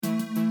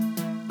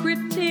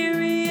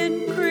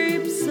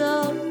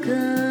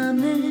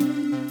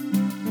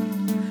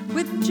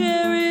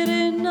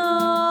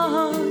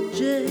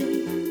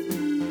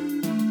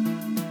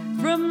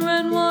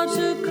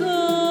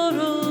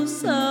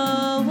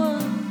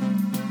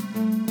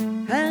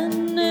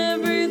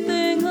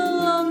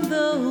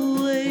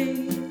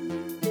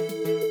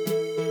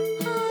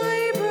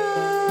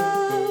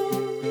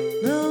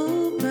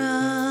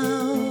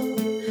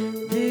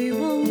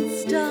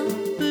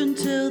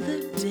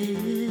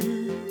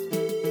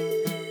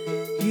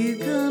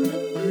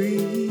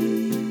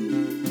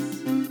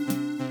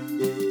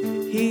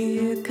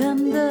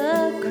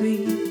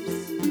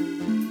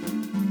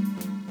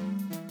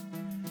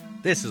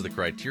This is the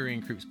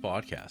Criterion Creeps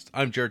podcast.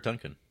 I'm Jared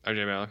Duncan. I'm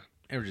Jay Malik.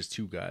 And we're just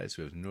two guys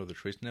who have no other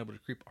choice now but to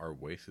creep our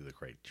way through the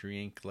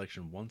Criterion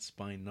Collection one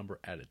spine number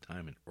at a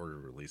time in order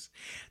of release.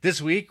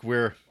 This week,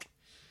 we're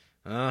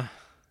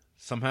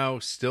somehow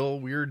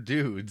still weird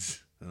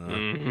dudes.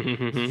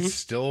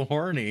 Still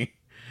horny.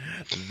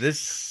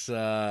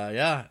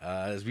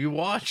 As we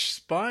watch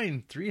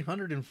Spine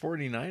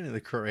 349 in the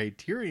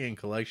Criterion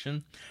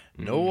Collection,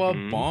 Noah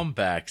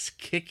Baumbach's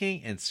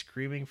Kicking and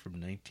Screaming from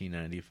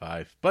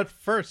 1995. But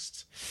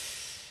first,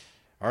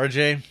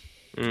 RJ,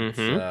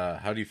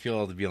 how do you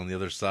feel to be on the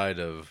other side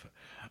of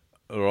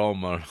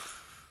Roma?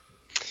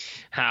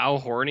 How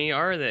horny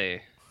are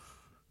they?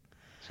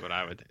 That's what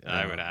I would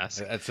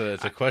ask. It's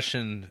a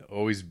question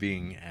always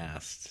being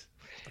asked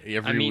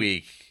every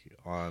week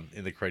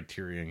in the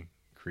Criterion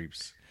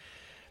Creeps.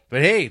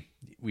 But hey,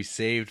 we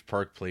saved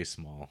Park Place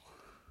Mall.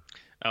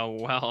 Oh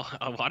well,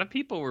 a lot of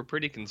people were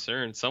pretty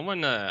concerned.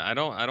 Someone, I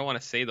don't want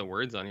to say the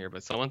words on here,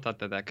 but someone thought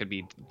that could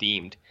be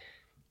deemed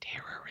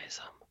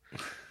terrorism.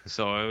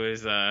 So it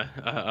was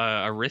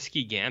a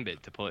risky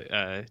gambit to play,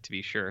 to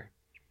be sure.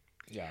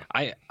 Yeah.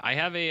 I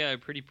have a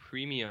pretty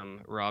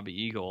premium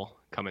Robbie Eagle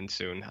coming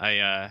soon.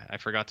 I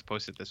forgot to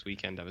post it this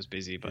weekend. I was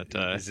busy, but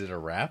is it a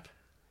wrap?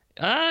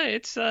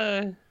 It's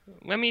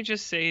let me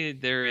just say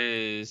there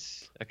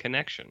is a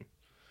connection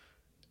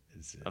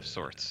of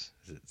sorts.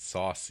 Is it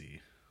saucy?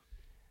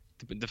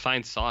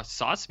 Define sauce.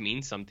 Sauce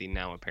means something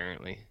now,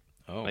 apparently.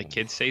 Oh. Like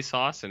kids say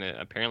sauce, and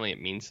apparently it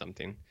means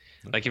something.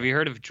 Okay. Like, have you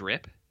heard of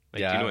drip?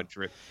 Like, yeah. Do you know what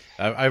drip?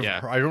 I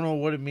don't know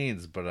what it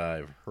means, but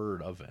I've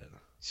heard of it.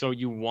 So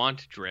you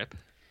want drip,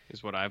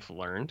 is what I've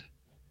learned.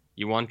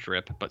 You want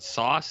drip, but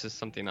sauce is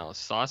something else.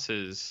 Sauce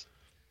is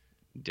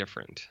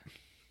different.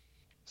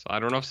 So I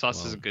don't know if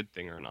sauce is a good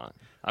thing or not.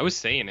 I was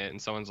saying it,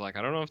 and someone's like,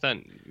 I don't know if that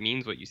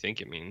means what you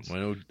think it means.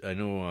 Well, I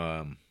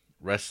know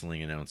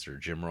wrestling announcer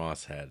Jim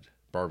Ross had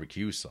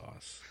barbecue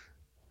sauce.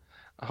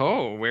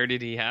 Oh, where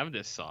did he have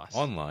this sauce?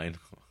 Online.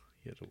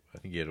 I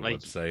think he had a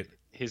website.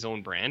 His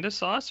own brand of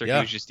sauce, or yeah.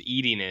 He was just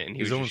eating it and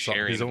he was just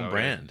sharing his own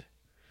brand.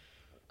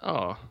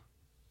 Oh.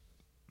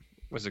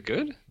 Was it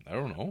good? I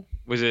don't know.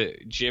 Was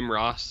it Jim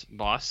Ross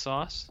Boss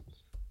sauce?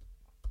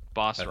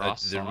 Ross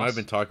sauce? There might have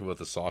been talk about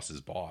the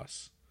sauce's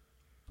boss.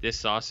 This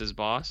Sauce is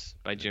Boss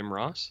by Jim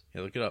Ross?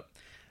 Yeah, look it up.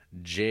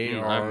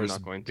 JR's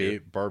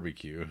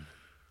Barbecue.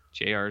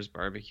 JR's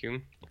Barbecue.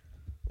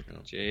 Yeah.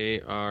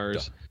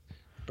 JR's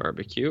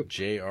Barbecue.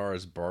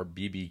 JR's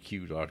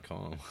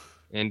BBQ.com.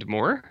 And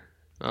more?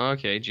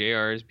 Okay,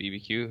 JR's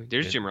BBQ.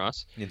 There's Jim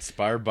Ross.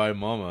 Inspired by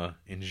Mama.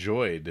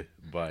 Enjoyed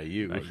by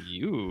you. By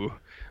you.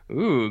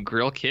 Ooh,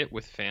 grill kit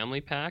with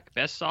family pack.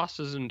 Best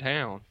sauces in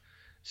town.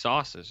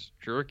 Sauces,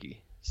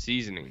 jerky,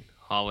 seasoning,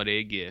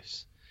 holiday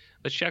gifts.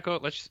 Let's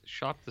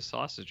shop the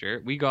sauces,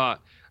 Jared. We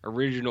got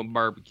original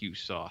barbecue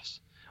sauce.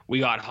 We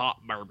got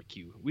hot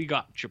barbecue. We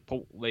got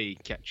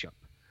chipotle ketchup.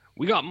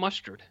 We got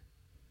mustard.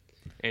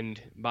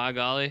 And by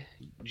golly,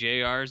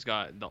 JR's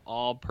got the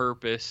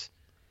all-purpose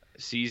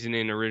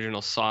seasoning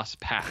original sauce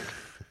pack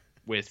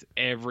with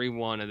every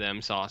one of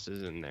them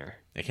sauces in there.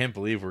 I can't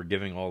believe we're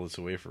giving all this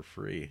away for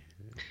free.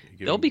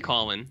 They'll be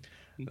calling.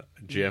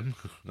 Jim,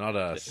 not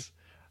us.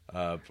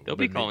 They'll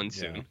be calling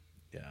soon.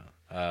 Yeah.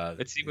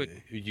 Let's see what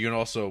you can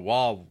also,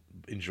 while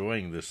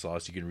enjoying this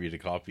sauce, you can read a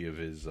copy of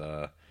his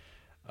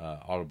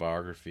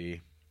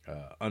autobiography,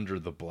 Under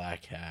the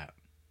Black Hat.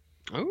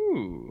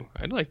 Oh,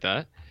 I'd like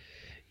that.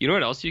 You know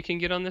what else you can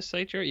get on this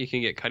site, Jared? You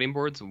can get cutting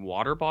boards,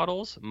 water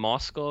bottles,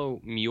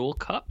 Moscow Mule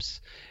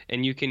cups,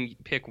 and you can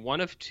pick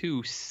one of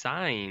two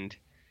signed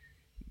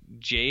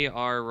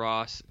J.R.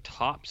 Ross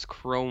Topps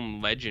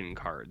Chrome Legend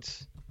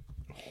cards.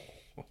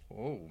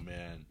 Oh,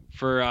 man.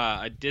 For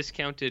a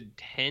discounted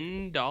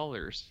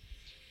 $10,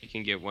 you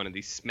can get one of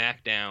these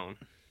SmackDown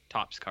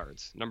Topps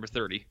cards, number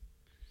 30.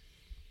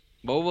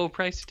 Low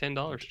price,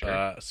 $10,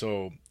 Jared.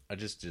 So I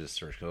just did a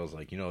search because I was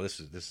like, this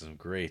is some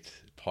great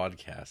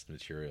podcast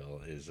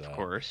material. Of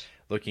course.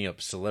 Looking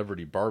up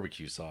celebrity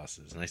barbecue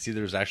sauces, and I see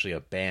there's actually a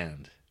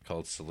band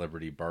called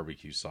Celebrity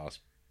Barbecue Sauce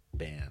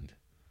Band.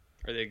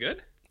 Are they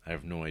good? I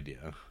have no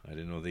idea. I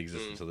didn't know they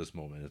existed until this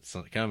moment. It's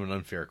kind of an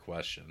unfair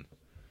question,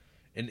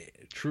 and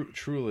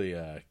truly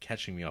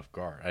catching me off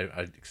guard.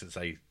 Since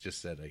I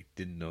just said I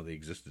didn't know they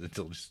existed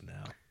until just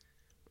now.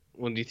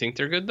 Well, do you think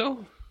they're good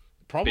though?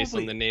 Probably. Based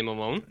on the name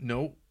alone?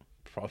 No,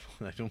 probably.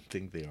 I don't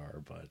think they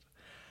are, but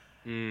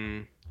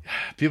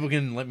people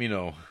can let me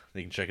know.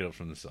 They can check it out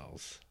for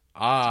themselves.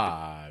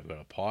 I've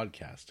got a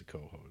podcast to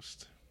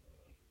co-host.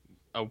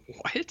 A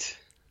what?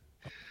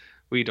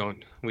 We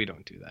don't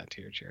do that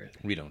here, Jared.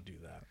 We don't do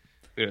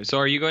that. So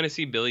are you going to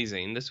see Billy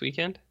Zane this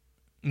weekend?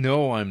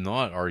 No, I'm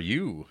not. Are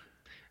you?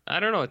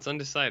 I don't know. It's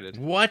undecided.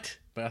 What?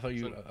 But I thought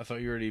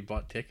you already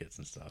bought tickets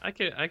and stuff. I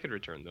could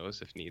return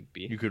those if need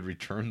be. You could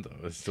return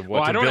those to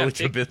what?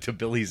 To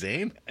Billy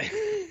Zane?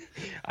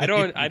 I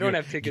don't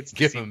have tickets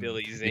to see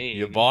Billy Zane.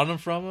 You bought them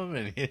from him,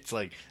 and it's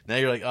like now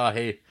you're like, oh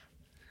hey,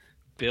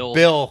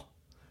 Bill,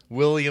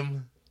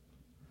 William.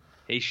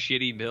 Hey,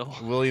 shitty Bill.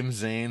 William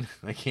Zane.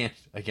 I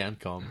can't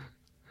come.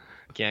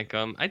 Can't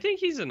come. I think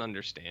he's an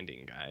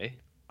understanding guy.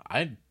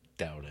 I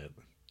doubt it.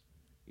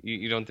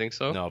 You don't think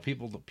so? No,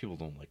 people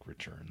don't like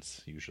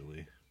returns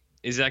usually.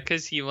 Is that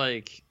because he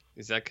like?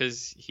 Is that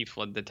because he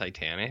fled the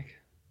Titanic?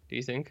 Do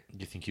you think?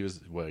 You think he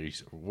was?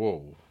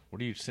 Whoa!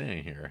 What are you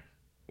saying here?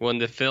 Well, in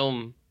the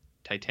film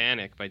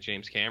Titanic by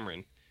James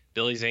Cameron,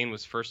 Billy Zane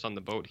was first on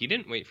the boat. He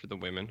didn't wait for the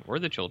women or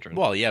the children.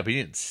 Well, yeah, but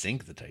he didn't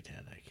sink the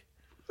Titanic.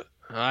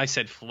 I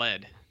said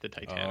fled the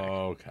Titanic.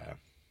 Oh, okay.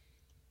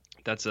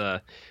 That's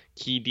a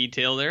key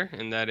detail there,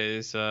 and that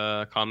is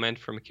a comment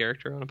from a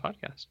character on a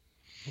podcast.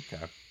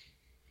 Okay.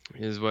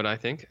 Is what I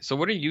think. So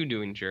what are you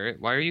doing, Jarrett?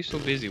 Why are you so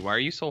busy? Why are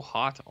you so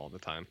hot all the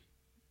time?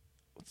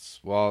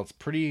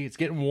 It's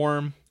getting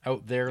warm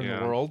out there in Yeah.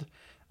 the world.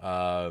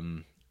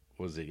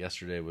 Was it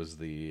yesterday was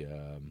the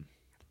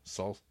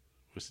was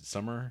it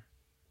summer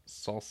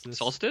solstice?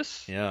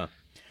 Solstice? Yeah.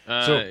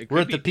 It So could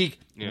we're at be- the peak.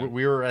 yeah.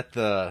 We were at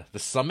the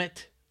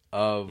summit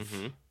of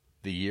Mhm.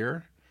 the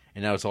year,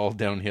 and now it's all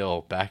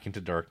downhill back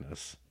into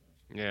darkness.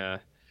 Yeah.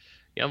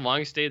 Yeah,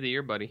 longest day of the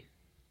year, buddy.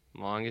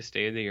 Longest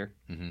day of the year.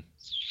 And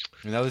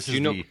now this Do is you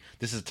know-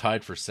 this is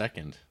tied for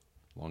second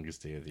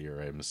longest day of the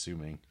year. I'm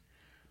assuming.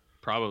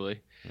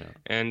 Probably. Yeah.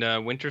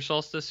 And winter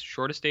solstice,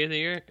 shortest day of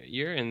the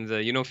year.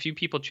 And few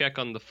people check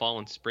on the fall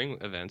and spring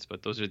events,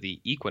 but those are the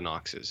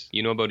equinoxes.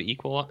 You know about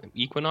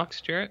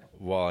equinox, Jarrett?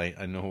 Well,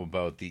 I know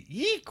about the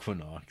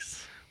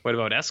equinox. What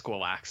about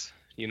Esquilax?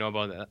 You know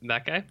about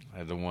that guy?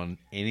 I don't want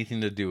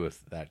anything to do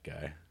with that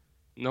guy.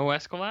 No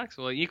Esquilax?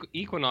 Well,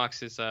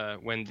 equinox is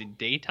when the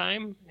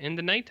daytime and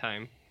the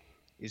nighttime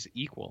is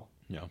equal.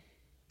 Yeah.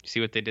 See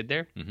what they did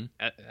there? Mhm.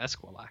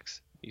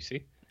 Esquilax. You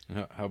see?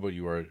 How about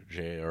you,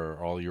 RJ?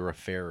 Are all your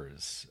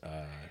affairs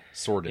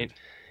sorted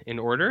In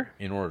order?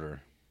 in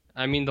order?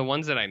 I mean, the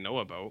ones that I know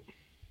about.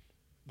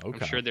 Okay.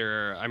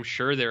 I'm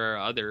sure there are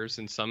others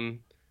in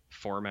some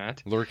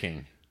format.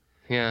 Lurking.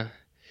 Yeah.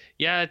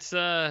 Yeah, it's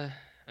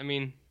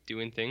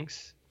doing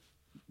things.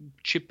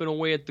 Chipping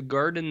away at the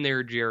garden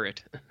there,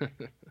 Jarrett.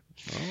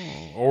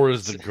 Oh, or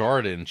is the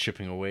garden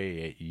chipping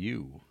away at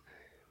you?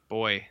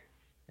 Boy.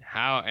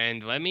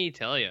 And let me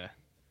tell you.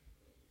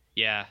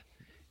 Yeah.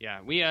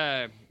 We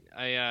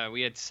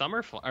had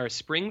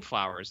spring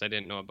flowers I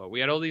didn't know about. We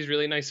had all these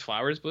really nice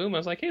flowers bloom. I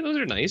was like, "Hey, those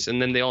are nice."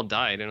 And then they all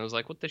died, and I was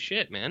like, "What the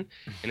shit, man?"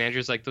 And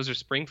Andrew's like, "Those are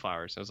spring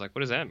flowers." I was like,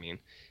 "What does that mean?"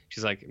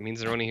 She's like, "It means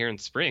they're only here in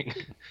spring."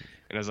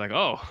 And I was like,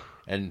 "Oh."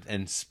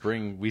 And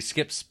spring, we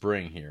skipped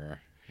spring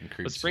here in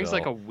Creeksville. But spring's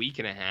like a week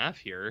and a half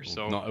here,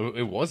 so No,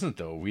 it wasn't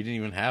though. We didn't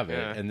even have it.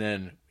 Yeah. And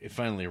then it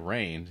finally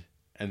rained,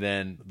 and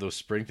then those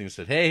spring things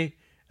said, "Hey,"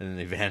 and then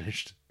they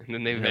vanished. and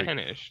then they Like,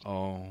 vanished.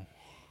 Oh.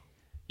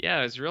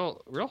 Yeah, it's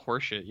real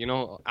horseshit.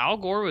 Al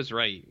Gore was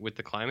right with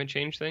the climate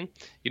change thing.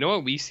 You know what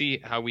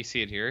how we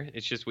see it here?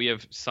 It's just we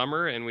have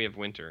summer and we have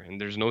winter, and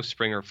there's no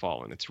spring or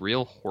fall, and it's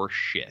real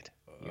horseshit.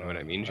 You know what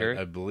I mean, Jared?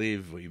 I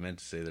believe what you meant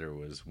to say there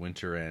was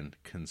winter and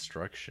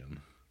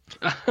construction.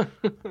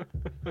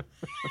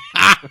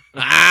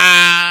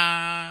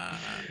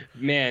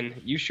 Man,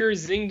 you sure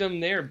zinged them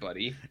there,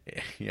 buddy.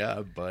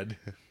 Yeah, bud.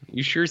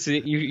 You sure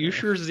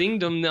zinged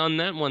them on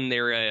that one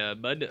there,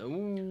 bud.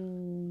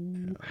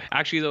 Ooh.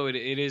 Actually, though, it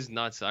is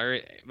nuts.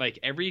 Like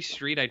every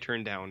street I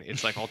turn down,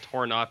 it's like all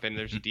torn up, and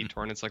there's a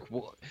detour, and it's like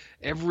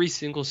every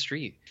single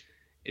street.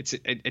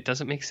 It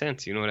doesn't make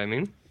sense. You know what I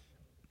mean?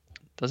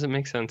 Doesn't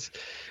make sense.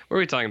 What are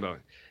we talking about?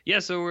 Yeah,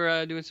 so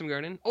we're doing some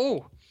gardening.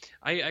 Oh,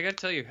 I gotta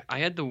tell you,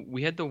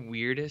 we had the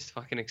weirdest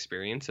fucking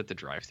experience at the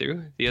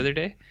drive-thru the other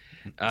day.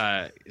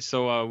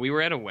 So we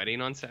were at a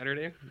wedding on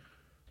Saturday,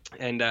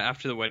 and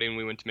after the wedding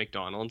we went to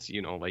McDonald's,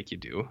 like you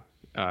do,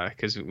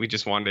 because we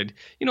just wanted,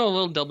 a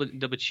little double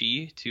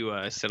cheese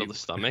to settle the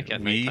stomach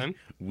at nighttime.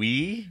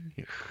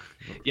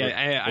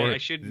 Yeah, I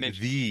should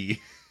mention.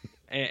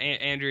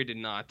 Andrea did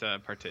not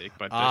partake,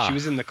 but she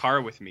was in the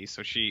car with me,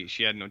 so she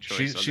had no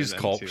choice. She's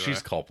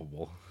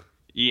culpable.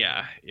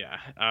 Yeah.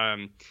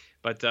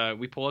 But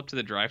we pull up to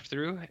the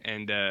drive-thru,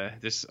 and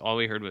all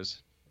we heard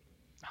was,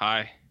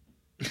 "Hi,"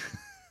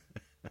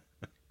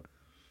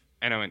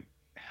 and I went,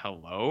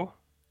 "Hello,"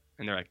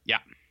 and they're like, "Yeah."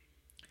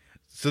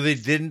 So they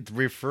didn't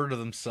refer to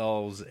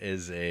themselves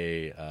as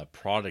a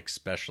product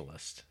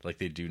specialist like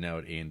they do now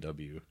at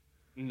A&W.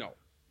 No,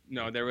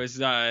 there was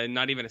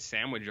not even a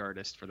sandwich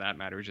artist for that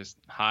matter. It was just,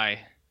 "Hi,"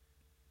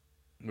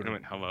 and I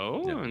went,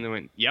 "Hello," Yeah. and they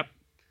went, "Yep,"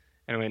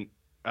 and I went,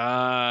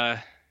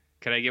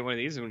 "Could I get one of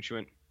these?" And she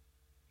went,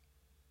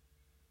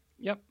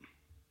 "Yep."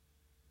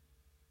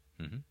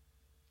 Mm-hmm.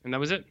 And that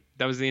was it.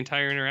 That was the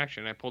entire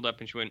interaction. I pulled up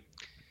and she went,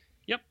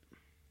 "Yep."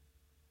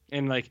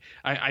 And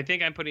I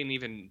think I'm putting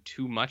even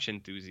too much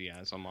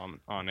enthusiasm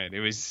on it. It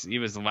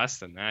was less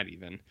than that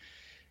even.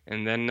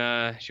 And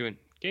then she went,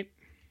 "Okay."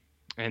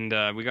 And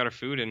we got our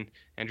food, and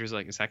Andrew's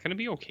like, "Is that going to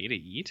be okay to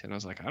eat?" And I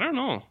was like, "I don't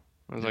know."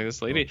 I was like,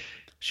 "This lady."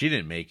 She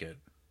didn't make it.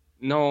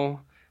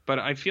 No, but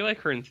I feel like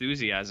her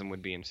enthusiasm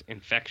would be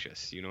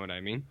infectious. You know what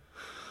I mean?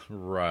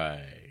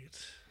 Right.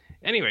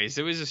 Anyways,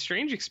 it was a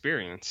strange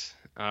experience,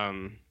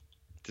 to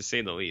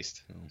say the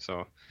least.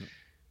 So,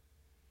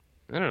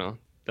 I don't know.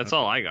 That's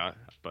all I got.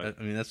 But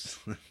I mean, that's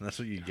what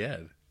you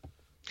get.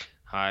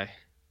 hi.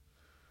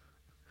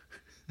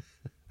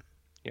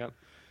 Yep.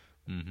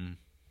 Mm-hmm.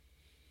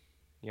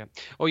 Yep.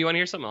 Oh, you want to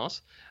hear something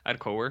else? I had a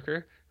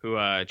coworker who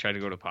tried to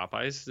go to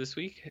Popeyes this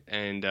week,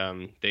 and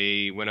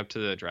they went up to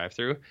the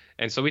drive-thru,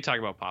 and so we talk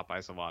about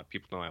Popeyes a lot.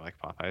 People know I like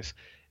Popeyes,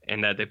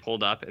 and they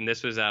pulled up, and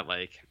this was at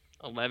like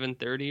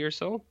 11:30 or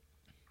so.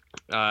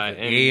 And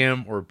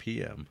AM or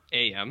PM?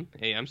 AM.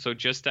 So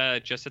just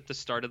at the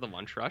start of the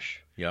lunch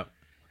rush. Yep.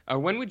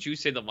 When would you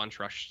say the lunch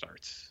rush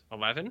starts?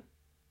 11?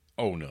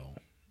 Oh no.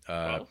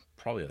 12?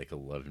 Probably like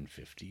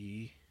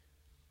 11:50.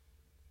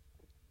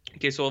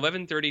 Okay, so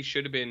 11:30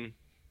 should have been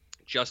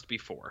just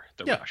before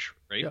the rush,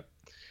 right? Yep.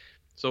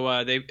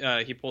 So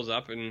he pulls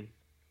up and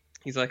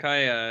he's like,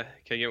 "Hi,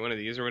 can I get one of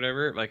these or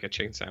whatever, like a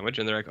chicken sandwich?"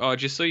 And they're like, "Oh,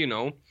 just so you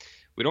know,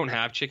 we don't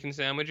have chicken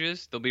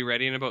sandwiches. They'll be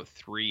ready in about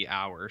 3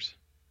 hours."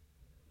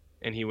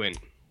 And he went,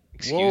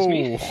 "Excuse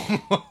me?"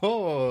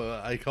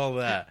 I call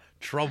that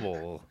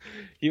trouble.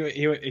 He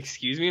went,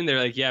 "Excuse me?" And they're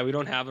like, "Yeah, we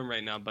don't have them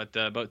right now, but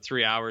about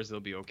 3 hours they'll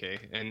be okay."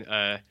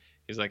 And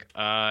he's like,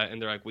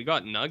 and they're like, "We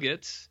got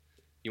nuggets.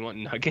 You want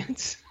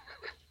nuggets?"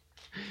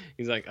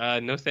 He's like,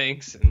 "No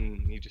thanks,"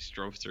 and he just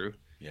drove through.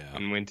 Yeah.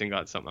 And went and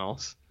got something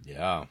else.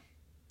 Yeah.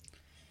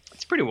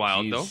 It's pretty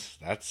wild, though.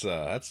 That's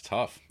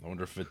tough. I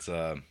wonder if it's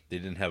they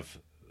didn't have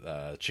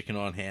chicken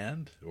on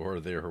hand, or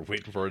they're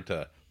waiting for it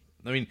to.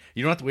 I mean,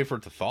 you don't have to wait for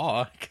it to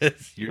thaw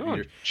because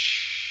you're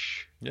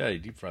yeah, you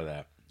deep fry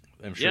that.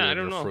 I'm sure I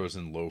don't know.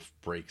 Frozen loaf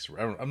breaks.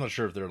 I'm not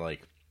sure if they're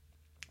like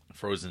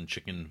frozen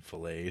chicken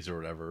fillets or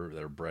whatever.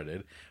 They're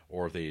breaded,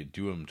 or if they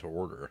do them to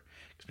order.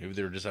 Because maybe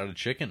they were just out of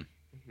chicken.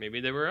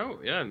 Maybe they were out.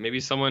 Yeah, maybe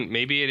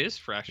it is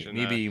fresh. And,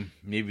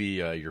 maybe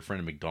your friend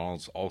at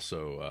McDonald's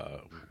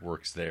also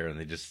works there, and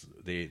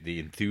they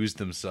enthused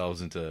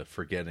themselves into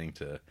forgetting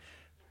to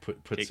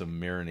put some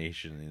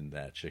marination in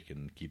that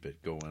chicken, keep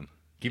it going,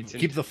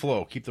 keep the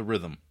flow, keep the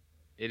rhythm.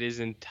 It is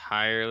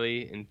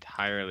entirely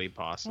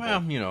possible.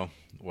 Well,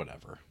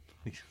 whatever.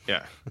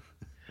 Yeah.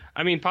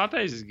 I mean,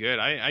 Popeyes is good.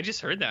 I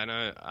just heard that,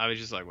 and I was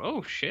just like,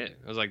 oh shit.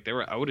 I was like, they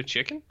were out of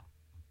chicken?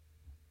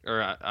 Or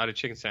out of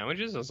chicken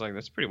sandwiches? I was like,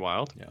 that's pretty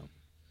wild. Yeah.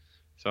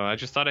 So I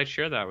just thought I'd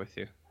share that with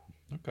you.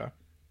 Okay.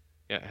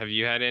 Yeah. Have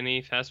you had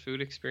any fast food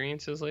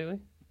experiences lately?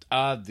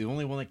 The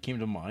only one that came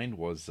to mind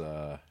was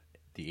the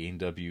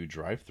A&W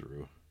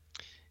drive-thru.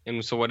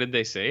 And so what did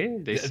they say?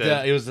 They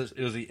said it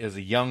was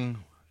a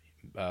young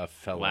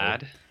fellow,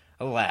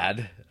 a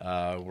lad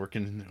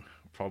working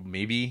probably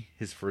maybe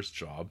his first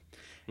job.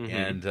 Mm-hmm.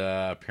 And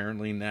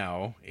apparently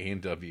now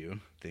A&W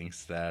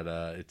thinks that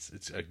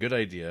it's a good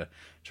idea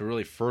to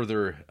really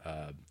further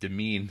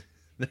demean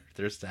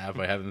their staff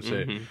by having them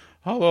say,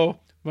 "Hello,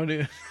 my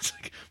name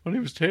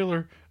is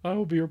Taylor. I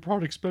will be your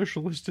product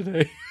specialist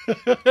today."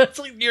 It's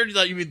like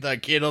you mean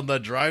that kid on the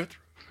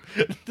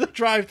drive-thru, the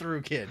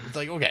drive-thru kid. It's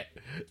like, okay,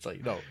 it's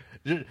like, no.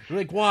 You're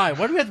like, why?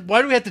 Why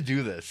do we have to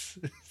do this?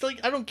 It's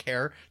like, I don't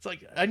care. It's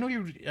like, I know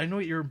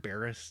you're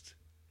embarrassed.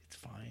 It's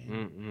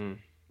fine.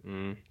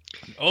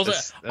 Also,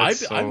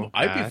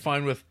 I'd be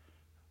fine with,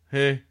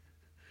 hey,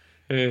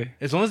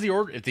 as long as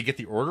if they get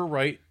the order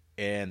right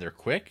and they're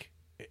quick,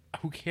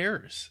 who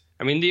cares?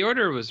 I mean, the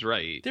order was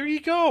right. There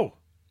you go.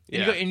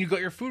 Yeah. And you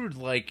got your food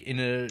like in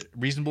a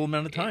reasonable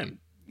amount of time.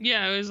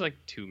 Yeah, it was like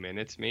 2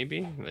 minutes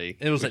maybe. Like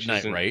it was at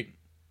night, right?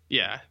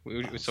 Yeah,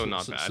 so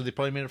not bad. So they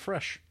probably made it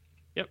fresh.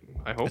 Yep,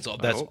 I hope.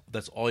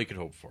 That's all you could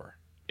hope for.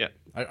 Yeah,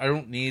 I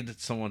don't need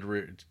someone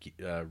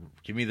to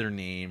give me their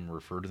name,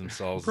 refer to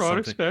themselves.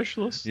 Product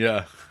specialist.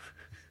 Yeah.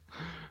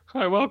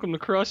 Hi, welcome to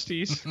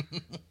Krusty's.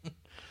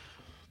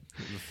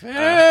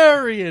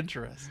 Very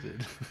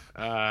interested.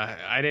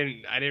 I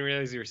didn't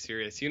realize you were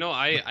serious.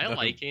 I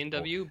like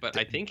A&W, but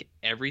I think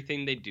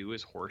everything they do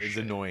is horseshit. It's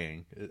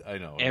annoying. I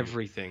know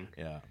everything.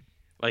 Yeah.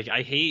 Like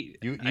I hate.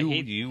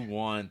 You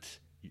want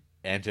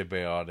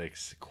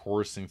antibiotics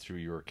coursing through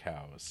your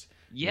cows.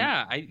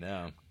 Yeah,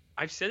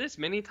 I've said this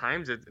many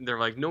times. They're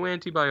like, no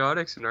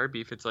antibiotics in our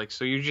beef. It's like,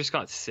 so you just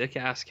got sick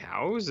ass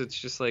cows. It's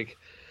just like,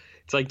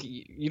 it's like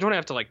you don't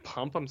have to like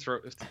pump them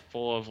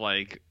full of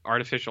like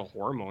artificial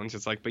hormones.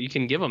 It's like, but you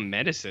can give them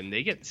medicine.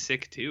 They get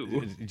sick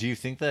too. Do you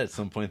think that at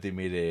some point they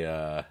made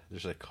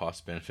there's a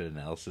cost benefit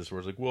analysis where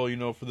it's like,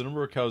 well, for the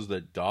number of cows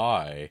that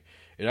die,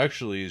 it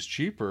actually is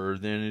cheaper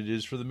than it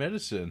is for the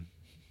medicine.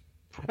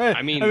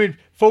 I mean,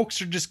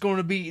 folks are just going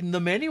to be eating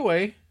them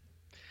anyway.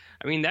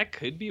 I mean, that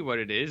could be what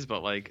it is,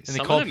 but like, and they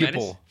call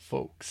people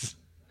folks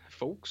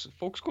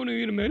going to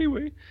eat them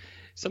anyway.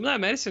 Some of that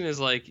medicine is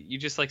like you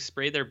just like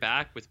spray their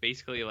back with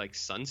basically like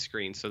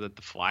sunscreen so that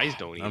the flies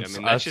don't eat them,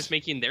 and that's just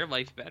making their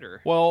life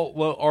better. Well,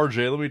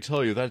 RJ, let me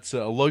tell you, that's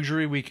a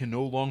luxury we can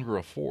no longer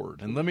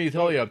afford. And let me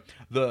tell you,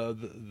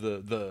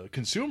 the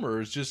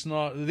consumer is just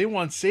not. They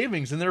want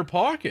savings in their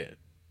pocket.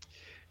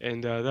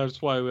 And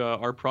that's why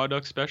our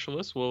product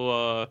specialists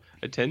will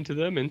attend to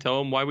them and tell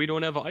them why we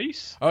don't have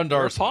ice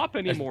or pop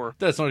anymore.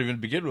 That's not even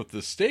begin with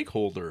the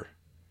stakeholder.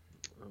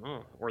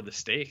 Oh, or the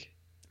steak.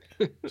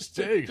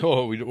 Steak.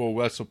 Oh,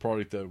 that's a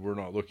product that we're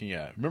not looking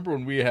at. Remember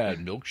when we had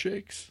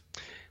milkshakes?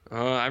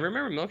 I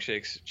remember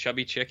milkshakes.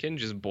 Chubby chicken,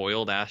 just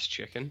boiled ass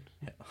chicken.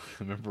 Yeah.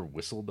 Remember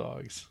Whistle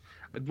Dogs?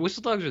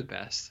 Whistle Dogs are the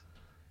best.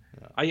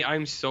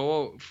 I'm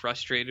so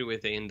frustrated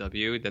with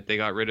A&W that they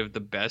got rid of the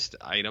best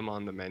item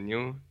on the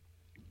menu,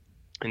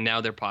 and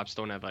now their pops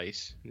don't have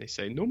ice. And they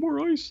say no more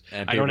ice.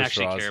 And I don't paper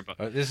actually straws. care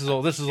about. This is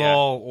all. This is Yeah.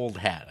 all old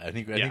hat. I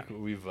think Yeah.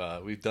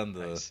 we've done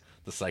the Nice.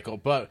 the cycle.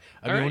 But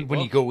I All mean, right, when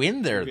well, you go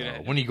in there, we're gonna-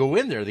 though, when you go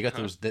in there, they got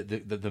Huh. those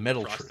the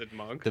metal Frosted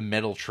mug. the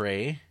metal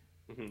tray,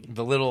 Mhm.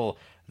 the little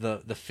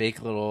the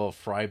fake little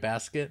fry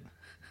basket.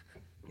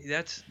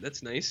 That's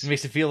nice. It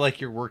makes it feel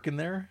like you're working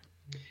there.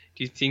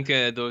 Do you think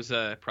those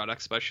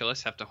product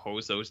specialists have to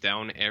hose those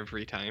down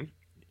every time?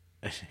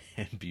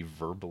 And be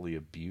verbally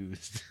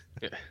abused.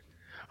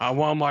 I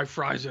want my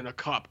fries in a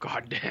cup.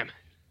 God damn.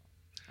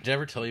 Did I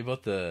ever tell you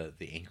about the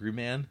Angry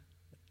Man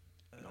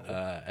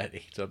at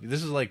AW?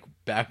 This is like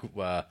back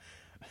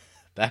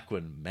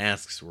when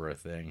masks were a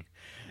thing,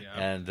 Yeah.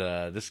 and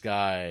this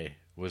guy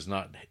was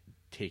not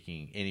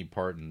taking any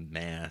part in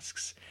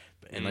masks,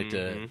 and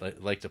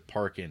like to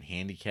park in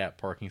handicap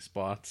parking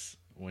spots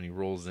when he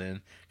rolls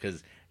in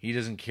because he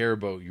doesn't care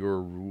about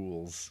your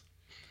rules,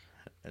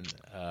 and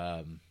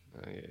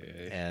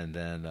and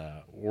then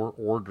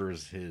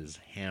orders his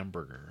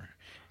hamburger,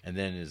 and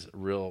then is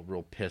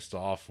real pissed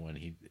off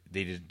when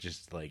they didn't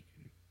just like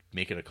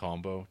make it a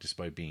combo just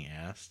by being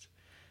asked,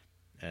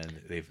 and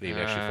they've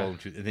actually followed him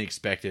to, and they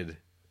expected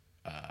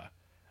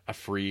a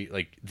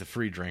free the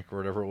free drink or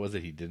whatever it was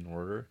that he didn't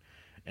order,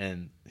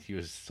 and he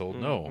was told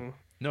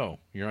no,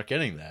 you're not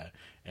getting that,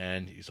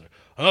 and he's like,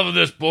 enough of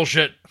this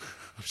bullshit,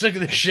 I'm sick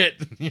of this shit.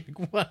 You're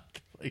like, what?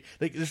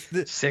 Like this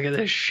Sick of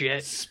this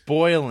shit.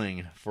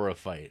 spoiling for a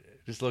fight,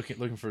 just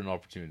looking for an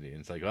opportunity, and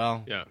it's like,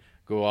 well, Yeah.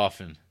 go off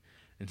and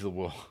into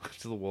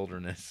the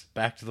wilderness,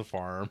 back to the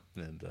farm,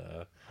 and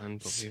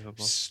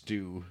Unbelievable.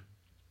 stew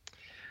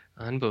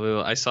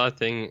Unbelievable. I saw a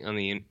thing on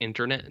the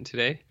internet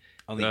today.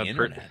 on the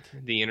internet.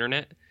 The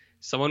internet.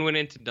 Someone went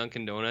into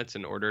Dunkin' Donuts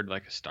and ordered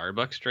like a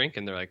Starbucks drink,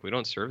 and they're like, "We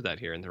don't serve that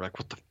here." And they're like,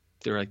 "What the?"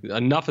 They're like,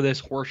 "Enough of this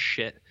horse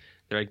shit."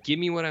 They're like, "Give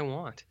me what I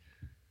want."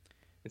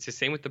 It's the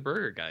same with the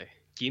burger guy.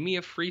 Give me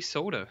a free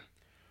soda.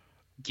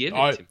 Give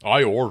it to me.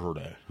 I ordered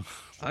it.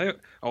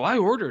 I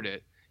ordered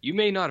it. You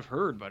may not have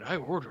heard, but I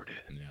ordered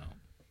it. Yeah.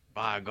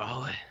 By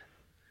golly.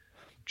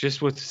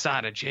 Just with a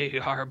side of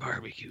JR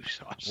barbecue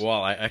sauce.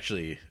 Well,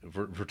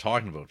 we're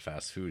talking about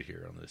fast food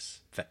here on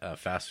this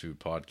fast food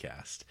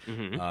podcast.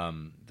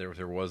 Mm-hmm.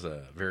 There was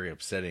a very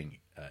upsetting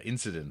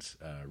incident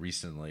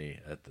recently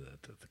at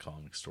the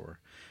comic store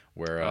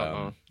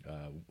where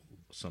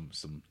some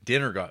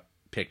dinner got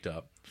picked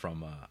up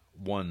from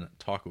one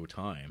Taco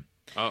Time.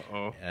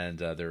 Uh-oh. And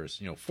there's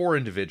 4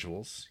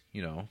 individuals,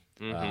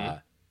 Mm-hmm.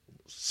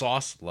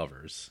 sauce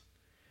lovers,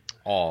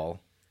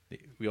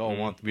 we all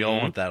want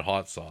that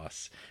hot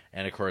sauce,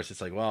 and of course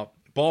it's like, well,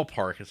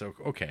 ballpark. It's like,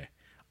 okay,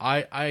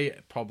 I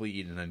probably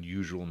eat an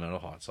unusual amount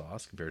of hot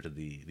sauce compared to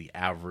the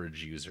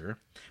average user,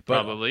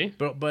 but, Probably.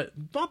 but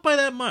not by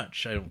that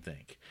much, I don't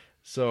think.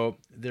 So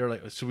they're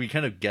like, so we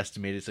kind of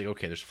guesstimated. It's like,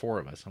 okay, there's 4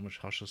 of us. How much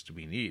hot sauce do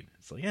we need?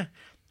 It's like, yeah,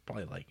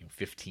 probably like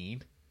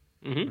 15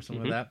 Mm-hmm. or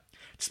something like that.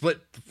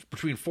 Split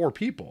between 4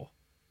 people.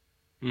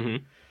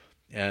 Mm-hmm.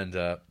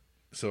 And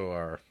so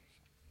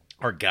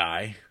our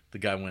guy, the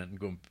guy went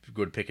and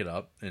go to pick it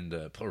up and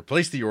or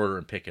place the order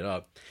and pick it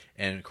up.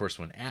 And of course,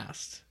 when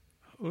asked,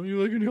 "Oh,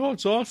 you like any hot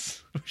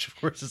sauce?" Which of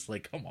course is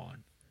like, come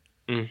on.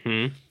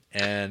 Mm-hmm.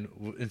 And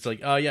it's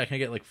like, oh yeah, can I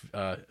get like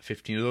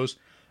 15 of those?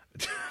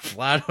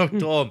 Flat out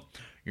told him,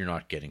 "You're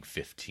not getting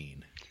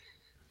 15."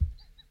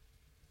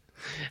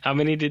 How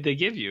many did they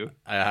give you?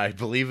 I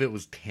believe it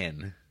was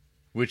 10,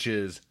 which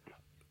is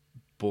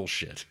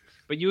bullshit.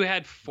 But you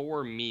had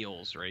 4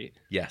 meals, right?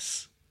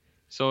 Yes.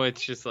 So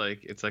it's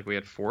like we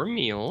had 4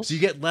 meals. So you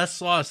get less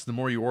sauce the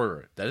more you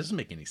order it. That doesn't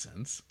make any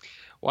sense.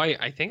 Well,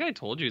 I think I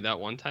told you that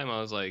one time. I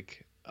was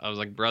like,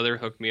 brother,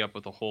 hook me up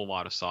with a whole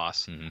lot of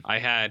sauce. Mm-hmm. I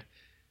had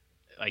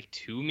like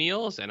 2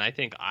 meals, and I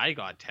think I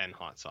got 10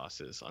 hot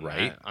sauces on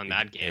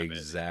that gambit.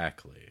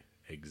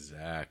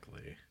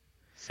 Exactly.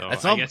 So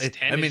That's I not, guess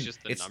 10 is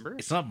just the it's, number.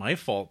 It's not my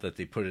fault that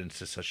they put it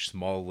into such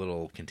small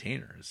little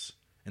containers,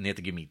 and they have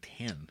to give me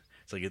 10.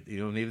 It's like,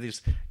 maybe they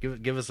just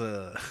give us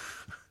a,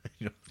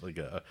 like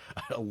a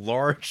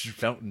large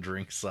fountain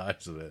drink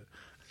size of it.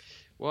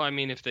 Well, I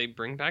mean, if they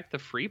bring back the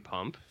free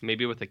pump,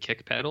 maybe with a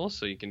kick pedal,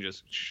 so you can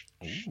just,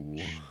 Ooh.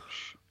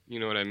 you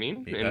know what I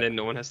mean, Yeah. and then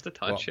no one has to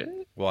touch it.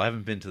 Well, I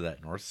haven't been to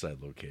that north side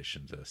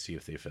location to see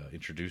if they've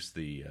introduced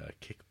the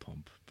kick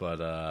pump,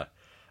 but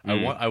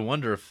I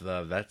wonder if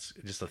that's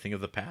just a thing of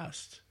the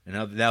past,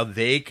 and now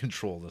they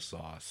control the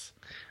sauce.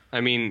 I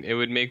mean, it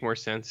would make more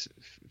sense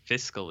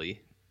fiscally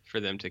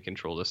for them to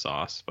control the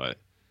sauce, but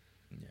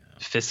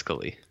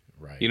fiscally,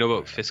 Right? you know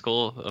about right.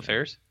 fiscal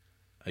affairs?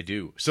 I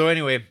do. So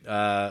anyway,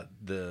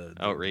 the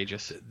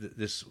Outrageous.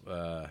 this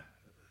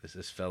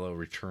fellow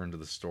returned to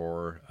the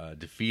store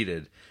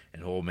defeated,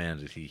 and oh man,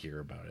 did he hear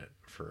about it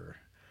for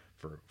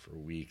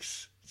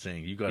weeks,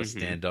 saying, "You got to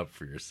stand up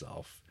for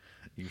yourself.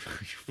 You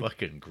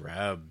fucking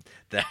grab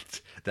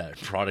that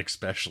product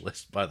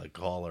specialist by the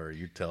collar.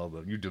 You tell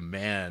them. You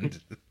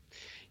demand."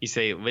 You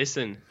say,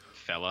 "Listen,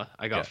 fella,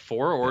 I got Yeah.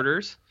 4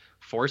 orders.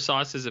 4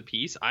 sauces a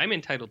piece. I'm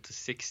entitled to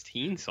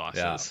 16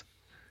 sauces.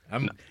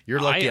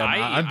 You're lucky.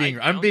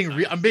 I'm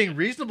being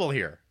reasonable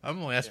here.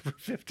 I'm only asking for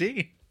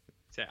 15.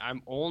 So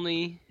I'm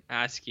only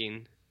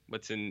asking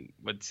what's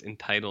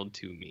entitled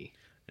to me.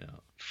 Yeah.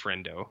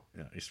 Friendo.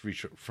 Yeah, just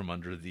reach from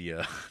under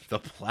the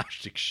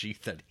plastic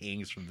sheath that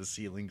hangs from the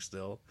ceiling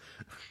still.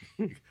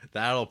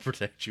 That'll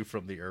protect you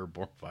from the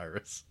airborne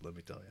virus, let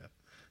me tell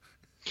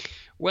you.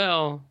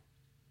 Well,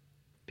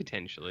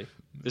 potentially.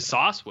 The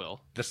sauce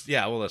will. The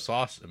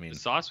sauce, I mean... The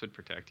sauce would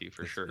protect you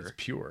for sure. It's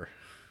pure.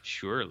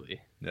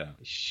 Surely. Yeah.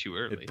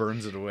 Surely. It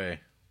burns it away.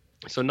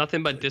 So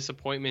nothing but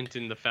disappointment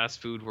in the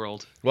fast food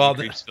world. Well,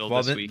 this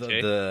week,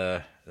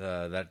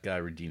 that guy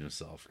redeemed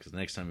himself, because the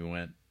next time he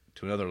went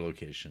to another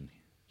location,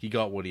 he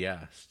got what he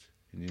asked.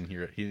 He didn't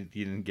hear it. He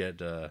didn't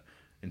get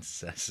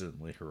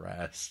incessantly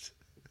harassed.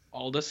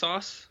 All the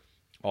sauce.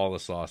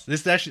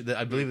 This actually,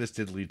 I believe, this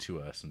did lead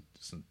to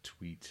some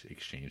tweet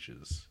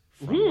exchanges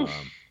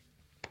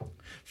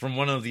from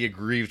one of the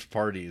aggrieved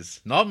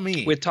parties. Not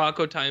me. With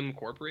Taco Time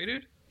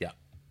Incorporated. Yeah.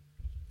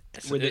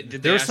 Did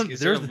they ask, is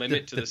there a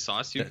limit to the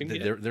sauce you can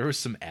get? There was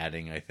some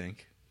adding, I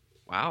think.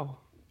 Wow.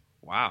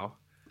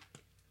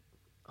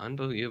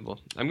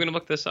 Unbelievable. I'm gonna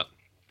look this up.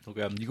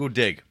 Okay, you go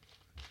dig.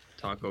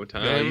 Taco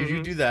Time. Yeah,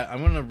 you do that.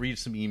 I'm gonna read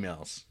some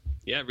emails.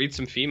 Yeah, read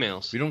some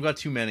females. We don't got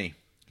too many.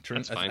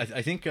 That's fine.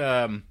 I think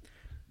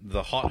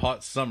the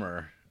hot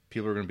summer,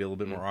 people are gonna be a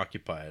little bit more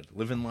occupied,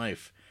 living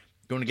life,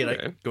 going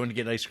to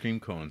get ice cream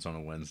cones on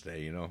a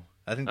Wednesday. You know,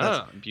 I think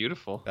that's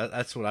beautiful.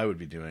 That's what I would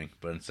be doing,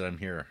 but instead I'm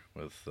here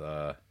with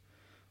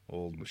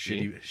old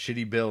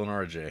shitty Bill and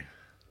RJ.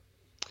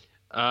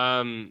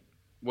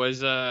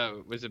 Was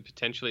it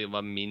potentially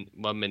La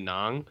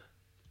Minang?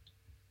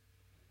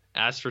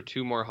 Asked for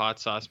 2 more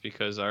hot sauce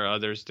because our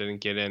others didn't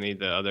get any.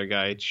 The other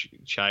guy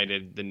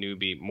chided the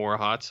newbie more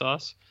hot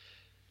sauce.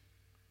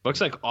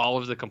 Looks like all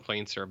of the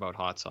complaints are about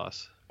hot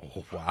sauce.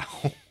 Oh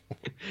wow.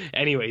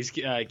 Anyways,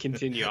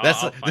 continue.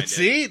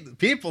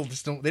 People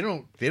just don't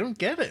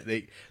get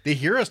it. They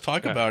hear us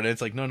talk about it.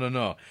 It's like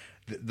no.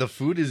 The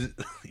food is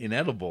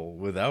inedible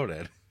without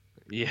it.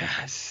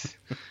 Yes.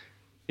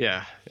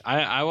 Yeah,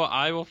 I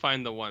will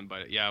find the one,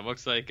 but yeah, it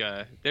looks like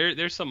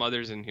there's some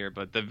others in here,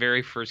 but the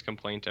very first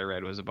complaint I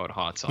read was about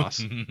hot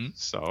sauce.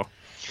 So,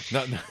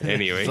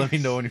 anyway, let me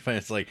know when you find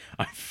it. It's like,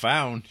 I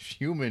found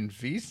human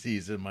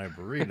feces in my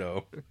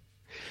burrito.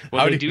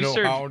 Well, how do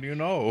you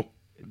know?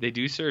 They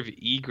do serve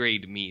E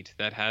grade meat.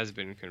 That has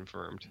been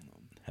confirmed.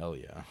 Hell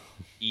yeah,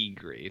 E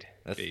grade,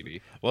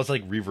 baby. Well, it's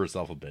like reverse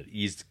alphabet.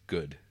 E's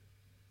good.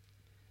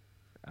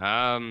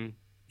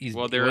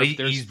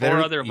 There's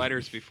 4 other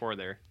letters before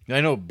there.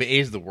 I know, but A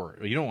is the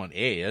worst. You don't want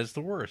A. That's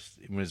the worst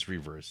when it's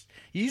reversed.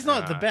 E's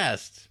not the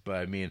best, but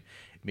I mean,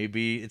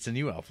 maybe it's a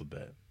new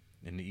alphabet,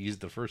 and E's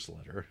the first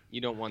letter.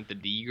 You don't want the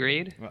D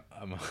grade?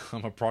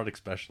 I'm a product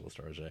specialist,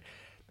 RJ.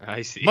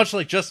 I see. Much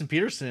like Justin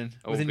Peterson,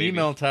 with an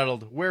email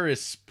entitled, "Where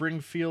is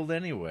Springfield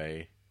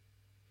anyway?"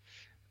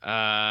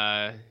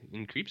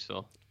 In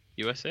Creepsville,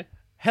 USA.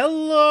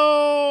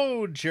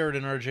 Hello, Jared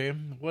and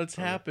RJ. What's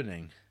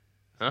happening?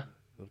 Huh?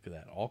 Look at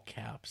that. All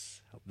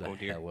caps.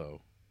 Dear.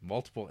 Hello.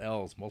 Multiple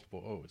L's,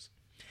 multiple O's.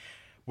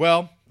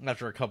 Well,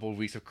 after a couple of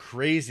weeks of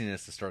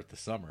craziness to start the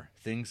summer,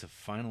 things have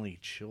finally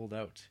chilled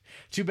out.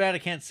 Too bad I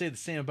can't say the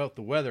same about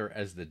the weather,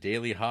 as the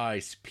daily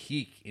highs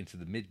peak into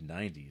the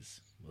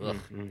mid-90s. Ugh.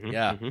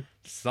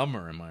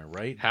 Summer, am I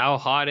right? How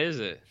hot is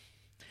it?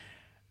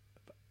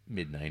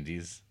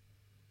 Mid-90s.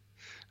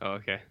 Oh,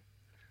 okay.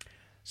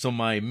 So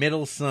my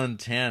middle son,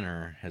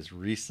 Tanner, has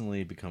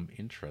recently become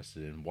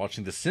interested in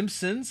watching The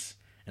Simpsons,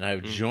 and I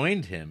have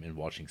joined him in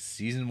watching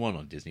season 1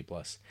 on Disney+.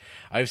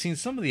 I have seen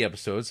some of the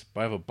episodes, but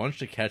I have a bunch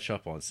to catch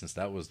up on, since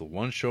that was the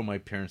one show my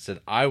parents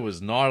said I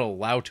was not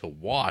allowed to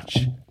watch.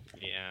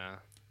 Yeah.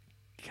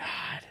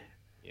 God.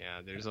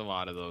 Yeah, there's a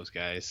lot of those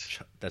guys.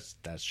 That's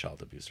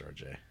child abuse,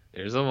 RJ.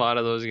 There's a lot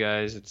of those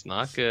guys. It's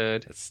not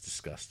good. That's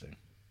disgusting.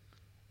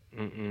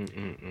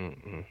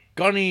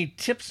 Got any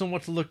tips on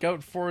what to look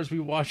out for as we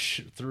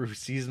watch through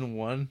season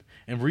 1?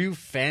 And were you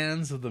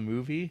fans of the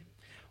movie?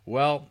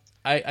 Well,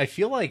 I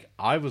feel like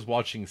I was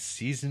watching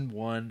season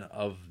 1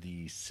 of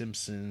The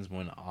Simpsons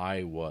when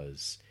I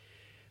was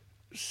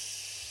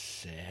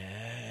 6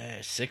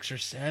 or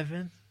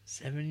 7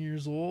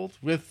 years old,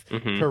 with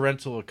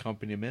parental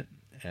accompaniment.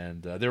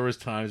 And there was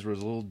times where it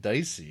was a little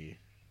dicey.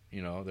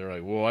 You know, they're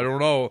like, well, I don't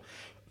know.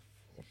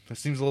 It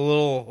seems a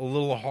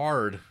little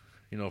hard,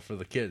 you know, for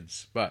the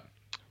kids. But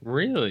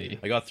really,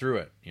 I got through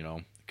it, you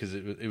know, because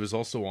it was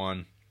also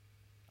on,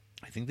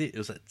 I think it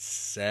was at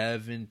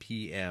 7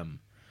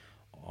 p.m.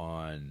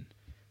 on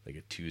like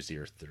a Tuesday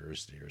or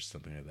Thursday or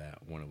something like that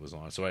when it was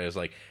on. So I was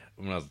like,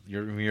 when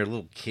you're a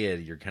little kid,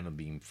 you're kind of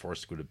being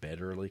forced to go to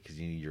bed early because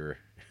you need your,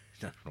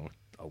 I don't know,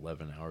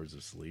 11 hours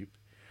of sleep.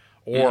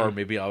 Or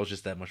maybe I was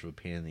just that much of a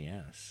pain in the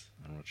ass.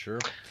 I'm not sure.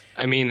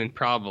 I mean,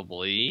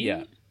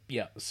 probably.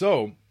 Yeah.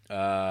 So,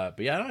 but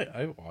yeah,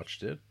 I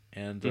watched it,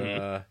 and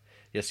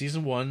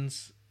season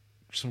 1's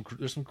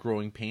there's some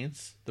growing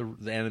pains.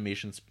 The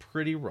animation's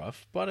pretty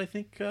rough, but I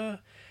think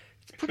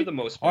for the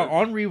most part.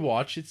 On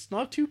rewatch, it's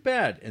not too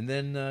bad. And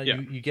then Yeah.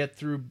 you get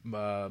through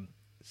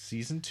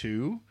season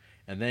 2,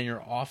 and then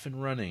you're off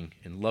and running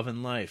in Love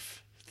and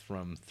Life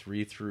from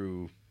 3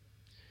 through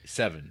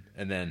 7,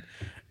 and then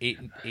 8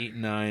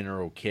 and 9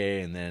 are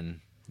okay, and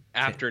then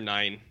After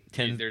 9,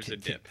 10 there's a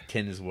dip.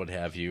 10 is what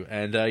have you.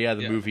 And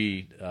the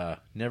movie,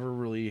 never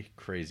really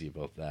crazy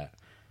about that.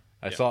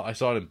 I saw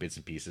it in bits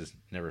and pieces.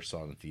 Never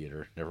saw it in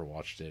theater. Never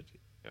watched it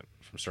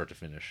from start to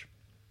finish.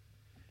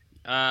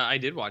 I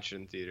did watch it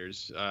in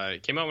theaters.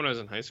 It came out when I was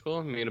in high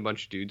school. Me and a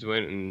bunch of dudes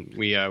went, and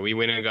we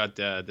went and got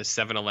the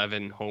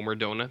 7-Eleven Homer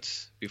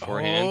donuts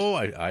beforehand. Oh,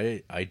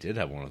 I did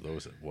have one of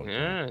those at one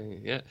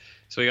point. Yeah.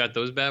 So we got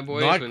those bad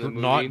boys.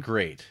 Not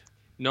great.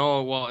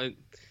 No, well,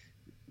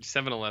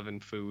 7-Eleven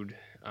food,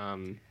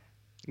 in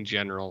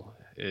general,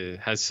 it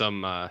has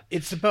some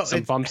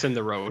bumps in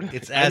the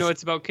road. I know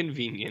it's about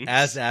convenience,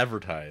 as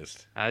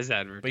advertised. As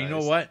advertised. But you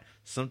know what?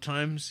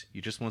 Sometimes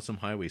you just want some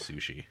highway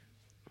sushi.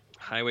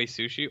 Highway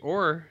sushi,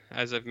 or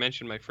as I've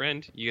mentioned, my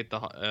friend, you get the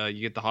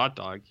hot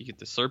dog, you get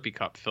the Slurpee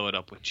cup, fill it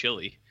up with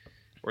chili,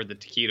 or the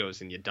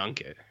taquitos, and you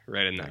dunk it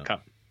right in that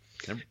cup.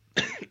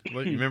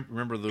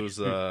 Remember those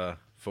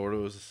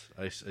photos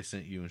I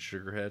sent you in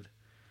Sugarhead?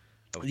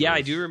 Yeah,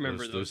 I do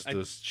remember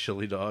those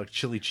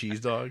chili cheese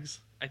dogs.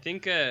 I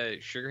think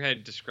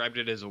Sugarhead described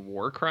it as a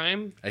war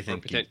crime. I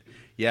think,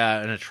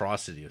 an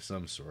atrocity of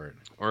some sort,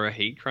 or a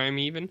hate crime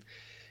even.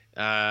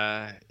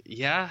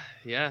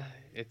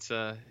 It's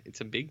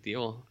a big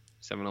deal.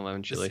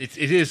 7-Eleven chili.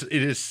 It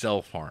is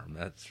self-harm.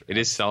 It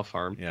is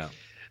self-harm. Yeah.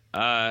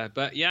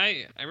 But yeah,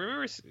 I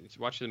remember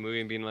watching the movie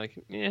and being like,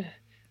 yeah.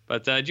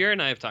 But Jared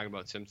and I have talked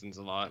about Simpsons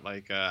a lot.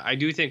 Like, I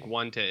do think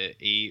 1 to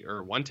 8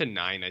 or 1 to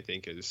 9, I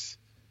think, is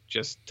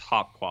just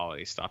top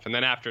quality stuff. And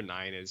then after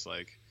 9 is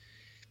like,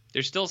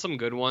 there's still some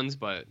good ones,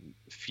 but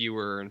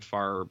fewer and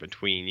far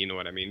between. You know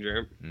what I mean,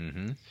 Jared?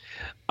 Mm-hmm.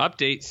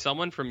 Update: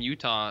 someone from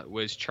Utah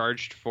was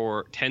charged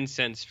for 10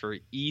 cents for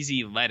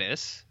easy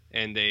lettuce,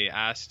 and they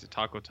asked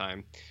Taco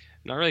Time.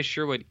 Not really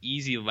sure what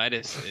easy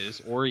lettuce is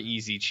or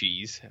easy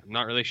cheese. I'm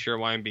not really sure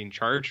why I'm being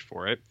charged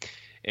for it.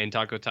 And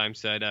Taco Time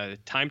said,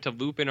 time to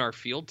loop in our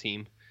field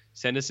team.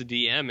 Send us a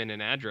DM and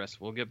an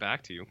address. We'll get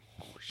back to you.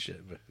 Oh,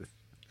 shit.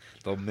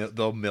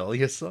 They'll mail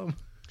you some?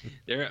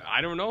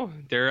 I don't know.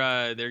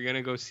 They're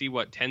gonna go see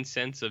what 10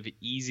 cents of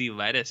easy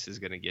lettuce is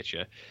gonna get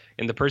you.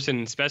 And the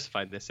person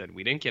specified this, said,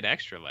 we didn't get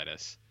extra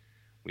lettuce.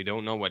 We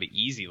don't know what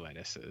easy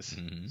lettuce is.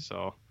 Mm-hmm.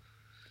 So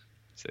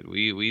said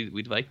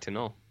we'd like to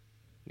know.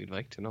 We'd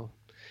like to know.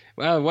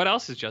 Well, what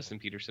else is Justin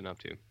Peterson up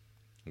to?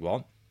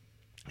 Well,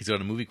 he's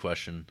got a movie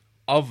question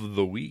of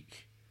the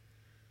week.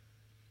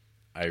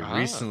 I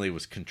recently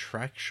was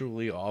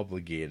contractually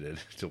obligated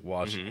to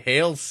watch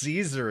Hail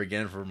Caesar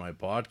again for my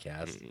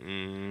podcast.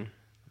 Mm-hmm.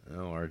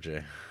 Oh,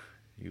 RJ,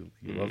 you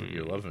love it.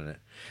 You're loving it.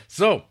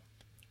 So,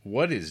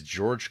 what is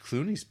George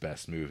Clooney's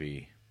best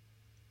movie?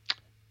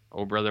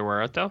 Oh, Brother, Where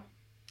Art Thou?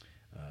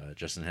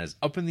 Justin has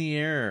Up in the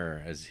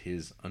Air as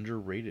his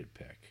underrated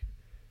pick.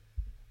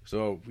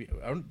 So,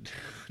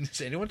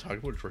 does anyone talk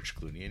about George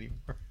Clooney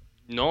anymore?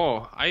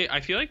 No,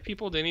 I feel like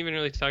people didn't even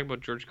really talk about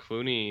George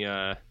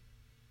Clooney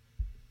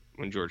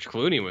when George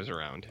Clooney was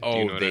around. Do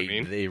you know what I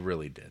mean? They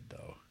really did,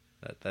 though.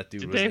 That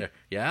dude did was they? there.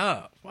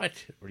 Yeah. What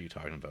are you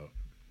talking about?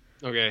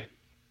 Okay.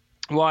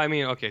 Well, I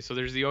mean, okay, so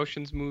there's the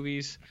Ocean's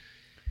movies.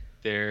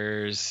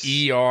 There's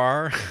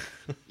ER.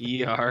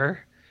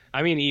 ER.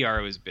 I mean,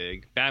 ER was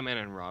big. Batman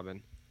and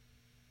Robin.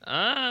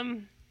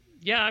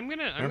 Yeah, I'm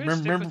gonna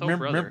stick with Oh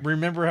Brother.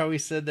 Remember how he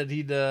said that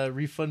he'd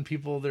refund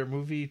people their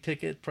movie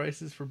ticket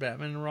prices for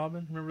Batman and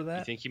Robin? Remember that?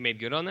 You think he made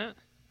good on that?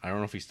 I don't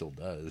know if he still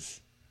does.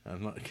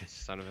 I'm not.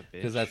 Son of a bitch.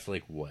 Because that's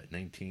like what,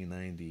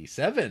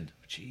 1997?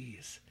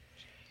 Jeez.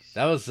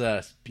 That was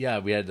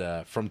we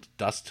had From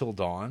Dusk Till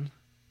Dawn.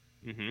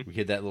 Mm-hmm. We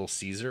had that little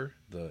Caesar,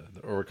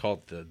 or we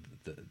call it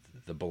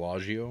the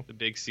Bellagio. The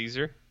Big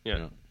Caesar.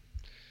 Yeah.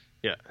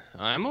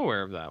 I'm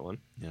aware of that one.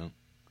 Yeah.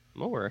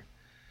 I'm aware.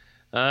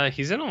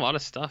 He's in a lot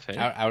of stuff. Hey?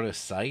 Out of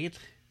Sight.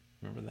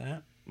 Remember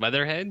that?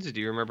 Leatherheads. Do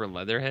you remember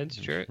Leatherheads,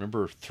 Jarrett?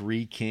 Remember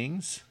Three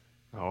Kings?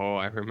 Oh,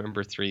 I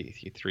remember Three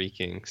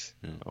Kings.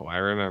 Yeah. Oh, I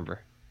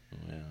remember.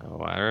 Yeah.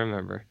 Oh, I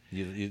remember.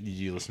 Did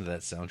you listen to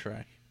that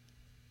soundtrack?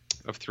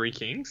 Of Three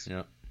Kings?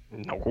 Yeah.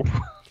 No.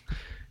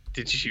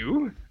 Did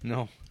you?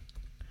 No.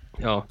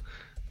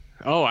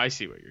 Oh, I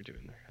see what you're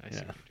doing there. I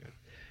see what you're doing.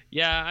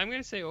 Yeah, I'm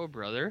going to say Oh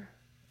Brother.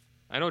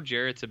 I know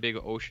Jarrett's a big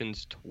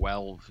Ocean's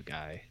 12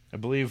 guy. I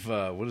believe,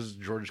 what does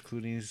George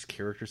Clooney's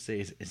character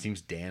say? It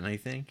seems Dan, I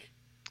think.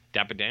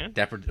 Dapper Dan?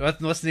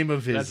 What's the name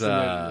of his...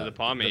 That's the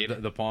pomade.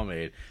 The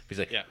pomade. He's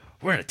like, yeah.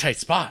 We're in a tight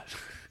spot.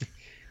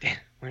 Dan,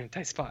 we're in a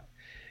tight spot.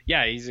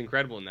 Yeah, he's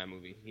incredible in that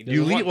movie.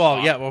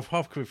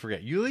 How could we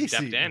forget? Ulysses.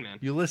 Dapper Dan, man.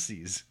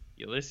 Ulysses.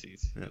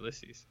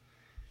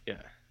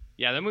 Yeah.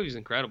 Yeah, that movie's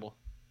incredible.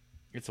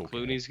 It's okay.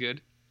 Clooney's good.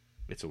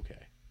 It's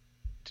okay.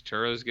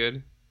 Turturro's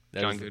good.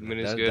 John Goodman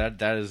is good.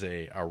 That is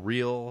a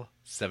real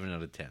 7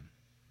 out of 10.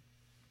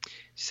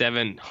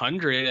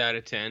 700 out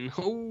of 10.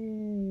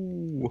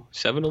 Oh,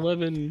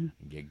 7-Eleven.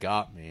 You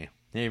got me.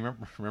 Hey,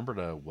 remember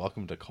to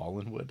Welcome to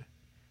Collinwood?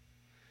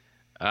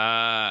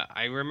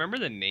 I remember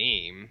the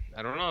name.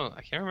 I don't know.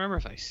 I can't remember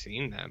if I've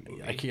seen that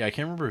movie. I can't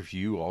remember if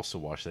you also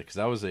watched that because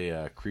that was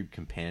a Creep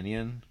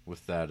Companion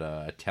with that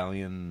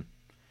Italian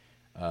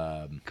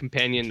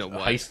Companion to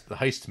what? the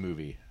heist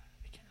movie.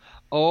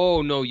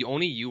 Oh no,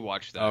 only you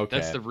watched that. Okay.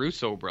 That's the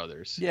Russo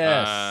brothers.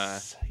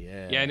 Yes.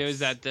 Yeah, and it was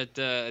that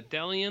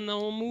Italian the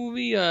whole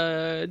movie.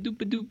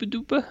 Dupa Dupa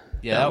Dupa.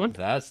 Yeah, that one.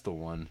 that's the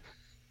one.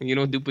 You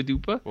know Dupa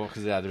Dupa. Well,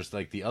 because there's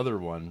like the other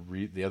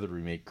one, the other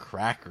remake,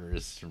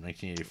 Crackers from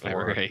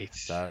 1984. Right.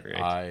 That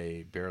right.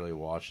 I barely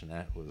watched, and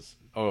that was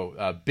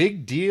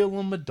Big Deal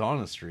on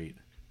Madonna Street.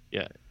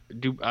 Yeah,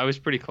 I was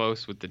pretty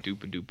close with the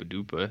Dupa Dupa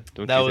Dupa.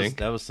 Don't That you was think?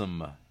 that was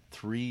some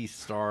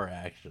 3-star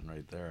action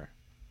right there.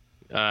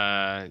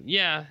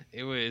 Yeah,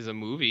 it was a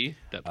movie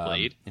that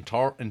played.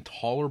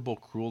 Intolerable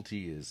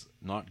Cruelty is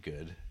not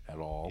good at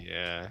all.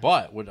 Yeah.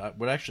 But what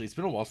actually, it's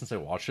been a while since I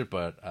watched it,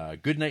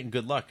 but Good Night and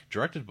Good Luck,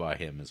 directed by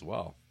him as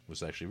well,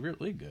 was actually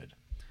really good.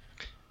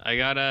 I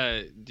got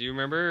do you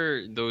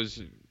remember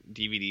those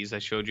DVDs I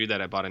showed you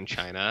that I bought in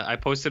China? I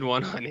posted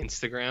one on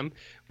Instagram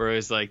where it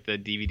was like the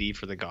DVD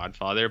for The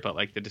Godfather, but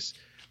like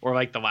or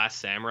like The Last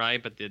Samurai,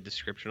 but the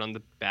description on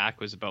the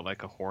back was about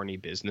like a horny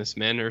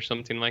businessman or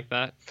something like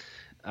that.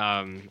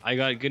 I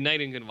got Good Night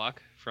and Good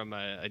Luck from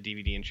a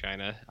DVD in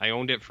China. I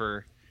owned it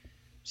for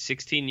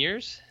 16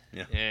 years,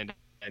 and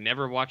I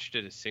never watched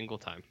it a single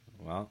time.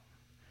 Well,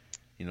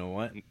 you know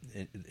what?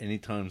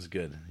 Anytime's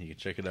good. You can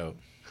check it out.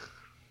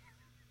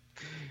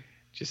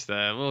 Just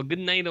a little good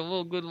night, a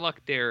little good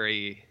luck there.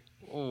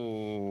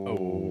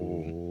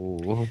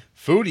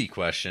 Foodie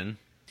question.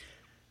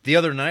 The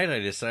other night, I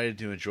decided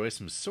to enjoy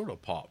some soda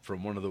pop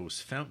from one of those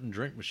fountain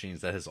drink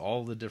machines that has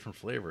all the different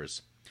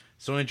flavors.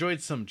 So I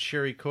enjoyed some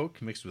cherry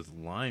Coke mixed with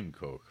lime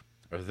Coke.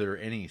 Are there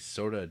any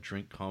soda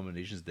drink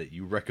combinations that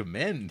you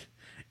recommend?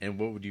 And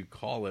what would you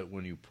call it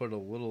when you put a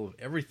little of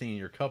everything in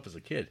your cup as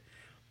a kid?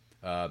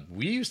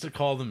 We used to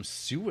call them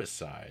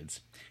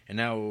suicides. And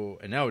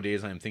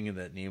nowadays I'm thinking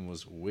that name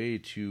was way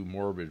too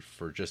morbid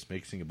for just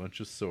mixing a bunch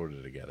of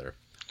soda together.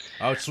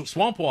 Oh, it's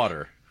swamp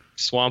water.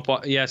 Swamp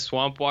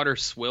water,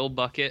 swill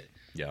bucket,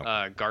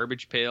 Yeah.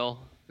 garbage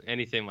pail,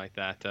 anything like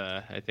that.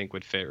 I think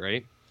would fit,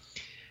 right?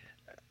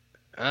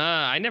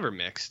 I never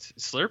mixed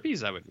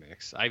Slurpees. I would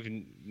mix. I've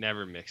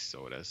never mixed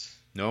sodas.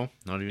 No,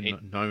 not even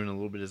a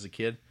little bit as a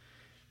kid.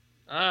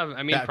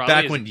 I mean, probably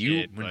back as when a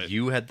you kid, when but...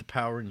 you had the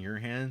power in your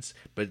hands,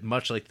 but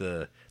much like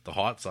the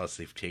hot sauce,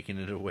 they've taken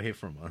it away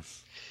from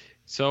us.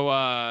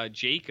 So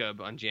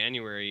Jacob on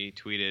January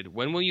tweeted,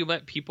 "When will you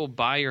let people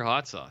buy your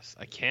hot sauce?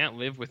 I can't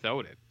live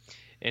without it."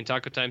 And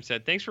Taco Time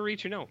said, "Thanks for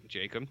reaching out,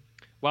 Jacob.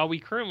 While we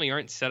currently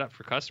aren't set up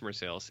for customer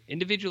sales,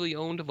 individually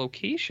owned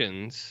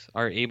locations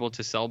are able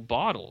to sell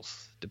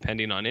bottles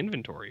depending on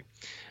inventory.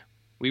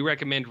 We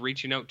recommend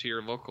reaching out to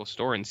your local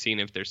store and seeing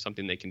if there's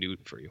something they can do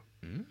for you."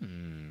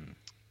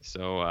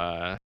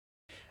 So,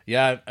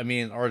 yeah, I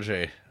mean,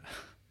 RJ,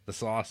 the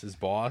sauce is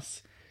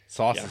boss,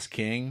 sauce is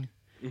king,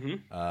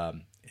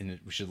 and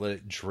we should let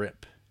it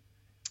drip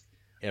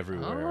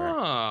everywhere.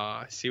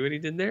 Ah, see what he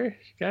did there,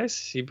 guys?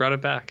 He brought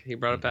it back. He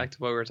brought it back to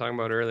what we were talking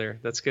about earlier.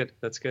 That's good.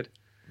 That's good.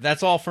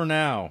 That's all for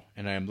now,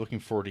 and I am looking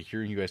forward to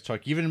hearing you guys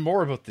talk even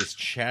more about this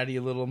chatty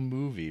little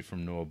movie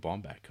from Noah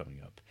Baumbach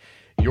coming up.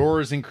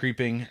 Yours in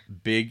creeping,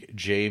 Big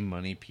J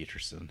Money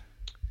Peterson.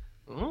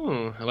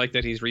 Oh, I like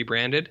that he's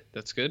rebranded.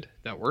 That's good.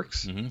 That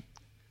works. Mm-hmm.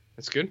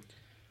 That's good.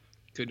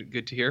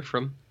 Good to hear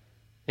from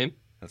him.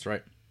 That's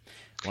right.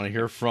 I want to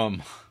hear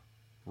from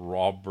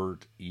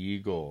Robert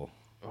Eagle.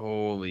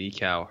 Holy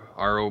cow.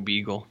 R.O.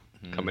 Beagle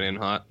coming in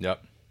hot.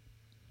 Yep.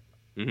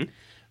 Mm-hmm.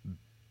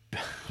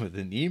 With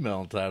an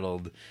email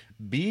titled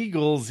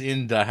Beagles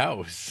in the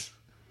House.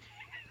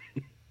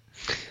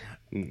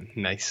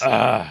 Nice.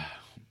 Oh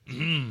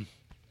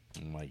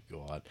my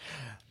God.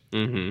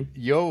 Mm-hmm.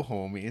 Yo,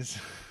 homies.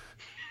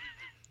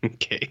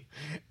 Okay.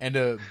 And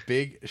a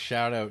big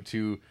shout out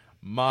to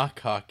Ma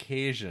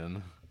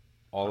Caucasian,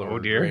 Oliver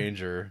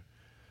Granger.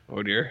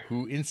 Oh dear.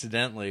 Who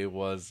incidentally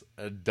was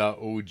the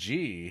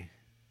OG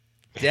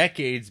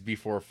decades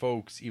before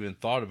folks even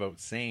thought about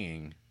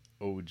saying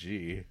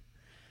OG.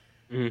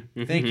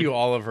 Mm-hmm. Thank you,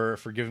 Oliver,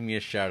 for giving me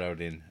a shout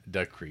out in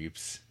Duck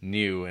Creeps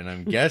new and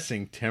I'm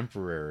guessing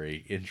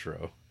temporary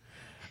intro.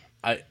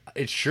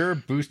 It sure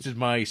boosted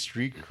my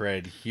street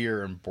cred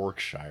here in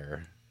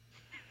Berkshire.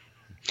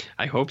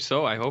 I hope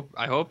so. I hope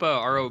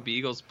R.O.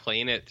 Beagle's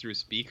playing it through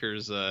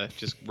speakers,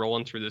 just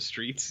rolling through the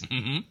streets.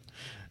 Mm-hmm.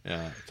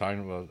 Yeah,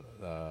 talking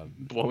about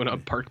blowing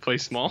up Park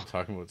Place Mall.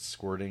 Talking about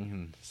squirting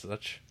and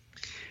such.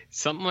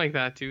 Something like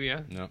that too,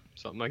 yeah. No.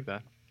 Something like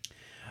that.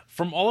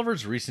 From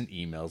Oliver's recent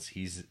emails,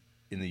 he's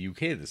in the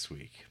UK this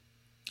week.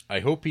 I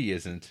hope he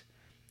isn't.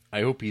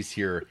 I hope he's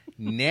here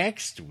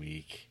next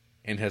week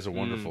and has a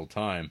wonderful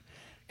time,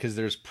 because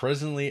there's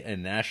presently a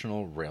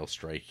national rail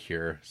strike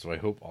here, so I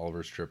hope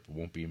Oliver's trip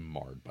won't be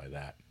marred by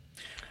that.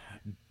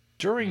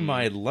 During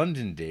my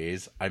London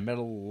days, I met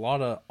a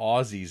lot of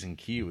Aussies and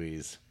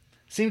Kiwis.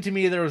 Seemed to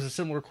me there was a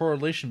similar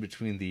correlation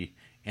between the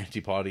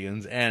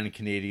Antipodians and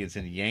Canadians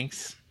and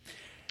Yanks.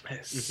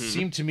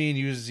 Seem to me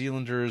New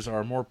Zealanders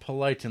are a more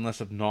polite and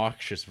less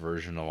obnoxious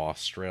version of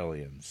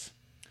Australians.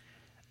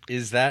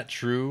 Is that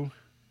true?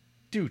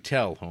 Do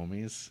tell,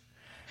 homies.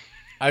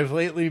 I've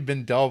lately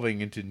been delving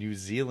into New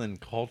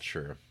Zealand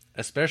culture,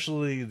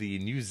 especially the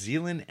New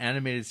Zealand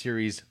animated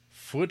series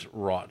Foot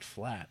Rot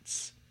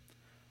Flats.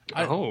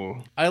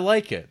 I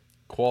like it.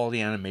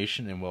 Quality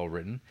animation and well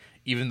written,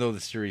 even though the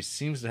series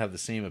seems to have the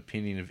same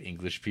opinion of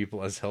English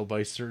people as held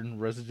by certain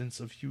residents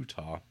of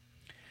Utah.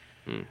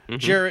 Mm-hmm.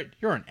 Jarrett,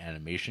 you're an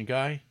animation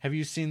guy. Have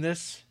you seen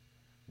this?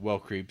 Well,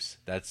 creeps,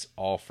 that's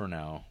all for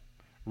now.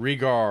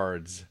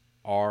 Regards,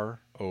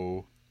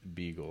 R.O.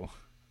 Beagle.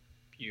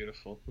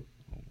 Beautiful.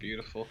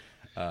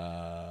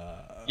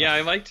 Yeah,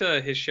 I liked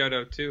his shout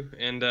out too.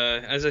 And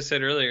as I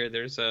said earlier,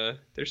 there's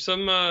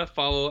some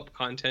follow up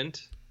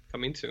content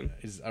coming soon.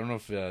 I don't know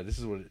if this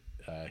is what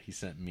he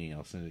sent me.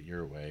 I'll send it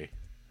your way.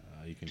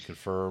 You can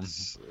confirm.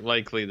 It's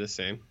likely the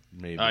same.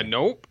 Maybe.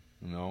 Nope.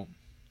 No.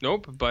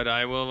 Nope. But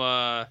I will.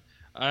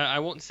 I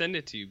won't send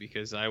it to you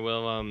because I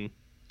will.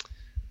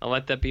 I'll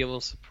let that be a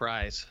little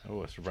surprise.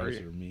 Oh, a surprise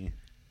for me.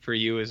 For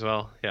you as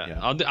well. Yeah.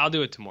 I'll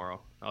do it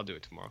tomorrow.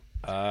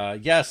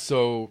 Yeah,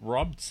 so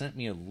Rob sent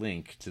me a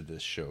link to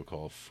this show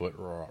called Foot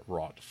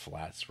Rot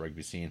Flats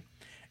Rugby Scene,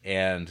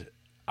 and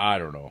I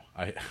don't know.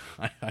 I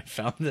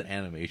found the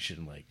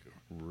animation like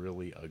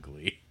really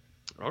ugly.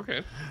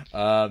 Okay.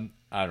 I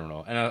don't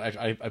know, and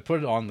I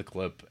put it on the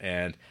clip,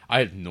 and I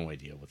had no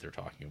idea what they're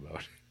talking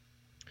about.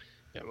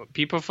 Yeah, well,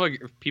 people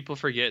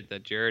forget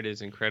that Jared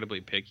is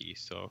incredibly picky,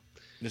 so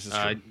this is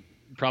true.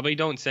 Probably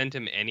don't send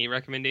him any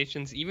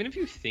recommendations, even if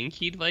you think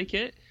he'd like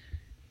it.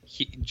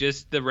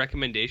 Just the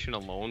recommendation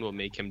alone will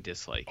make him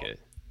dislike it.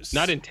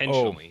 Not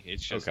intentionally.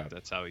 It's just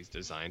that's how he's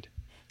designed.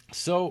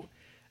 So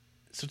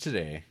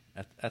today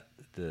at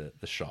the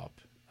shop,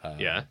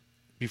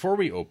 before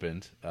we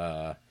opened,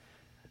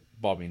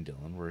 Bobby and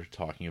Dylan were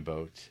talking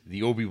about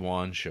the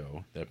Obi-Wan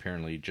show that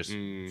apparently just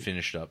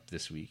finished up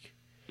this week.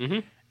 Mm-hmm.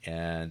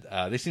 And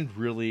they seemed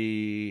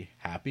really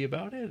happy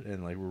about it,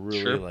 and like we're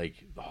really like,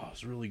 oh,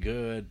 it's really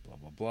good, blah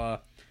blah blah.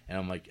 And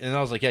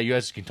I was like, yeah, you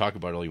guys can talk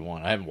about it all you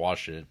want. I haven't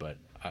watched it, but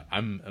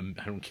I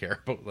don't care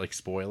about like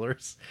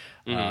spoilers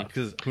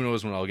because who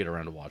knows when I'll get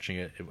around to watching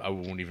it. I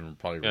won't even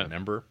probably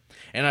remember.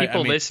 And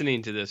people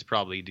listening to this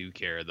probably do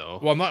care though.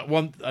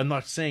 Well, I'm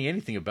not saying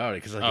anything about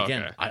it because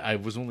again, I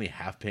was only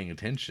half paying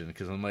attention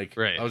because I'm like,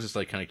 I was just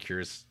like kind of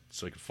curious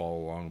so I could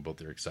follow along about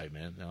their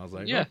excitement. And I was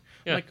like,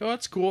 like, oh,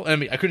 that's cool.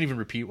 And I couldn't even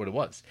repeat what it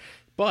was,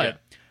 but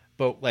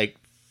like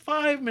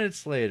 5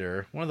 minutes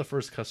later, one of the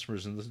first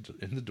customers in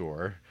the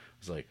door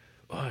was like,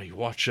 oh, you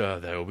watch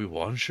that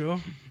Obi-Wan show?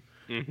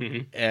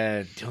 Mm-hmm.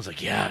 And Dylan's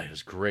like, yeah, it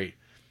was great.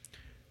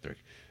 They're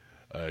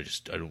like,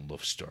 I don't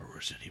love Star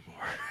Wars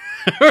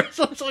anymore.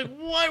 So it's like,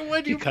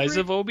 why do you because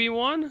of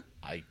Obi-Wan?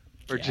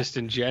 Or Yeah. just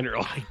in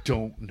general? I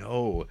don't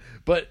know.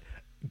 But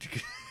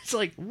it's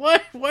like,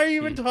 what? Why are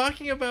you even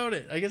talking about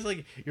it? I guess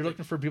like you're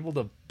looking for people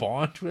to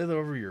bond with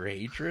over your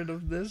hatred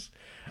of this.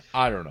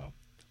 I don't know.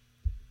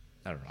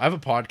 I have a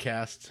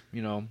podcast,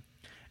 you know,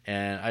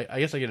 and I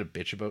guess I get a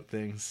bitch about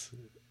things,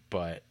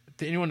 but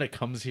anyone that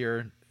comes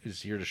here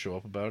is here to show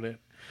up about it.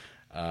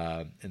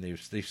 And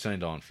they've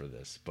signed on for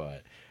this,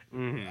 but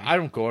I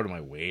don't go out of my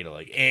way to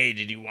like, hey,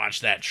 did you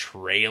watch that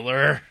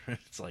trailer?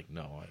 It's like,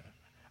 no,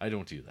 I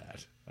don't do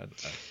that.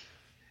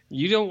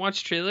 You don't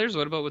watch trailers?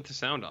 What about with the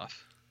sound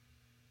off?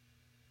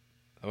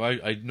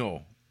 I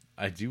know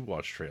I do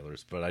watch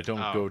trailers, but I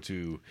don't go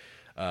to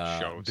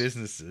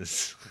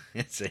businesses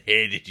and say,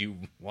 hey, did you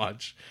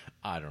watch?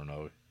 I don't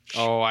know.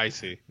 Oh, I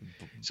see.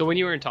 So when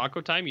you were in Taco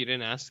Time, you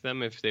didn't ask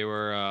them if they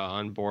were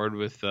on board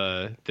with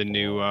the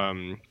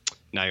new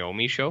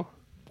Naomi show?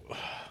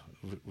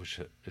 Which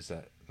is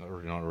that not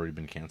already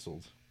been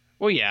canceled?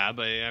 Well, yeah,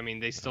 but I mean,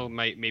 they still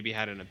maybe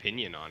had an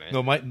opinion on it.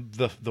 No,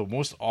 the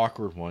most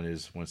awkward one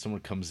is when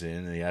someone comes in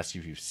and they ask you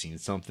if you've seen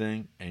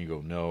something, and you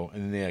go no,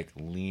 and then they like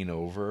lean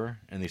over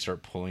and they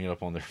start pulling it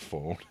up on their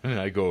phone, and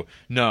I go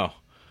no,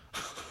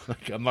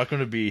 like I'm not going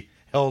to be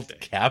held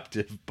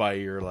captive by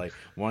your like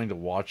wanting to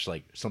watch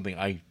like something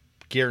I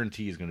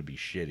guarantee is going to be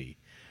shitty.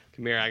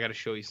 Come here, I got to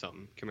show you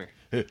something. Come here.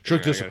 Hey,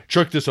 check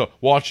this out.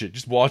 Watch it.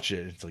 Just watch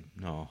it. It's like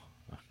no.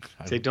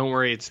 Say, don't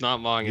worry, it's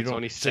not long. It's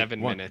only 7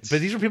 minutes.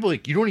 But these are people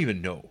like you don't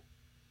even know.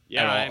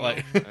 Yeah, I know.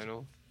 Like, I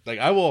know. Like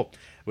I will,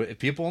 if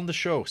people on the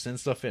show send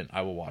stuff in,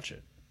 I will watch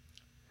it.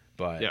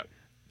 But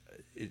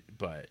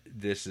but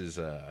this is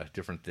a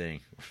different thing.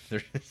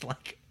 They're just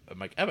like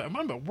I'm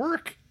at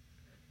work.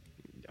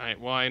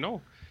 I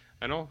know.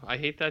 I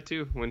hate that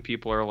too when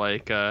people are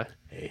like,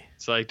 hey.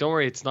 It's like, don't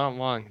worry, it's not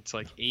long. It's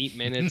like 8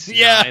 minutes,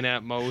 9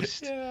 at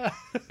most. Yeah.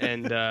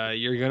 And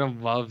you're gonna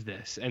love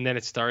this. And then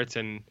it starts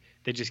and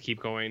they just keep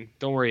going.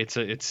 Don't worry, it's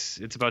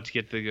about to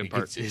get the good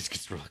part. It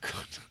gets real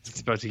good. It's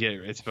about to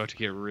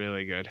get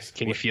really good.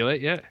 Can you feel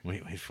it yet?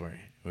 Wait for it.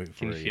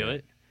 Can you feel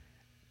it?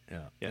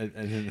 Yeah. And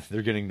then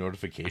they're getting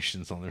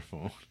notifications on their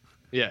phone.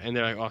 Yeah, and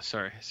they're like, oh,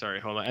 sorry,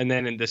 hold on. And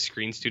then the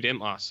screen's too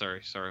dim. Oh,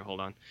 sorry, hold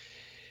on.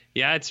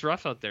 Yeah, it's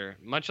rough out there.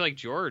 Much like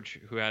George,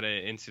 who had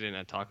an incident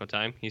at Taco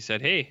Time. He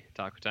said, hey,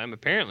 Taco Time,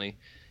 apparently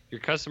Your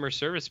customer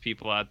service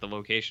people at the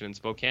location in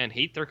Spokane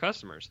hate their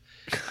customers.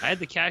 I had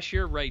the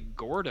cashier write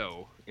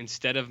Gordo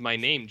instead of my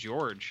name,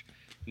 George.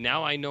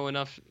 Now I know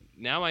enough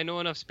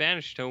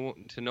Spanish to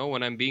know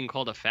when I'm being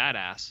called a fat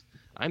ass.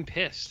 I'm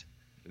pissed.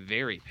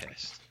 Very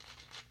pissed.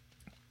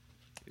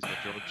 Is what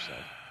George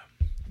said.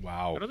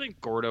 Wow. I don't think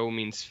Gordo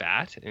means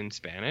fat in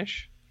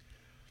Spanish.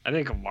 I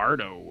think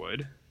Lardo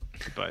would,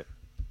 but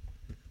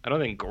I don't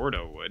think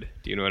Gordo would.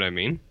 Do you know what I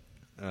mean?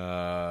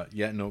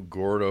 Yeah, no,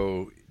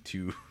 Gordo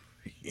to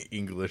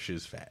English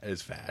is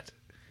fat.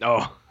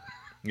 Oh.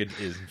 It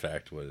is, in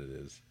fact, what it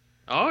is.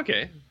 Oh,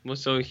 okay. Well,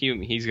 so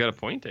he's got a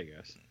point, I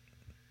guess.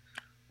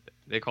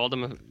 They called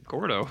him a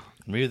Gordo.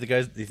 Maybe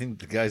they think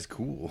the guy's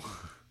cool.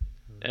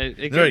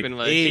 It could have been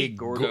like, hey,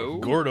 Gordo.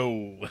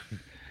 Gordo.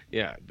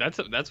 Yeah, that's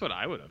what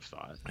I would have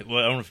thought. Well,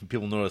 I don't know if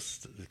people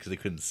noticed because they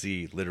couldn't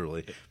see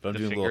literally, but I'm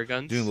doing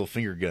little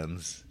finger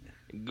guns.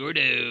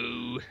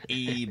 Gordo.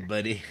 Hey,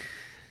 buddy.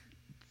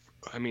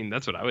 I mean,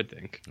 that's what I would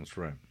think. That's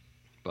right.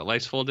 But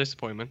life's full of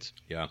disappointments.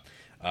 Yeah.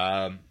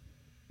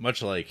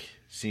 Much like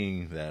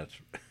seeing that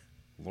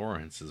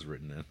Lawrence is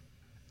written in.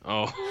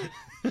 Oh.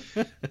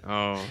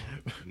 Oh,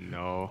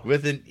 no.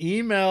 With an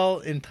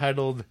email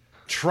entitled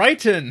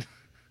Triton.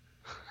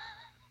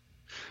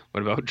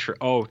 What about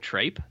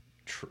Tripe?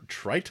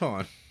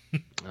 Triton.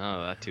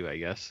 Oh, that too, I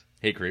guess.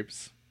 Hey,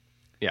 creeps.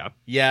 Yeah.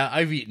 Yeah,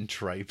 I've eaten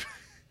tripe.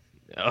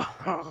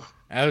 Oh.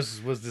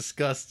 As was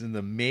discussed in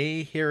the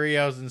May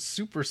Harryhausen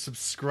Super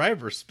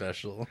Subscriber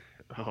Special.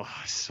 Oh,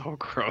 so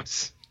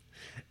gross.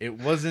 It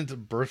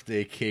wasn't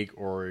birthday cake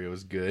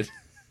Oreos good,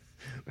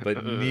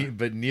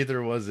 but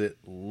neither was it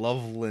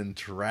Loveland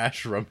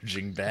trash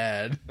rummaging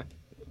bad.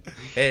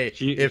 Hey,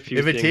 if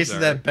it tasted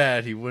that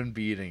bad, he wouldn't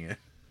be eating it.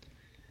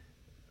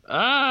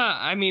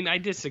 I mean, I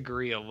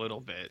disagree a little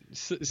bit.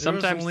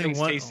 Sometimes things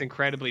taste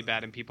incredibly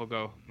bad and people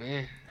go,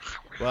 eh.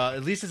 Well,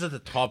 at least it's at the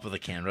top of the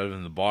can rather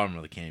than the bottom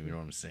of the can, you know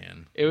what I'm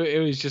saying? It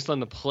was just on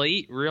the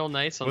plate, real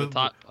nice on the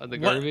top of the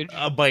garbage.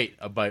 A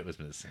bite was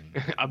missing.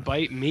 A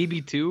bite,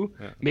 maybe two.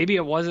 Yeah. Maybe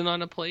it wasn't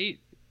on a plate.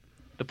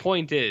 The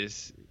point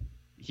is,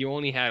 he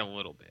only had a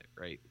little bit,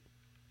 right?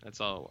 That's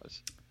all it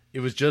was.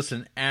 It was just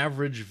an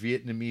average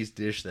Vietnamese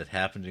dish that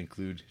happened to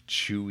include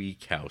chewy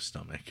cow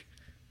stomach.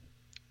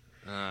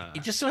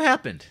 It just so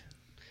happened.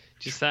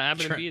 Just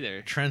happened to be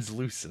there.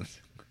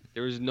 Translucent.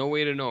 There was no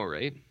way to know,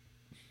 right?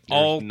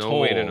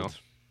 Way to know.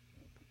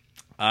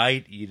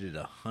 I'd eat it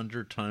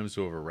 100 times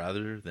over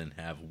rather than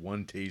have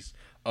one taste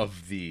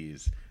of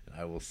these. And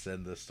I will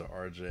send this to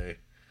RJ.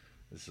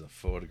 This is a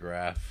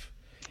photograph.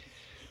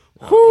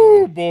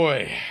 Whoo,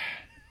 boy.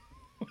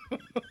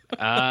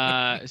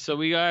 So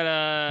we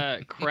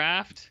got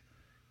Kraft,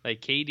 like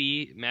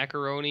KD,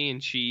 macaroni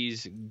and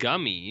cheese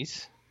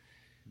gummies.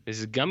 This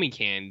is gummy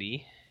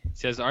candy. It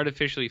says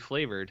artificially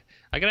flavored.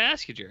 I gotta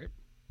ask you, Jared,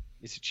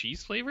 is it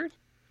cheese flavored?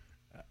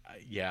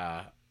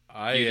 Yeah,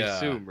 you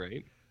assume,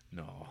 right?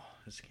 No,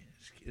 this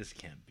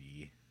can't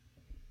be.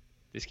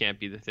 This can't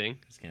be the thing.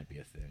 This can't be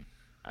a thing.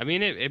 I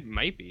mean, it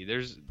might be.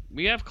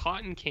 We have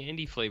cotton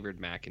candy flavored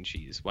mac and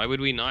cheese. Why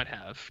would we not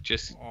have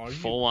just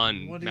full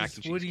on mac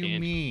and cheese? What do you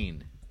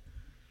mean?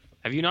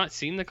 Have you not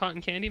seen the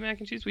cotton candy mac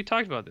and cheese? We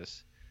talked about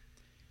this.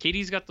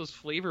 Katie's got those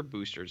flavor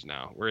boosters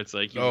now, where it's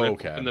like you rip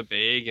open the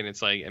bag and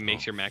it's like it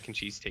makes your mac and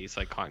cheese taste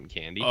like cotton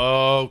candy.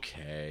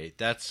 Okay,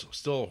 that's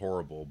still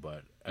horrible,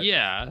 but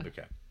yeah.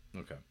 Okay.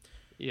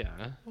 Yeah.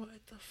 What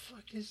the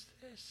fuck is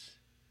this?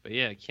 But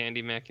yeah,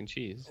 candy mac and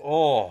cheese.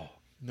 Oh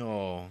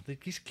no,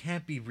 these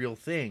can't be real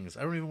things.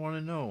 I don't even want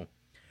to know.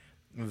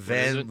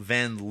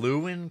 Van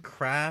Leeuwen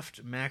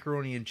Kraft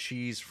macaroni and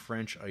cheese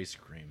French ice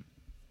cream.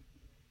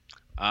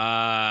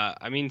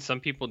 I mean, some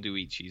people do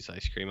eat cheese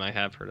ice cream. I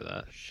have heard of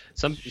that.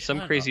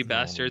 Some crazy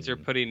bastards are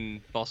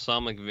putting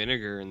balsamic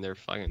vinegar in their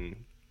fucking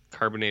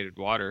carbonated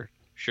water.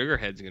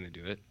 Sugarhead's gonna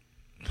do it.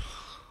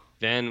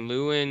 Van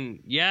Leeuwen,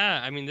 yeah.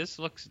 I mean, this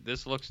looks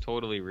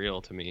totally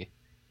real to me.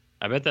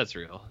 I bet that's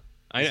real.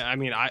 I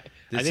think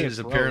it's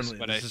apparently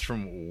gross, this is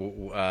from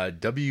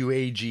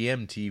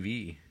WAGM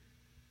TV.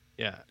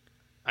 Yeah,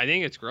 I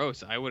think it's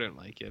gross. I wouldn't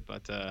like it,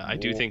 but I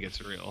do think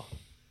it's real.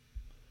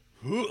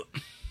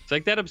 It's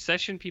like that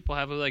obsession people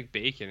have with like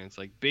bacon. It's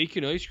like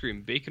bacon ice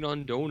cream, bacon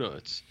on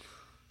donuts,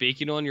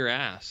 bacon on your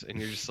ass, and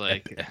you're just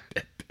like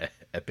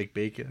epic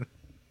bacon,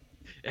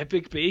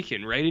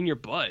 right in your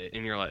butt,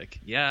 and you're like,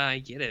 yeah, I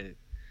get it.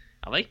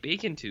 I like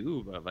bacon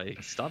too, but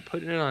like, stop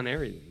putting it on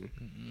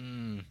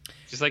everything.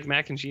 Just like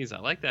mac and cheese, I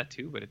like that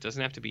too, but it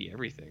doesn't have to be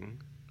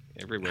everything,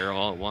 everywhere,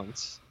 all at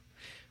once.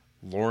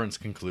 Lawrence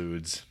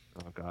concludes.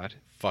 Oh God,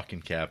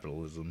 fucking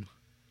capitalism.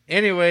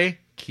 Anyway,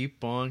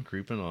 keep on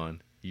creeping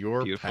on.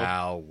 Your Beautiful.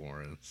 Pal,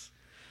 Lawrence.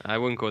 I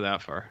wouldn't go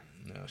that far.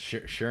 No,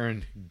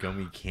 sharing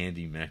gummy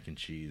candy mac and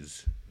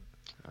cheese.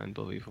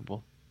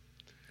 Unbelievable.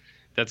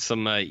 That's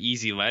some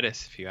easy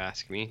lettuce, if you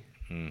ask me.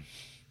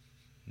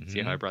 Mm-hmm.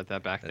 See how I brought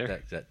that back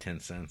there? That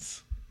 10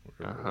 cents.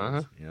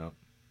 Uh-huh. Yeah.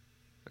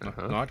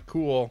 Not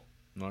cool.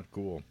 Not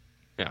cool.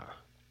 Yeah.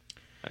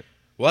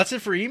 Well, that's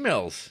it for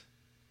emails.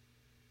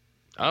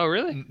 Oh,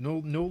 really?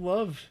 No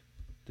love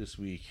this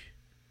week.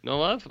 No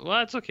love? Well,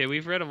 that's okay.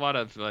 We've read a lot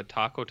of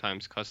Taco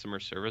Time's customer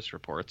service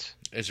reports.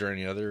 Is there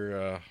any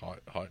other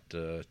hot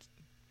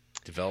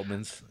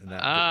developments in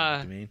that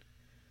Uh, domain?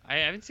 I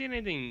haven't seen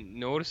anything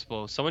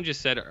noticeable. Someone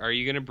just said, "Are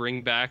you going to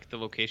bring back the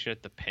location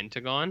at the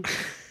Pentagon?"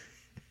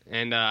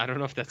 And I don't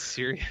know if that's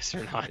serious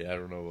or not. Yeah, I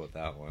don't know about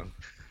that one.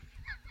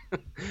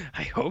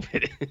 I hope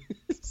it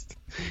is.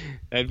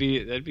 That'd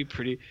be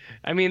pretty.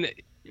 I mean,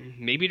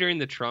 maybe during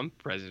the Trump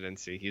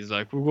presidency, he's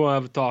like, "We're gonna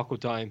have a taco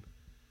time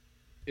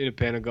in the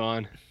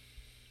Pentagon."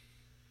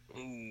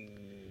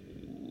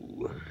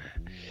 Ooh.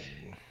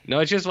 No,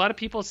 it's just a lot of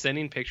people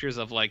sending pictures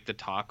of like the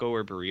taco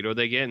or burrito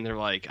they get, and they're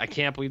like, "I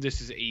can't believe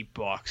this is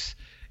 $8."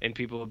 And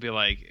people will be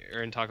like,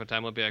 or in Taco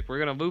Time will be like, "We're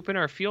gonna loop in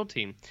our field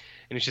team,"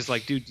 and it's just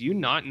like, dude, do you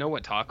not know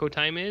what Taco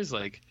Time is?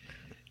 Like,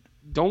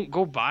 don't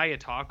go buy a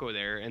taco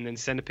there and then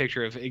send a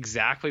picture of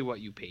exactly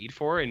what you paid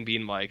for and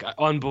being like,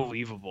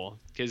 unbelievable,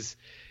 because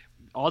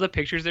all the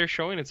pictures they're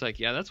showing, it's like,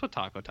 yeah, that's what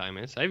Taco Time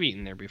is. I've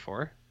eaten there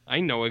before.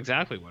 I know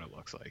exactly what it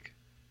looks like.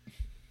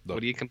 Look,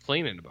 what are you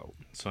complaining about?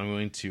 so I'm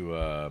going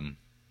to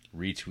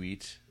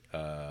retweet.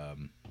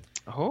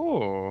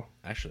 Oh,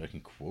 Actually, I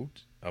can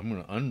quote. I'm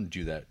going to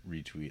undo that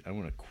retweet. I'm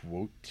going to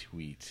quote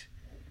tweet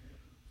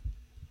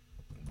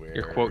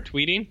you're quote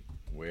tweeting?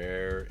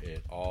 where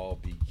it all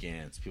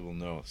began, so people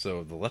know.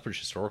 So the Lethbridge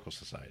Historical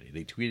Society,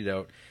 they tweeted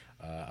out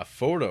a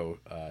photo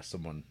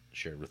someone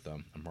shared with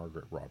them,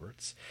 Margaret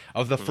Roberts,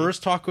 of the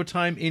first Taco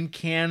Time in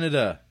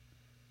Canada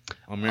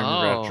on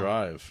Margaret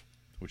Drive,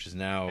 which is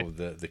now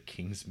the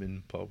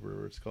Kingsman pub,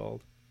 whatever it's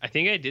called. I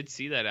think I did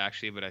see that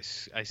actually, but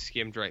I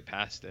skimmed right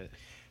past it.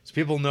 So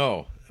people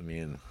know. I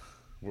mean,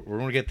 we're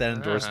going to get that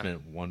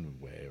endorsement one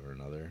way or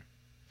another.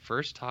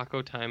 First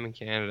Taco Time in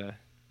Canada.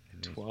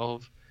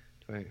 12.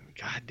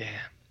 God damn.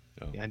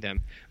 Oh. God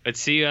damn.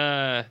 Let's see.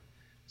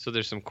 So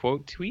there's some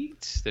quote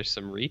tweets. There's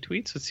some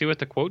retweets. Let's see what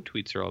the quote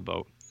tweets are all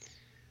about.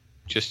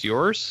 Just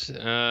yours?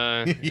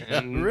 Yeah,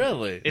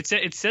 really?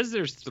 It says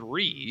there's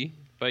 3,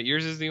 but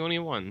yours is the only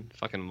one.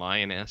 Fucking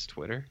lying ass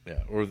Twitter.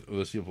 Yeah, or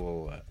those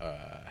people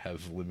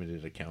have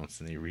limited accounts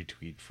and they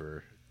retweet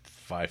for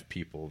 5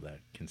 people that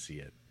can see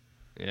it.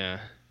 Yeah.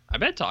 I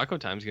bet Taco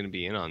Time's going to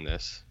be in on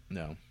this.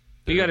 No.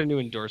 We got a new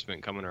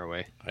endorsement coming our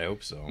way. I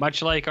hope so.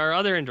 Much like our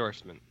other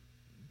endorsement.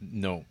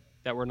 No.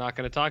 That we're not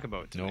going to talk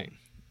about tonight.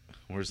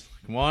 No.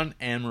 Come on,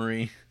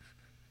 Anne-Marie.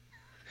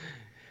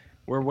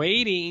 We're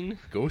waiting.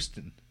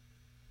 Ghosting.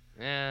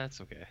 Yeah,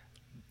 that's okay.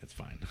 It's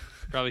fine.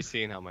 Probably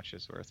seeing how much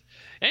it's worth.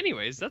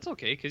 Anyways, that's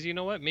okay, because you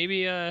know what?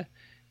 Maybe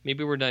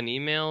we're done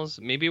emails.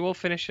 Maybe we'll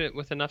finish it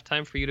with enough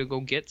time for you to go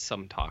get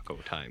some Taco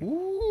Time.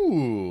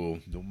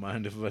 Ooh. Don't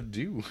mind if I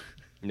do.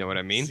 You know what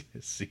I mean?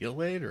 See you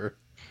later.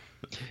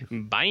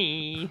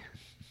 Bye.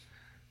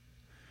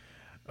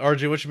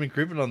 RJ, what you been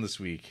creeping on this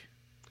week?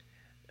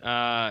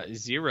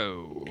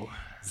 0.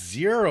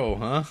 0,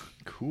 huh?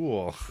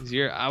 Cool.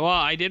 0. Well,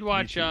 I did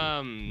watch.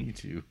 Me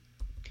too.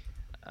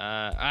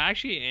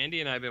 Actually, Andy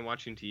and I have been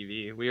watching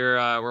TV.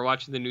 We're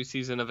watching the new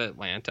season of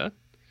Atlanta.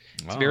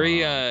 It's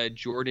very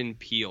Jordan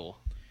Peele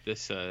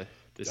this season.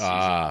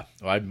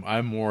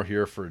 I'm more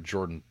here for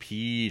Jordan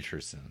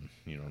Peterson.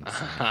 You know what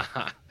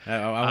I'm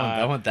saying?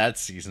 I want that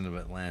season of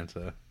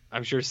Atlanta.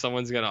 I'm sure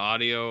someone's gonna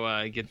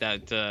audio get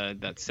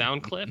that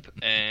sound clip,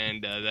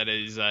 and that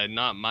is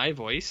not my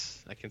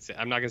voice.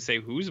 I'm not gonna say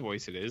whose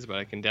voice it is, but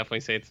I can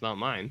definitely say it's not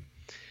mine.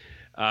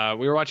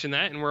 We were watching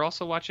that, and we're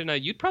also watching.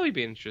 You'd probably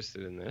be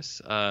interested in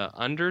this.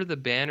 Under the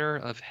Banner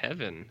of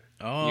Heaven.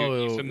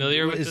 Oh, you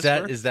familiar with this?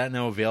 Is that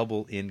now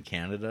available in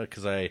Canada?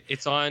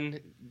 It's on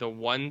the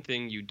one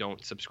thing you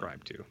don't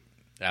subscribe to.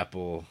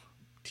 Apple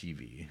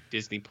TV.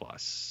 Disney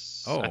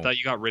Plus. Oh, I thought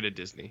you got rid of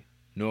Disney.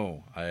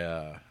 No, I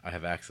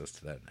have access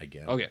to that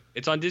again. Okay,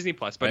 it's on Disney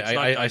Plus, but it's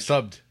not.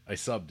 I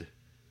subbed.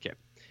 Okay,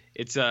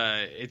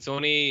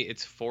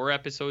 it's 4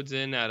 episodes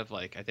in out of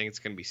I think it's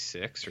gonna be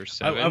 6 or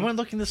 7. I went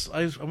looking this.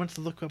 I went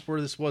to look up where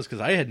this was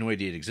because I had no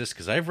idea it existed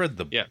because I've read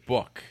the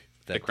book.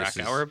 The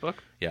Krakauer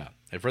book. Yeah,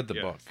 I've read the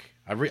book.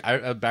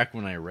 I back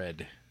when I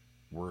read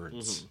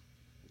words.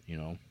 You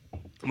know,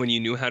 when you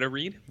knew how to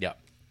read. Yeah.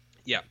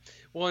 Yeah.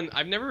 Well, and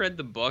I've never read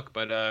the book,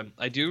 but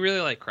I do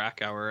really like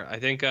Krakauer. I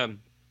think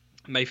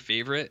my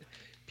favorite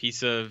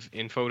piece of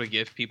info to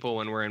give people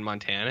when we're in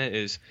Montana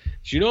is,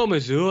 do you know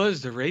Missoula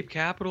is the rape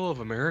capital of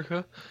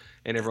America?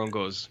 And everyone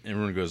goes,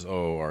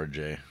 oh,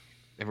 RJ.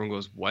 Everyone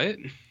goes, what?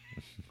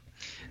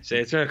 Say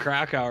it's in a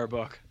Krakauer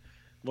book.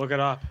 Look it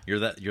up. You're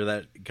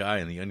that guy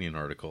in the Onion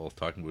article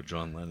talking about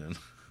John Lennon.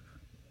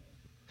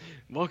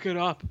 Look it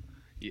up,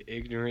 you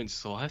ignorant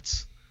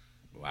sluts.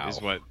 Wow. Is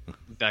what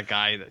that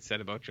guy that said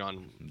about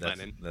John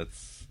Lennon.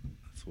 That's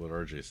what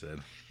RJ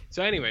said.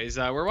 So anyways,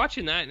 we're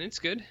watching that, and it's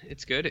good.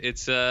 It's good.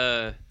 It's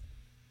I'd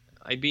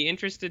be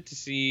interested to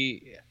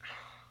see,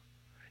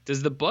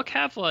 does the book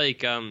have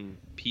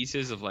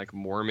pieces of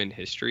Mormon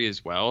history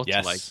as well?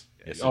 Yes.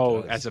 Yes,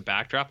 as a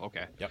backdrop?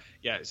 Okay. Yep.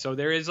 Yeah, so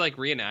there is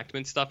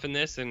reenactment stuff in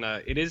this, and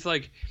it is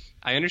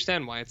I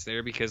understand why it's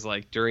there because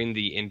during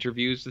the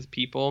interviews with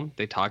people,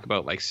 they talk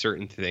about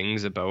certain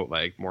things about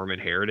Mormon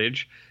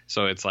heritage,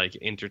 so it's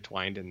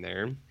intertwined in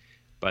there.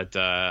 But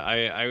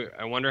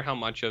I wonder how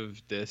much of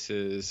this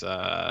is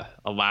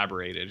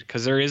elaborated,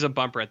 because there is a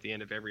bumper at the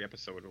end of every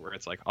episode where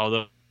it's like,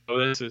 although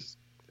this is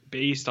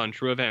based on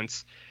true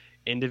events,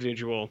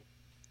 individual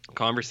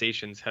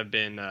conversations have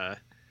been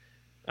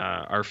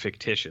are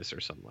fictitious or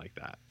something like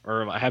that,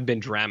 or have been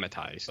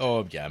dramatized.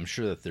 Oh yeah, I'm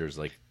sure that there's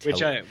like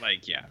Which I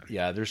like.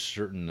 yeah, there's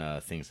certain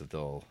things that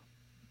they'll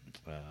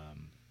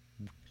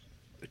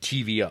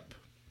TV up.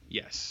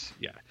 Yes,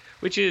 yeah.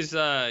 Which is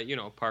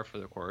par for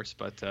the course.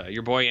 But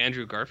your boy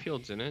Andrew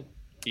Garfield's in it.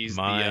 He's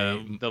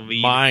the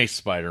lead. My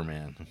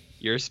Spider-Man.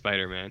 Your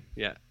Spider-Man,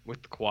 yeah,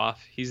 with the coif.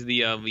 He's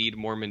the lead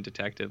Mormon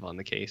detective on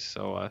the case.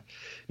 So,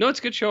 no, it's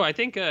a good show. I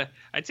think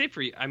I'd say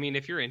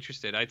if you're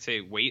interested, I'd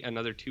say wait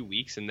another 2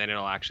 weeks and then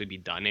it'll actually be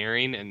done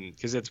airing, and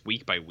because it's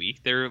week by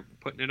week they're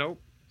putting it out.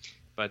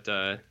 But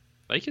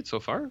like it so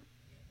far.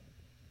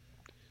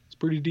 It's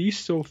pretty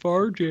decent so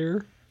far,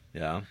 Jer.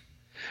 Yeah.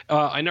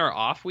 In our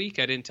off week,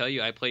 I didn't tell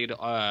you, I played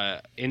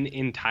in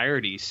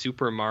entirety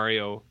Super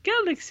Mario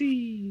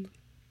Galaxy.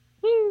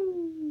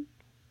 Woo!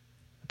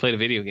 I played a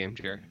video game,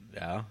 Jared.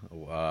 Yeah.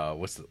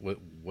 What's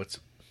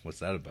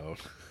that about?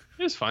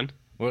 It was fun.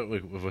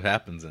 What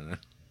happens in it?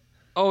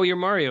 Oh, you're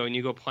Mario, and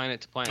you go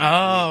planet to planet.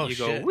 Oh, you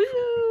shit. go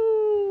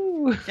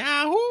woo!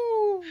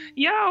 Yahoo!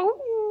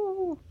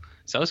 Yahoo!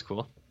 So that was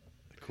cool.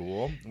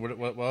 Cool.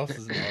 What else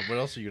is what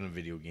else are you gonna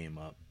video game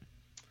up?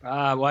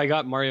 Well, I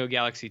got Mario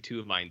Galaxy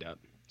 2 lined up,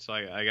 so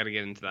I got to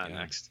get into that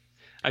next.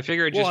 I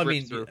figured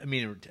just through. I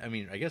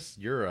mean, I guess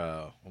you're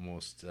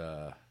almost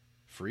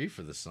free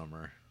for the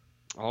summer.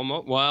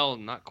 Almost. Well,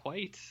 not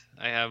quite.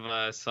 I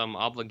have some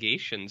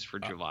obligations for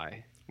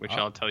July, which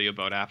I'll tell you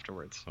about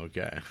afterwards.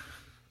 Okay.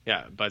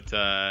 Yeah, but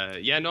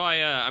I'm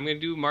gonna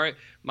do Mario.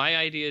 My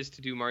idea is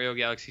to do Mario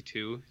Galaxy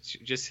 2,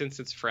 just since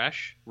it's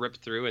fresh, rip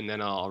through, and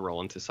then I'll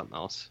roll into something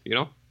else. You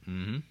know?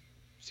 Mm-hmm.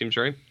 Seems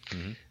right.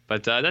 Mm-hmm.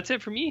 But that's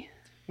it for me.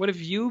 What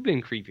have you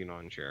been creeping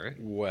on, Jared?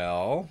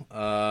 Well,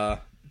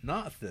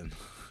 nothing.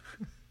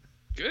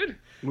 Good.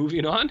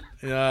 Moving on.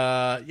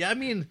 Yeah, I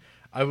mean,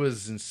 I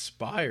was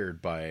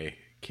inspired by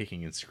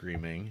Kicking and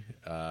Screaming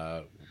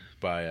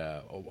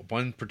by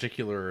one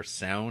particular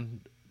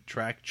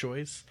soundtrack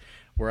choice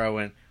where I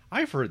went,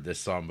 I've heard this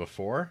song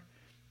before.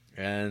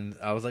 And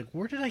I was like,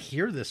 where did I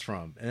hear this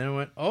from? And I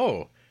went,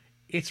 oh,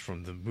 it's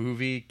from the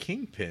movie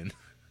Kingpin.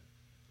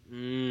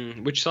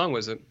 Which song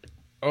was it?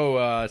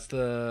 Oh, it's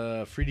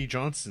the Freddie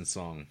Johnson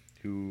song,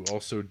 who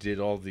also did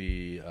all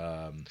the...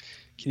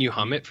 Can you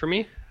hum it for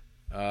me?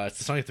 It's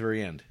the song at the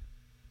very end.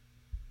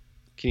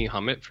 Can you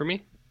hum it for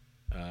me?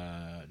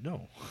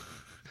 No.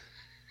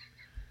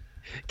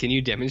 Can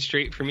you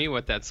demonstrate for me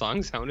what that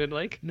song sounded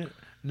like? No,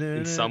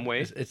 some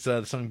way? It's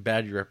the song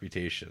Bad Your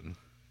Reputation.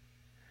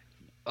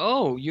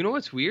 Oh, you know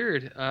what's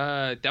weird?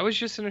 That was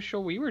just in a show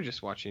we were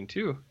just watching,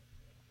 too.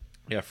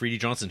 Yeah, Freddie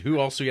Johnson, who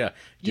also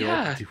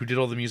who did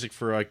all the music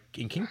for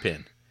in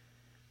Kingpin.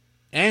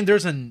 And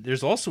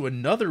there's also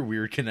another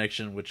weird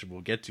connection, which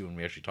we'll get to when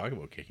we actually talk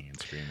about Kicking and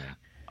Screaming.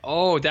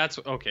 Oh, that's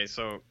okay.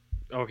 So,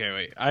 okay,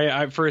 wait.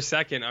 I for a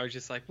second I was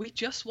just like, we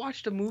just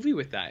watched a movie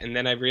with that, and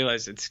then I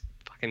realized it's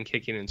fucking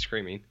Kicking and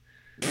Screaming.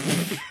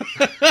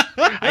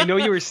 I know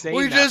you were saying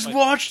we just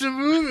watched a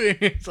movie.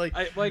 It's like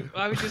I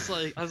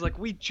was like,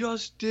 we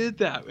just did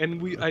that,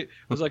 and I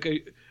was like,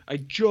 I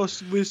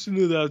just listened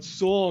to that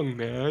song,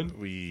 man.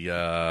 We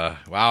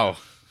wow.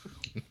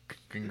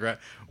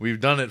 Congrats. We've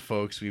done it,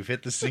 folks. We've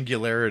hit the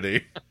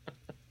singularity.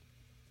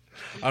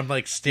 I'm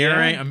like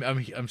staring. Yeah.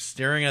 I'm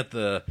staring at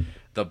the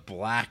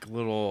black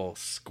little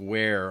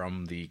square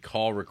on the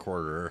call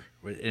recorder,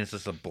 and it's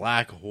just a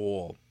black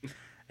hole.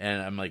 And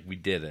I'm like, we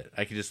did it.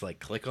 I can just like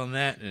click on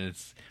that, and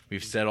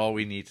we've said all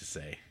we need to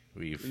say.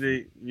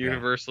 The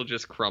universe will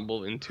just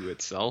crumble into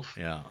itself.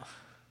 Yeah.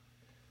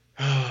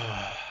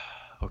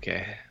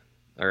 Okay.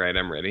 All right,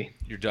 I'm ready.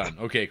 You're done.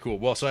 Okay, cool.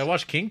 Well, so I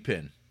watched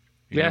Kingpin.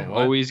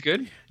 Always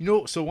good.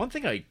 So one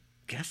thing I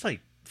guess I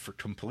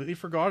completely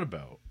forgot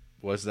about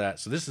was that.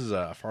 So this is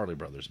a Farley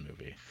Brothers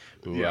movie.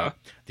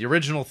 The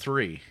original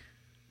three,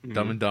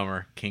 Dumb and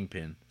Dumber,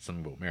 Kingpin,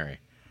 Something About Mary.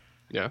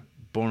 Yeah.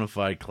 Bona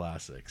fide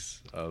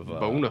classics of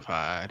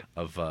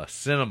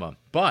cinema.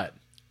 But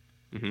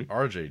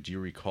RJ, do you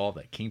recall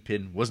that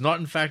Kingpin was not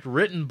in fact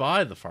written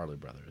by the Farley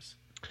Brothers?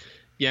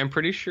 Yeah, I'm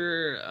pretty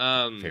sure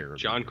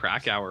John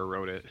Krakauer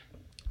wrote it.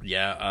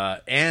 Yeah,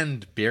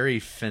 and Barry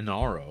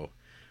Finaro,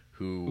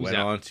 who went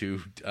on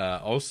to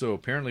also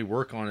apparently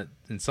work on it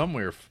in some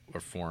way or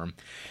form.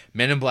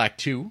 Men in Black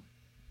 2.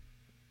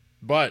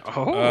 But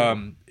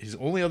his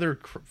only other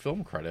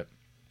film credit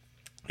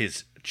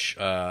is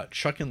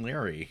Chuck and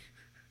Larry.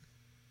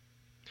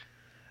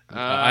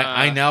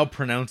 I now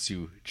pronounce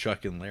you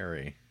Chuck and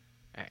Larry.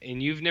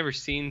 And you've never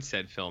seen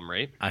said film,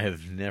 right? I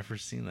have never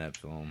seen that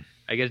film.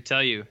 I got to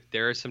tell you,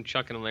 there are some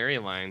Chuck and Larry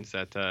lines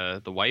that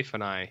the wife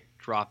and I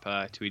drop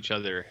to each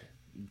other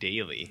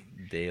daily.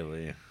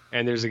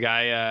 And there's a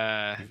guy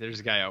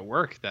at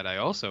work that I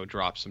also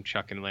drop some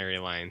Chuck and Larry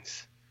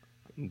lines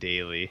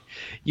daily.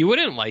 You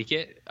wouldn't like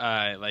it,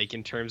 like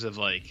in terms of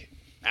like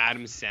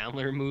Adam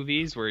Sandler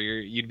movies where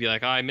you'd be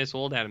like, oh, I miss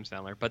old Adam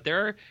Sandler. But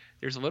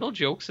there's little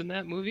jokes in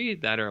that movie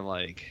that are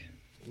like,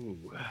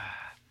 ooh,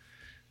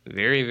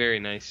 very, very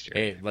nice.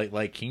 Hey,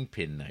 like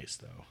Kingpin, nice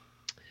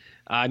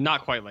though.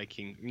 Not quite like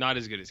not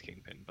as good as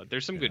Kingpin, but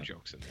there's some good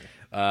jokes in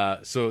there.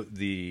 So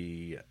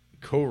the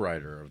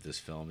co-writer of this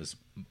film is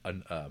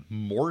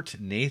Mort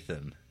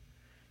Nathan.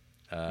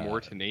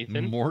 Mort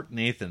Nathan? Mort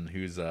Nathan,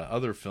 whose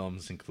other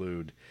films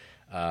include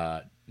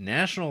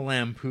National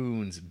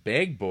Lampoon's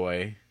Bag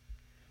Boy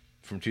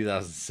from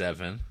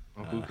 2007.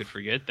 Well, who could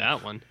forget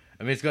that one?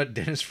 I mean, it's got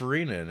Dennis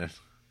Farina in it.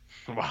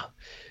 Wow.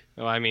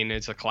 Well, I mean,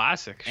 it's a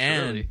classic,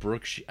 surely.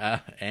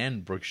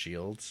 And Brooke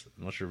Shields.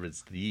 I'm not sure if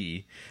it's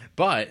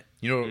but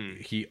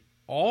he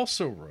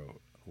also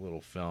wrote a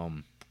little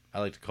film I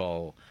like to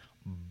call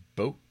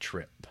Boat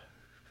Trip.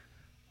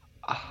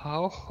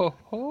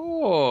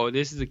 Oh,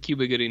 this is a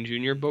Cuba Gooding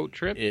Jr. boat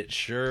trip. It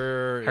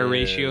sure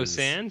Horatio is.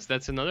 Sands.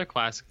 That's another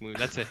classic movie.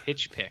 That's a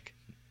hitch pick.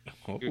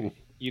 Oh.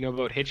 You know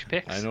about hitch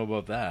picks? I know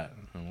about that.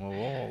 I know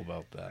all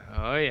about that.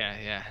 Oh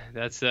yeah.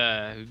 That's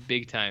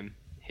big time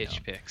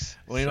hitch picks.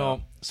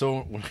 Well,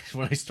 so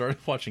when I started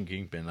watching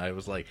Kingpin, I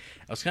was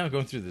kind of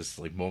going through this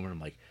like moment. I'm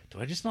like,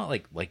 do I just not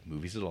like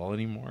movies at all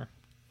anymore?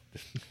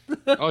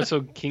 Oh,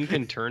 so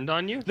Kingpin turned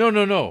on you? No.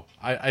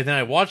 Then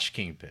I watched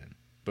Kingpin.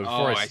 But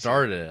before I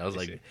started, I was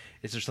like, see.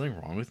 Is there something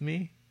wrong with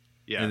me?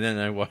 Yeah. And then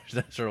I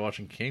started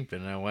watching Kingpin,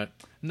 and I went,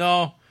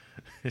 no,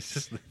 it's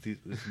just these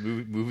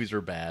movies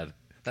are bad.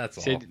 That's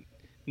all.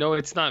 No,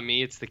 it's not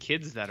me. It's the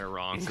kids that are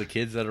wrong. It's the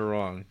kids that are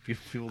wrong.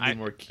 People need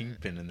more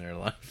Kingpin in their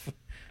life.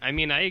 I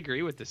mean, I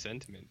agree with the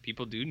sentiment.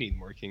 People do need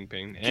more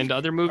Kingpin, and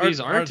other movies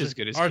aren't as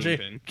good as RJ,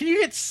 Kingpin. Can you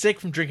get sick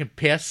from drinking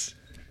piss?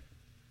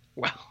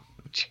 Well,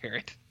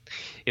 Jared,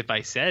 if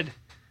I said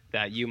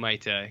that, you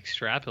might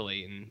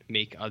extrapolate and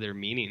make other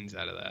meanings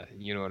out of that.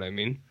 You know what I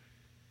mean?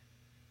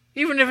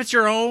 Even if it's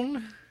your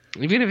own?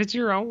 Even if it's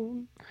your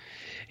own.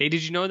 Hey,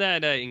 did you know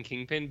that in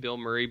Kingpin, Bill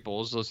Murray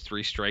bowls those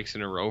 3 strikes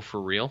in a row for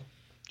real?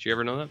 Did you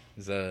ever know that?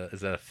 Is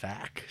that a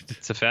fact?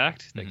 It's a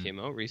fact that came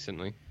out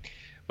recently.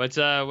 What's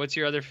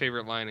your other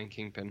favorite line in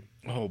Kingpin?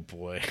 Oh,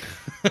 boy.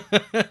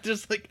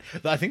 Just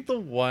I think the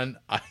one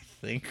I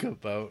think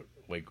about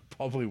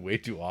probably way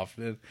too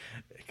often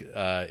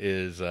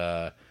is...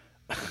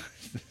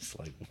 it's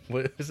like,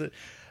 what is it?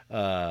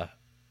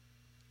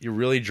 You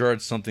really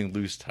jarred something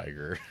loose,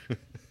 Tiger.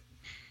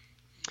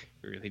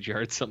 You really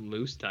jarred something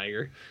loose,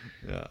 Tiger.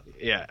 Yeah.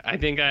 Yeah, I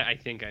think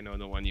I know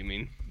the one you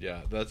mean.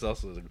 Yeah, that's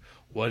also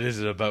what is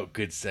it about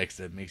good sex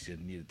that makes you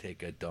need to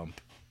take a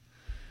dump?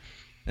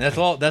 And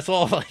that's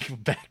all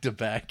like back to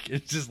back.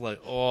 It's just like,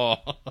 oh,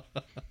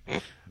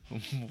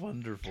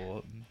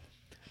 wonderful.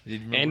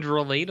 And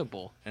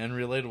relatable. And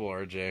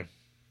relatable, RJ.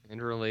 And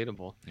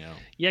relatable. Yeah.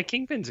 Yeah,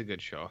 Kingpin's a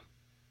good show.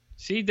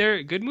 See,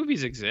 good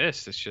movies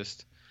exist. It's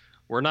just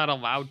we're not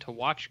allowed to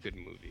watch good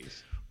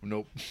movies.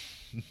 Nope.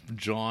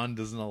 John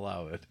doesn't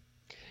allow it.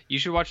 You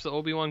should watch the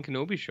Obi-Wan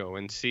Kenobi show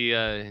and see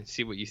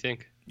what you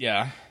think.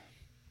 Yeah.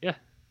 Yeah.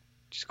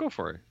 Just go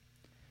for it.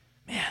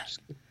 Man.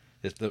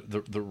 It's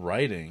the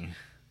writing.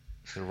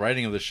 The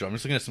writing of the show. I'm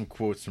just looking at some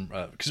quotes from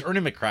because Ernie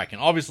McCracken,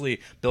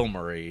 obviously Bill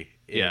Murray.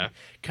 Yeah.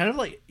 Kind of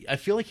like I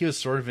feel like he was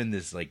sort of in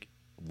this like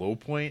low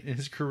point in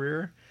his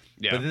career.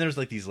 Yeah. But then there's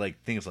like these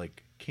like things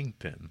like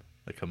Kingpin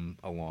that come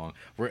along.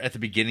 Where at the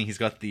beginning he's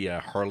got the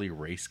Harley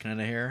Race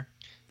kind of hair.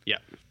 Yeah.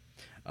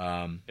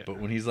 But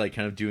when he's like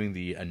kind of doing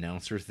the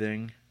announcer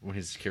thing, when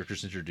his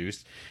character's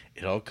introduced,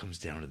 it all comes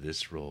down to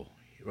this role.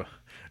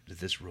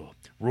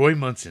 Roy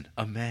Munson,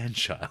 a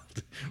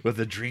man-child with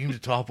a dream to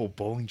topple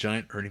bowling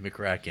giant Ernie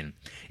McCracken.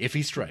 If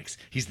he strikes,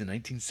 he's the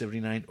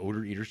 1979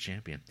 Odor Eaters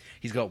champion.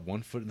 He's got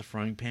one foot in the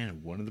frying pan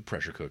and one in the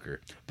pressure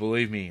cooker.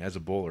 Believe me, as a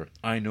bowler,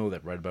 I know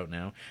that right about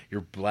now,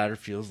 your bladder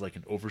feels like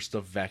an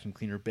overstuffed vacuum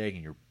cleaner bag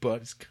and your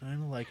butt is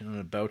kind of like an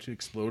about to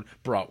explode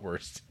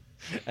bratwurst.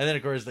 And then,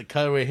 of course, the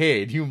cutaway,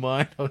 hey, do you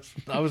mind?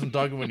 I wasn't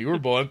talking when you were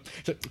bowling.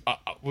 So,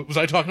 was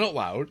I talking out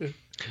loud?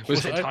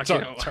 Was I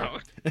talking out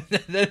loud? And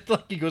then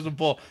like, he goes to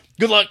bowl.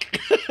 Good luck.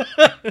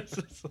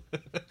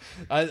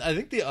 I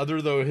think the other,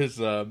 though, is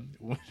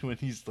when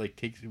he's like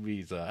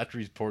after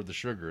he's poured the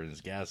sugar in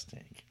his gas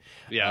tank.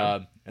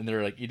 Yeah. And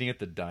they're like eating at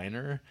the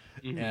diner.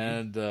 Mm-hmm.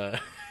 And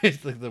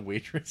it's like the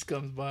waitress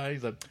comes by.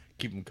 He's like,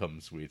 keep them coming,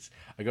 sweets.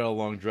 I got a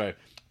long drive.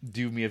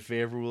 Do me a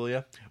favor, will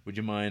ya? Would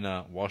you mind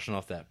washing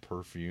off that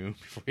perfume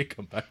before you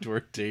come back to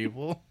our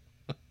table?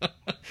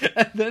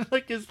 And then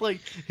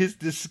his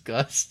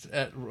disgust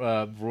at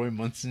Roy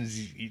Munson as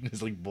he's eating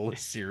his like bowl of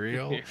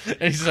cereal,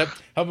 and he's like,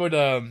 "How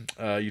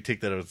about you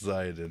take that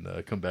outside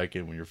and come back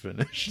in when you're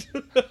finished?"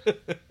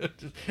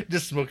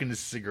 just smoking his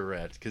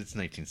cigarette because it's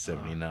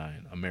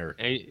 1979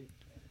 America.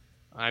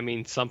 I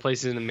mean, some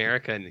places in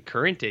America in the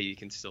current day you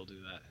can still do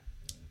that.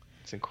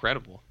 It's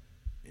incredible.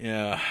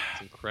 Yeah,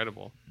 it's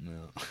incredible.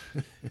 No.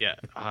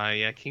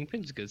 Yeah,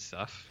 Kingpin's good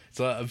stuff. It's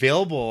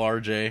available,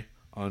 RJ,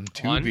 on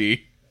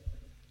Tubi.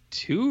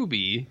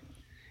 Tubi?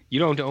 You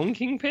don't own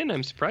Kingpin?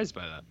 I'm surprised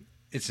by that.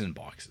 It's in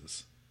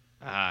boxes.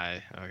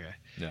 Okay.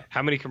 Yeah.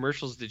 How many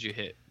commercials did you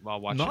hit while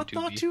watching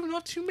Tubi?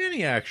 Not too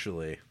many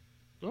actually.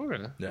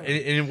 Okay. Yeah, and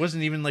it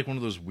wasn't even like one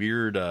of those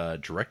weird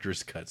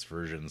director's cuts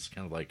versions,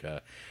 kind of like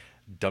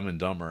Dumb and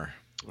Dumber.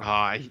 Oh,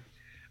 I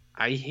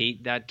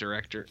hate that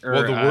director. Or,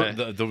 Well,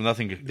 the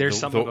nothing. There's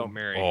something the, about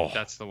Mary. Oh,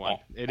 That's the one.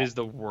 It is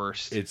the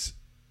worst. It's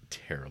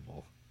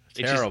terrible.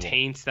 It just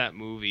taints that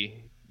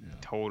movie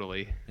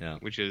totally. Yeah.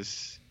 Which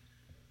is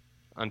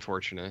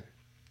unfortunate.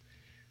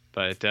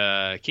 But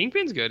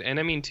Kingpin's good, and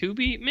I mean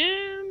Tubi,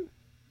 man.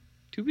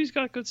 Tubi's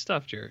got good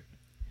stuff, Jared.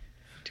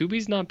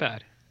 Tubi's not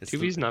bad.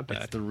 Tubi's not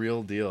bad. It's the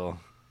real deal.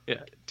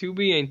 Yeah,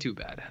 Tubi ain't too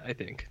bad, I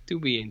think.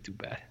 Tubi ain't too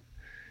bad.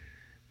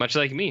 Much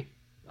like me.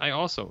 I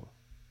also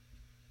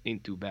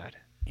ain't too bad.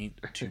 Ain't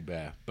too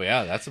bad. But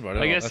yeah, that's about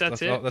it. I guess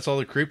that's it. That's all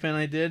the creeping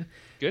I did.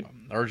 Good.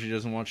 RG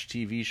doesn't watch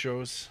TV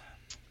shows.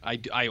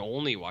 I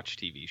only watch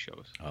TV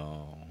shows.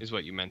 Oh. Is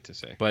what you meant to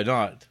say. But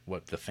not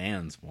what the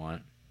fans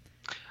want.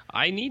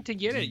 I need to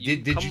get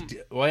it. Did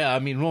you? Well, yeah. I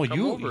mean, well,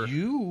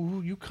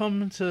 you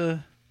come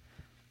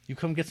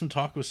get some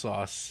taco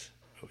sauce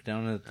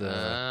down at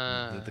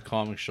the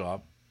comic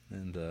shop,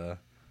 and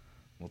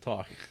we'll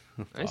talk.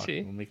 I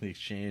see. We'll make the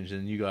exchange,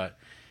 and you got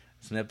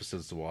some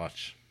episodes to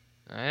watch.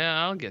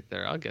 Yeah, I'll get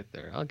there. We'll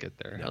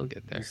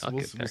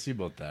see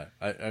about that.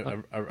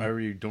 I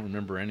really don't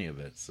remember any of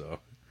it, so.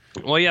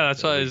 Well, yeah,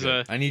 that's why I was.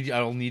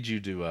 I'll need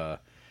you to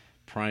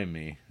prime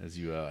me as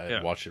you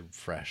watch it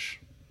fresh.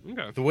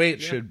 Okay. The way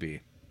it should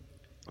be.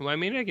 Well, I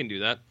mean, I can do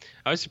that.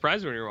 I was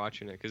surprised when you were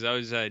watching it because I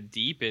was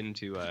deep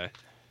into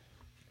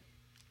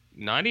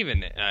not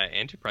even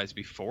Enterprise,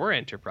 before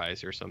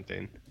Enterprise or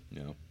something.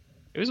 Yeah.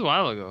 It was a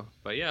while ago,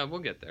 but yeah, we'll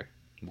get there.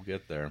 We'll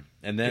get there.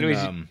 And then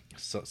Anyways,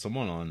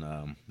 someone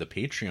on the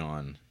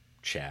Patreon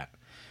chat,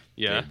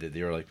 yeah,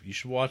 they were like, you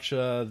should watch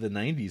the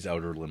 90s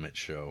Outer Limits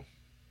show.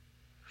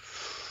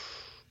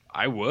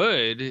 I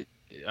would.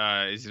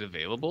 Is it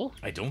available?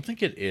 I don't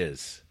think it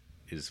is.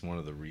 Is one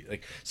of the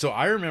so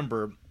I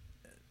remember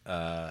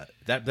that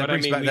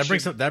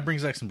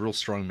brings back some real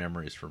strong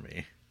memories for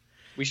me.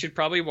 We should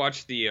probably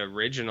watch the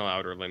original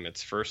Outer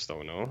Limits first,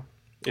 though. No,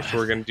 if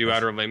we're gonna do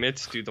Outer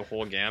Limits, do the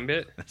whole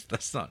gambit.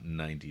 That's not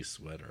 90s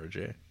sweat,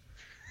 RJ.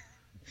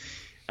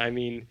 I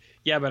mean,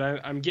 yeah, but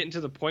I'm getting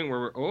to the point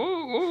where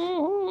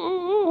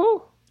we're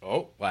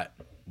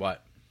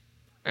what?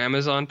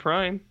 Amazon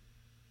Prime.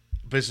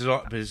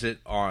 But is it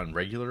on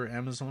regular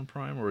Amazon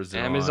Prime, or is it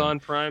Amazon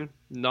Prime?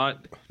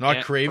 Not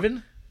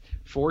Craven?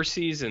 4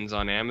 seasons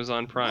on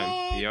Amazon Prime.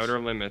 What? The Outer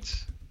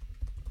Limits.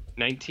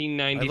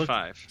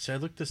 1995. I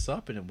looked this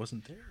up and it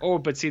wasn't there. Oh,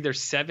 but see,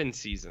 there's 7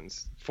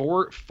 seasons.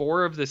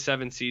 Four of the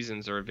 7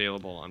 seasons are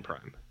available on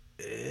Prime.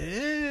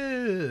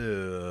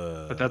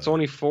 Ew. But that's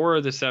only 4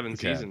 of the 7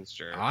 seasons,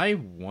 Jared. I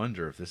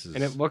wonder if this is.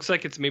 And it looks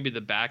like it's maybe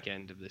the back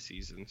end of the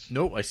seasons.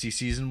 Nope, I see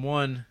season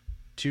 1,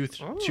 2,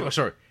 3. Oh,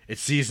 sorry,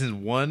 it's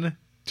season 1,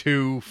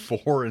 2,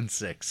 4, and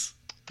 6.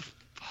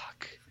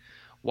 Fuck.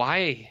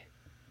 Why?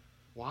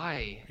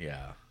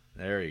 Yeah,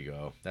 there you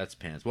go. That's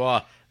pants.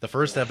 Well, the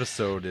first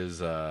episode is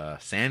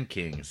Sand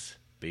Kings,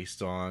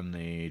 based on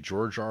a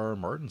George R.R.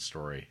 Martin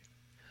story.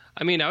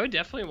 I mean, I would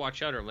definitely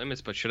watch Outer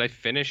Limits, but should I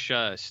finish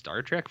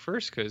Star Trek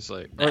first? Because,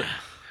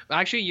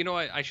 actually, you know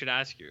what? I should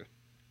ask you.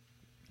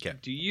 Okay.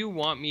 Do you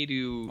want me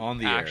to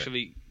air?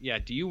 Yeah,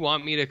 do you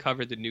want me to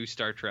cover the new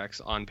Star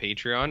Treks on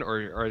Patreon,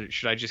 or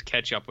should I just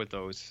catch up with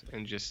those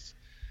and just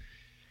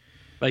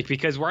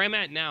because where I'm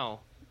at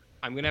now,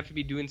 I'm gonna have to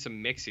be doing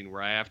some mixing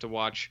where I have to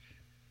watch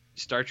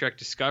Star Trek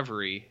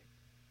Discovery,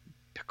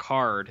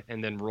 Picard,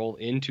 and then roll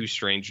into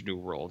Strange New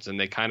Worlds, and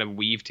they kind of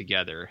weave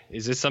together.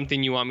 Is this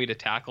something you want me to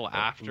tackle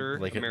after?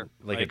 Like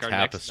a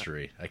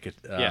tapestry. I could.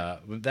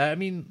 I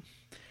mean,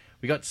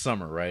 we got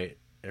summer, right?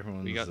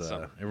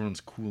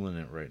 Everyone's cooling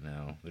it right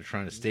now. They're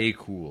trying to stay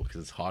cool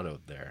because it's hot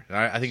out there. And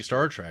I think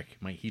Star Trek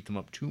might heat them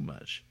up too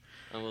much.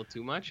 A little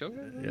too much,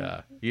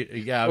 okay.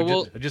 Yeah.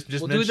 Well, just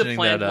we'll mentioning do the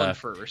planned that one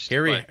first,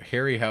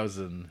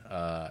 Harryhausen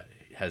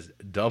has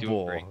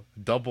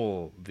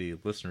double the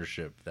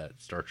listenership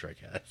that Star Trek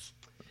has.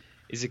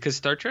 Is it because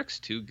Star Trek's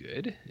too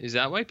good? Is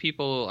that why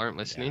people aren't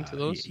listening to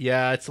those?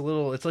 Yeah, it's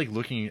like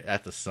looking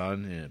at the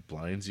sun and it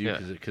blinds you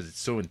because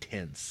it's so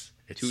intense.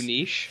 It's too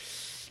niche.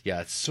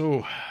 Yeah, it's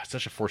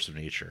such a force of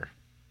nature.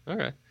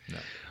 Okay. No.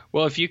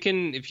 Well, if you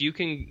can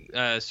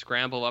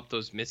scramble up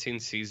those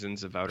missing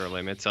seasons of Outer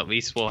Limits, at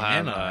least we'll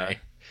have.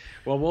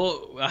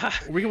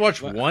 We can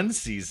watch one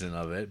season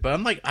of it, but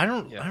I'm like, I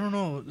don't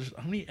know.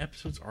 How many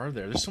episodes are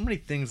there? There's so many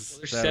things.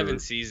 There's 7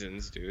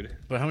 seasons, dude.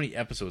 But how many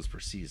episodes per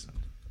season?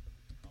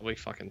 Probably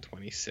fucking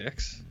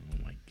 26. Oh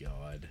my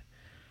god.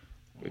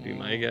 Would be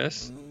my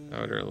guess.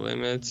 Outer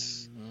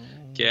Limits.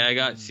 Okay, I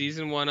got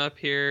season 1 up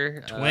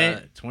here.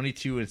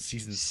 22 in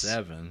season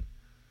 7.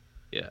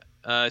 Yeah.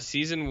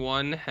 Season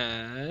 1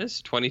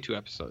 has 22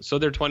 episodes. So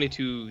they're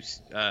 22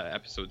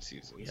 episode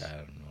seasons. Yeah, I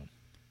don't know.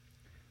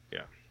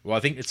 Yeah. Well, I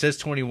think it says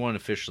 21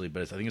 officially,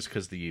 but I think it's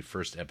because the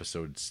first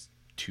episode's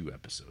 2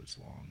 episodes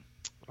long.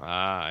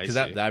 I see.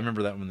 Because I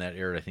remember that when that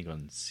aired, I think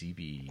on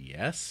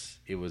CBS,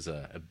 it was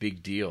a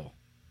big deal.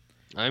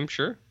 I'm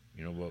sure.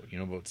 You know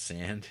about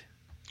sand?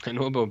 I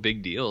know about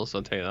big deals,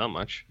 I'll tell you that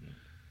much.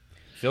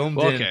 Filmed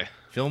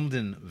Filmed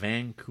in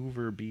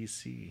Vancouver,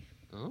 BC.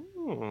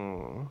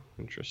 Oh,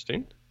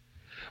 interesting.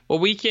 Well,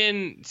 we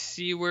can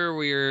see where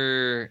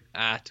we're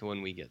at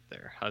when we get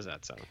there. How's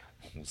that sound?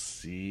 We'll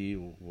see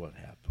what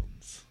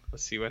happens.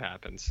 Let's see what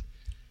happens.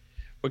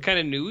 What kind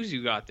of news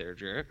you got there,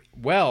 Jarrett?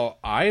 Well,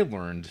 I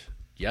learned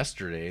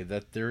yesterday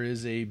that there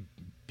is a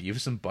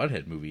Beavis and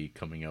Butthead movie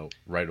coming out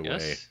right away.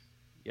 Yes.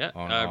 Yeah.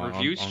 On-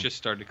 Reviews on- just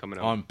started coming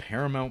out. On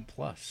Paramount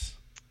Plus.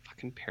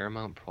 Fucking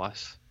Paramount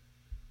Plus.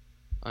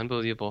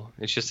 Unbelievable.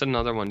 It's just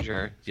another one,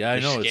 Jarrett. Yeah, I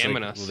They're know. It's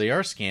scamming like, us. well, they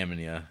are scamming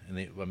you, and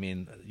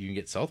you can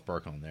get South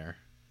Park on there.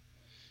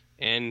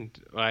 And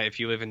if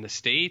you live in the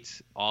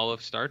States, all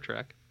of Star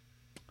Trek.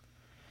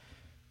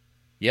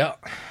 Yeah.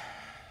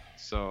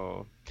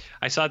 So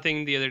I saw a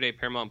thing the other day.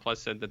 Paramount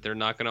Plus said that they're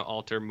not going to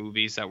alter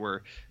movies that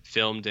were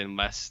filmed in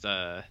less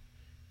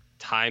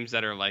times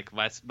that are like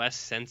less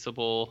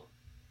sensible.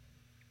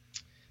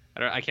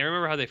 I can't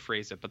remember how they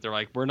phrased it, but they're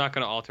like, we're not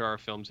going to alter our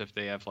films if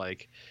they have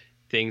like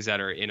things that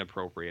are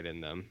inappropriate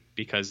in them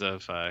because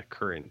of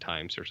current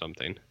times or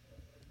something.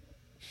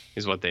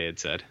 Is what they had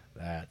said.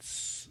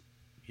 That's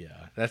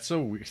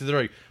so weird. So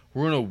they're like,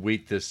 we're gonna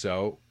wait this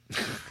out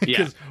Yeah.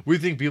 because we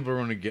think people are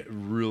gonna get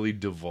really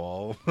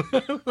devolve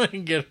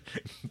and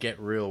get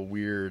real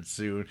weird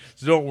soon.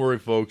 So don't worry,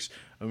 folks.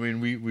 I mean,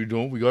 we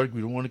don't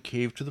want to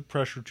cave to the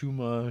pressure too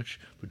much,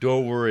 but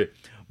don't worry,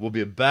 we'll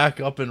be back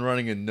up and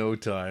running in no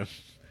time.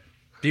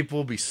 People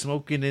will be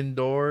smoking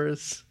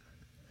indoors.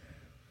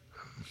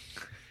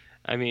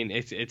 I mean,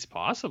 it's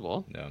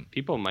possible. Yeah.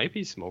 People might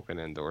be smoking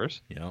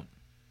indoors. Yeah.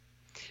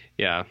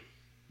 Yeah.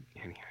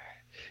 Anyway.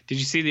 Did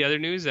you see the other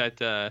news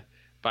that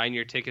buying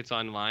your tickets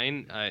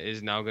online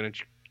is now going to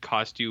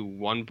cost you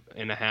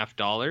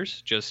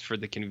 $1.50 just for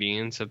the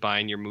convenience of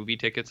buying your movie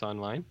tickets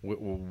online?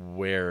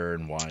 Where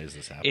and why is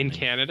this happening? In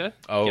Canada,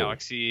 Oh.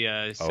 Galaxy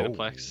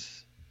Cineplex.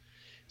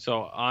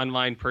 So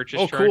online purchase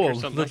Oh, charge cool. or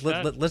something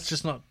like that? Let's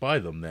just not buy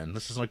them then.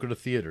 Let's just not go to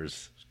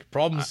theaters.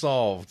 Problem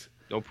solved.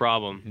 No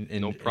problem.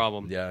 No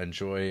problem. Yeah,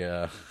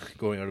 enjoy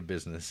going out of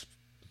business,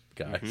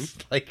 guys.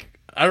 Mm-hmm. Like,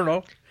 I don't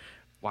know.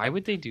 Why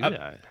would they do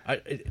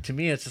that? To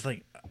me, it's just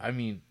like, I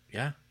mean,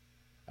 yeah.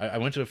 I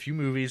went to a few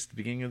movies at the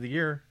beginning of the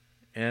year,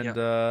 and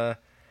I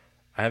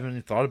haven't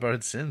even thought about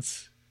it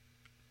since.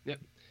 Yep.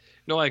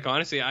 No, like,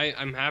 honestly,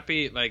 I'm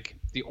happy. Like,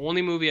 the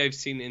only movie I've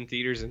seen in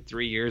theaters in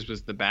 3 years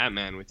was The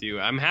Batman with you.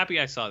 I'm happy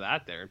I saw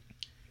that there.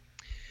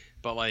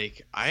 But,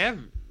 like, I have,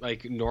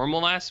 like,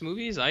 normal-ass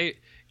movies.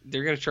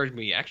 They're going to charge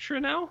me extra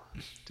now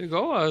to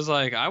go? I was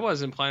like, I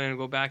wasn't planning to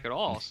go back at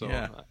all. So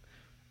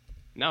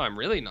now I'm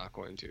really not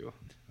going to.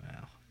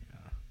 Wow.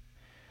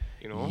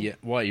 You know? Yeah.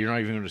 What? You're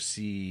not even going to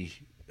see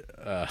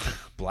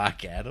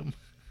Black Adam?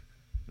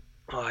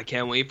 Oh, I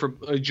can't wait for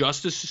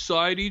Justice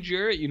Society,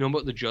 Jarrett. You know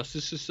about the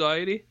Justice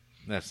Society?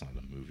 That's not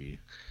a movie.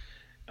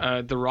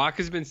 The Rock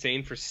has been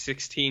saying for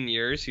 16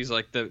 years, he's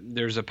like,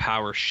 there's a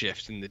power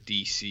shift in the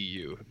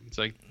DCU. It's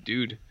like,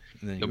 dude,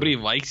 nobody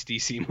likes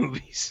DC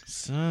movies.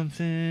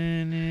 Something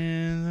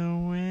in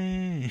the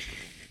way.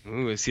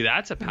 Ooh, see,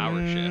 that's a power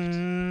shift.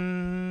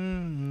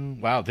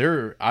 Wow,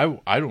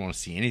 I don't want to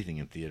see anything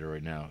in theater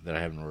right now that I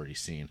haven't already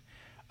seen.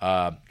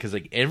 Because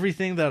like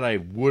everything that I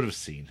would have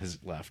seen has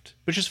left,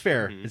 which is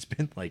fair. Mm-hmm. It's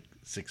been like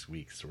 6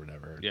 weeks or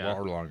whatever, Yeah.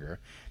 or longer.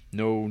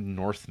 No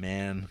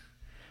Northman.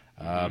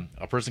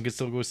 A person could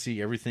still go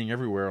see everything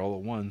everywhere all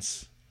at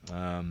once.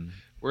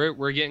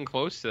 We're getting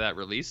close to that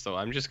release, though.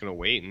 I'm just gonna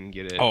wait and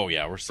get it. Oh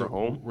yeah, we're so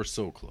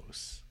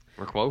close.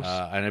 We're close.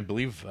 And I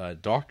believe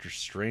Doctor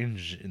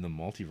Strange in the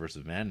Multiverse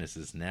of Madness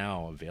is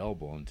now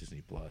available on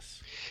Disney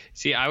Plus.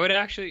 See, I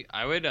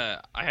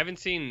haven't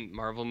seen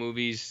Marvel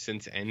movies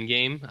since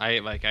Endgame.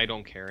 I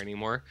don't care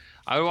anymore.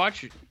 I would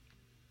watch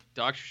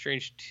Doctor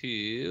Strange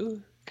 2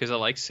 because I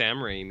like Sam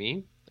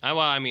Raimi.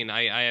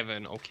 I have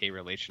an okay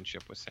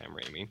relationship with Sam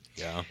Raimi.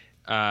 Yeah.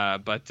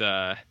 But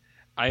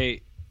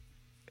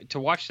to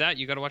watch that,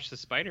 you got to watch the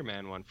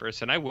Spider-Man one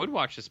first, and I would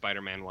watch the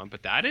Spider-Man one,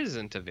 but that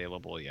isn't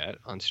available yet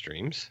on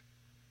streams.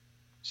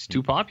 It's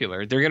too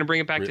popular. They're gonna bring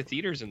it back to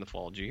theaters in the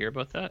fall. Did you hear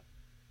about that?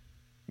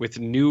 With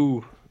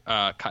new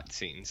cut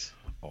scenes.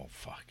 Oh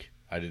fuck!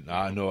 I did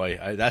not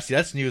know.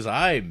 That's news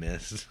I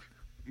missed.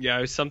 Yeah,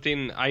 it was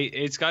something.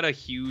 It's got a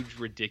huge,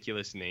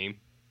 ridiculous name.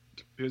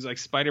 It was like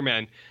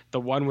Spider-Man, the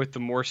one with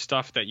the more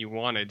stuff that you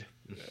wanted,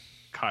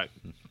 cut.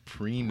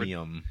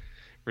 Premium.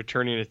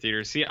 Returning to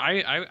theaters. See,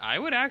 I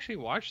would actually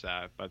watch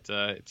that, but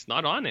it's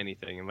not on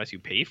anything unless you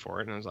pay for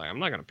it. And I was like, I'm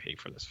not gonna pay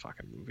for this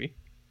fucking movie.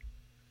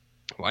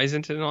 Why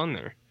isn't it on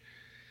there?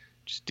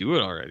 Just do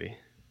it already.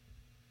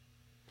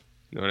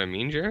 You know what I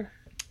mean, Jer?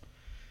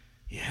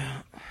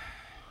 Yeah.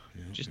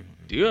 Just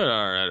do it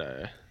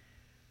already.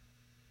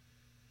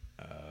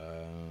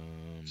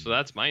 So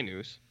that's my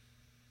news.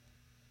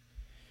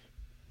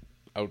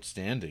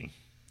 Outstanding.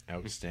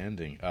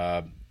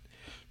 Have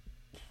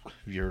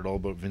you heard all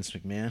about Vince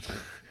McMahon?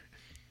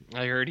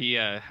 I heard he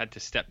had to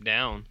step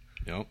down.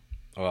 Yep.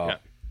 Well,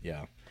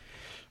 yeah.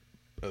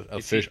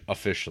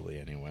 Officially,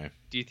 anyway.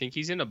 Do you think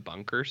he's in a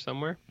bunker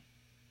somewhere?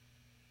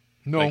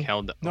 No, Like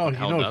held up?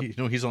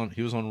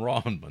 he was on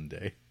Raw on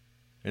Monday.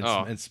 And,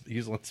 and he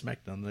was on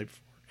SmackDown the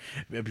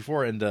night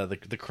before, and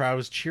the crowd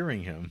was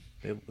cheering him.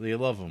 They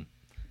love him.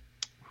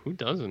 Who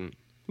doesn't?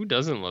 Who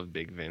doesn't love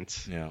Big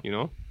Vince? Yeah. You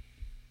know?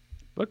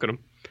 Look at him.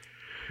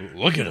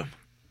 Look at him.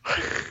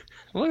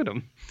 Look at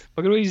him.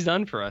 Look at what he's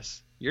done for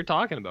us. You're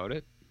talking about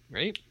it,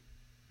 right?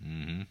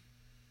 Mm-hmm.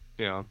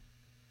 Yeah.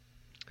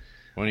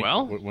 Want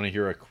to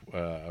hear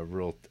a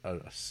real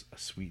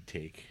sweet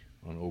take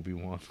on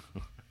Obi-Wan?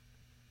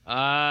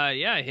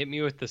 Yeah. Hit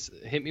me with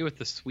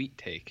the sweet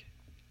take.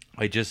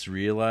 I just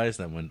realized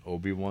that when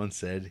Obi-Wan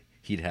said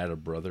he'd had a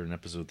brother in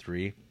Episode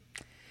 3,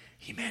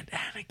 he meant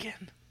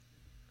Anakin.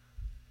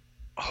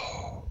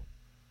 Oh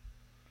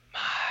my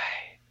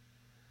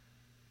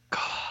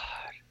God.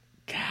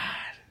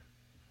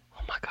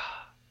 Oh my God.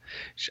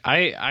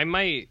 I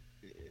might.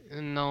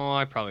 No,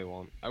 I probably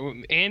won't. I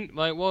won't. And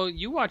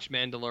you watched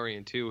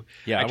Mandalorian too.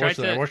 Yeah, I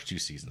watched 2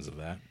 seasons of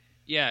that.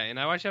 Yeah, and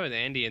I watched that with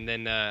Andy, and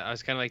then I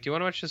was kind of like, "Do you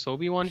want to watch this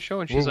Obi-Wan show?"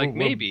 And she's like,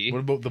 "Maybe." What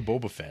about the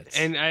Boba Fett?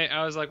 And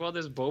I was like, "Well,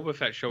 this Boba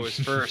Fett show is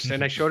first."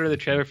 And I showed her the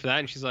trailer for that,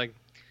 and she's like,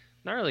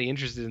 "Not really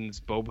interested in this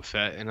Boba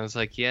Fett." And I was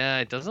like, "Yeah,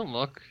 it doesn't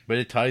look." But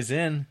it ties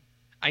in.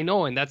 I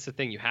know, and that's the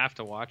thing. You have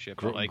to watch it.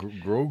 But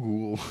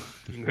Grogu.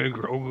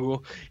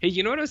 Grogu. Hey,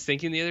 you know what I was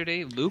thinking the other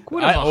day? Luke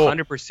would have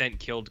 100%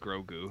 killed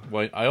Grogu.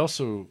 Well, I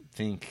also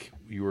think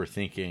you were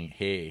thinking,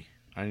 hey,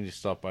 I need to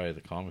stop by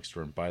the comic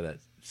store and buy that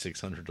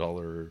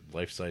 $600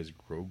 life-size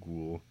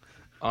Grogu.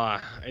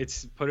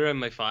 It's put it in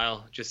my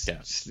file. Just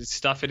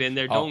stuff it in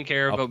there. Don't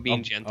care about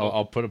being gentle.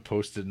 I'll put a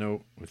Post-it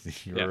note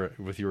with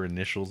your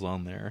initials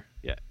on there.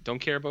 Yeah, don't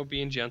care about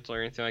being gentle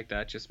or anything like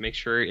that. Just make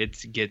sure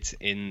it gets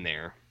in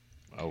there.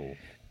 Oh.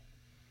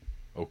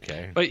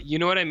 Okay. But you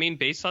know what I mean?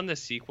 Based on the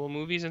sequel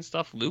movies and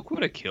stuff, Luke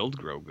would have killed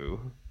Grogu.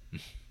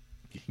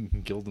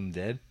 Killed him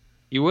dead?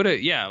 He would have,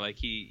 yeah, like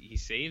he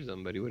saves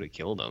him, but he would have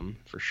killed him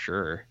for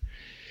sure.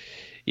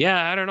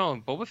 Yeah, I don't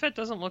know. Boba Fett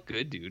doesn't look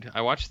good, dude.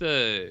 I watched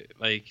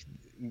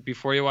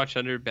before you watch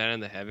Under Bad in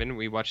the Heaven,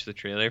 we watched the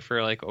trailer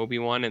for like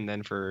Obi-Wan and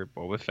then for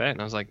Boba Fett,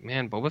 and I was like,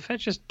 man, Boba Fett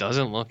just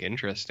doesn't look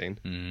interesting.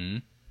 Mm-hmm.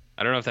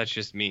 I don't know if that's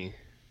just me.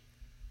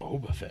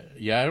 Boba Fett.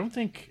 Yeah, I don't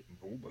think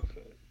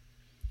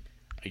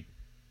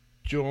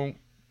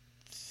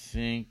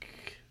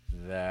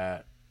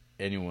that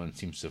anyone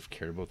seems to have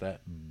cared about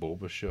that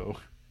Boba show.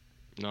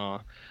 No.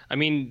 I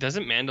mean,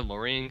 doesn't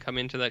Mandalorian come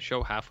into that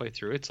show halfway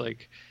through? It's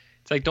like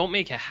don't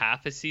make a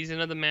half a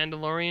season of the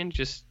Mandalorian.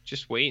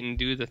 Just wait and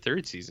do the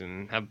 3rd season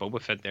and have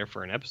Boba Fett there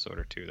for an episode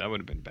or 2. That would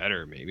have been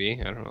better,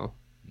 maybe. I don't know.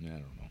 Yeah, I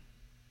don't know.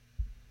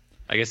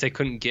 I guess they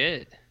couldn't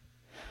get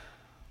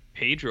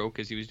Pedro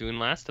because he was doing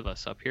Last of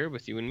Us up here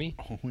with you and me.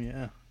 Oh,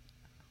 yeah.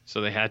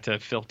 So they had to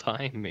fill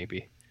time,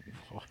 maybe.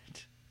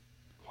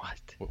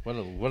 What? What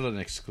an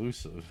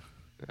exclusive.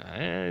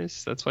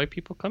 That's why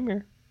people come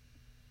here.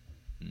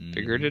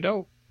 Figured it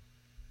out.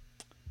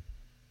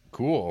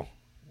 Cool.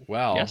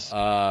 Well, yes.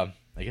 I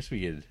guess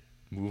we could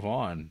move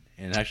on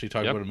and actually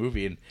talk about a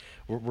movie. And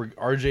we're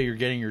RJ, you're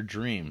getting your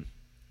dream.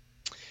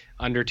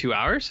 Under 2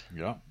 hours?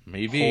 Yeah,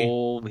 maybe.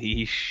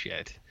 Holy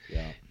shit.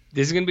 Yeah.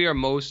 This is going to be our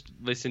most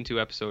listened to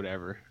episode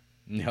ever.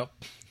 Yep.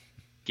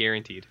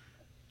 Guaranteed.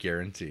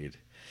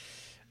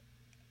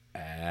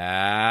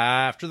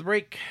 After the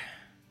break,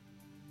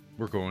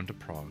 we're going to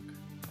Prague.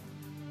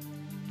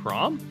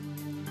 Prom?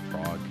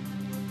 Prague.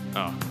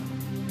 Oh.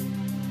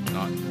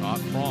 Not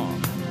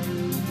prom.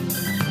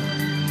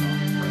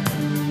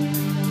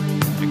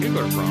 I could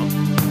go to prom.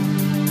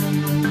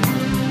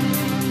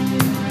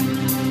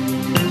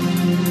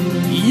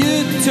 You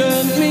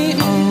turned me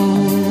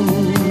on.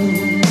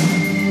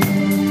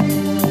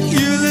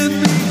 You lit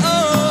me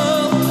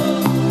up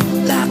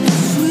like the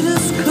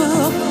sweetest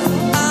cup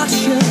I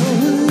share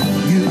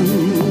with you.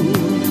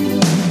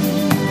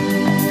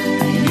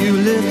 You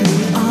lit me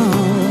up.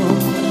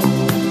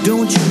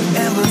 Don't you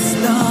ever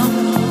stop.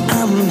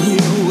 I'm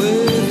here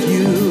with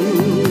you.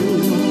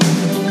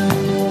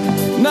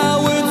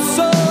 Now it's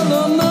all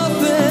or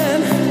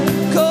nothing,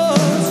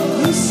 'cause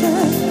you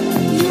said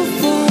you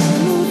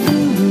follow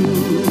through.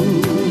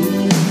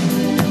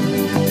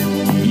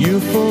 You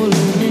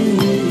follow me,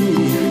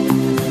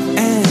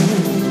 and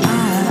I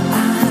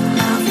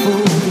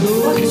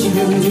follow. What is you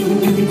gonna do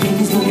when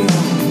things go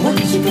wrong? What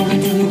is you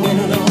gonna do when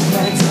it all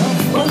backs up?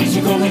 What is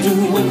you gonna do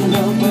when the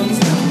love burns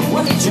down?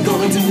 What is you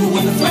gonna do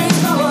when the flames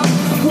go up?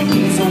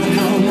 Who's gonna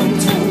come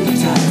and turn the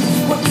tide?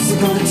 What's it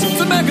gonna take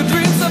to make a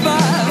dream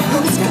survive?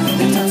 Who's got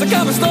the time to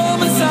calm a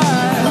storm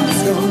inside?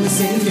 Who's gonna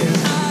save you?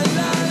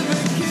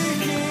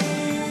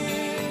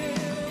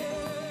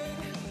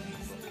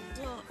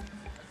 Well,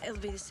 it'll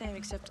be the same,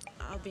 except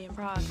I'll be in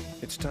Prague.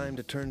 It's time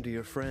to turn to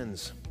your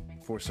friends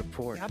for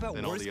support. How about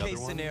And all worst the other case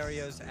ones?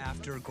 scenarios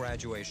after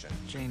graduation?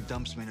 Jane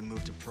dumps me to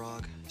move to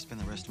Prague. Spend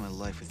the rest of my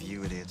life with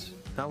you idiots.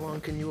 How long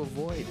can you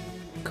avoid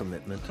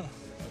commitment? You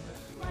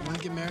want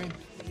to get married?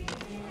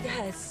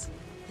 Yes.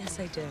 Yes,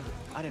 I do.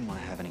 I didn't want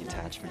to have any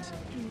attachments.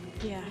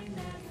 Yeah.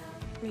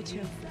 Me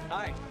too.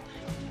 Hi.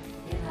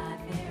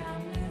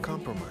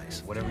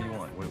 Compromise. Whatever you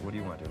want. What do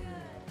you want to do?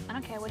 I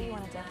don't care. What do you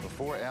want to do?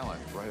 Before Ellen,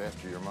 right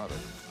after your mother,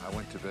 I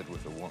went to bed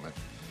with a woman.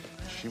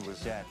 She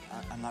was Dad,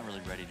 I'm not really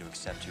ready to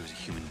accept you as a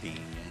human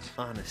being yet.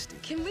 honesty.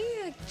 Can we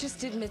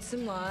just admit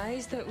some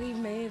lies that we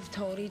may have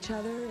told each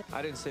other?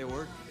 I didn't say a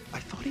word. I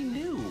thought he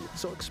knew.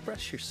 So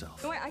express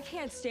yourself. No, I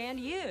can't stand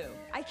you.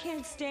 I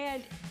can't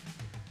stand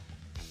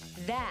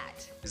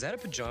that. Is that a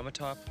pajama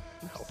top?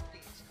 No.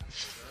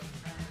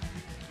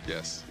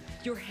 Yes.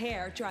 Your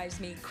hair drives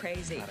me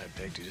crazy. God, I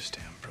begged you to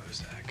stay on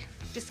Prozac.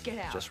 Just get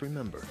out. Just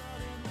remember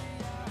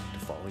to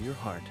follow your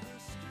heart.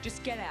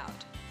 Just get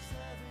out.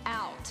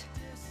 Out.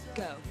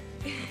 Go.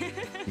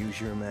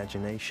 Use your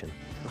imagination.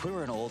 If we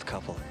were an old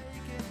couple,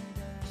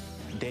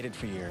 dated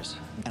for years,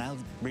 and I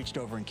reached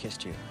over and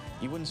kissed you,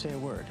 you wouldn't say a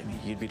word. I mean,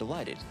 you'd be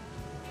delighted.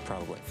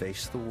 Probably.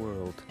 Face the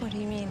world. What do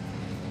you mean?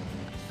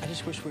 I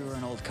just wish we were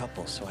an old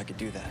couple so I could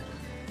do that.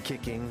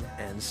 Kicking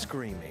and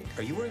screaming.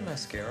 Are you wearing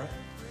mascara?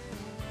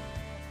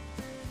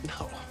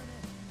 No.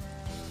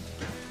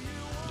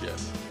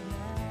 Yes.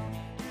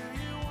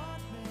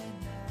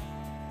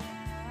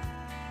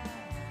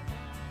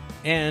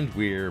 And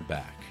we're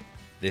back.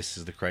 This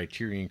is the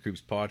Criterion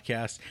Groups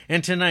podcast,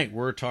 and tonight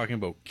we're talking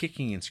about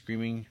Kicking and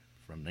Screaming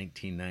from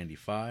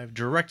 1995,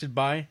 directed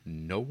by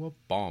Noah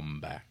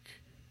Baumbach.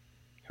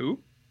 Who?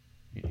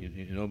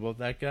 You know about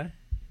that guy?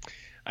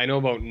 I know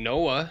about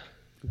Noah,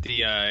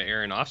 the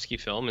Aronofsky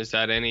film. Is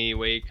that any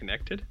way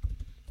connected?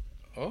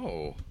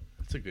 Oh,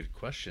 that's a good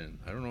question.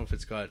 I don't know if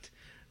it's got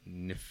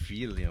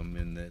Nephilim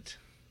in it.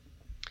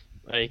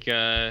 Like,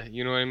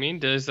 you know what I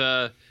mean? Is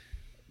Noah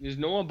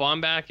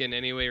Baumbach in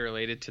any way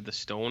related to the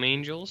Stone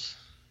Angels,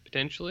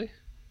 potentially?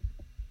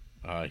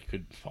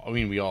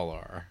 We all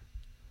are.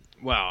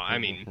 Well, I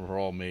mean, we're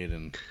all made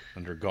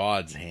under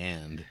God's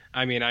hand.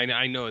 I mean,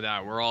 I know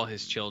that we're all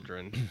His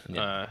children.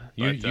 Yeah.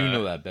 You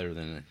know that better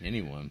than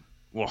anyone.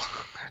 Well,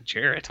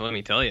 Jarrett, let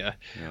me tell you,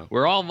 Yeah.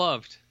 we're all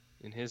loved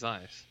in His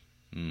eyes.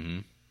 Mm-hmm.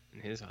 In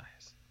His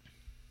eyes,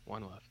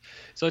 one love.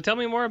 So tell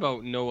me more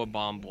about Noah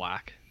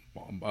Baumbach.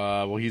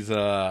 Well, he's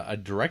a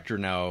director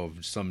now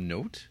of some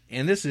note,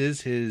 and this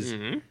is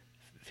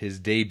his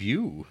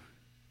debut.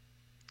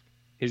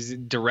 His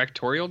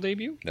directorial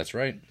debut? That's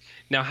right.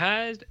 Now,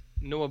 has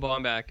Noah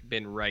Baumbach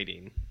been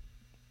writing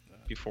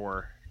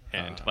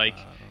beforehand? Like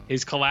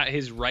his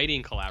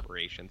writing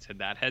collaborations,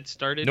 had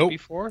started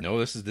before? No,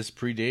 this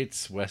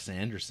predates Wes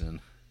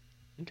Anderson.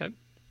 Okay.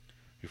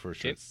 Before he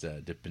starts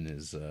dipping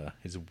his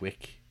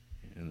wick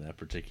in that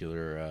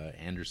particular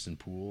Anderson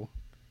pool.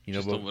 You know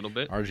Just about, a little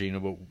bit. RJ, you know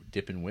about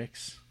dipping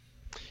wicks?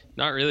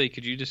 Not really.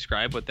 Could you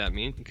describe what that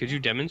means? Could you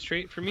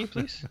demonstrate for me,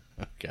 please?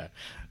 Okay.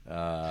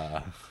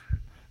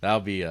 That'll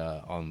be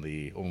on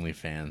the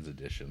OnlyFans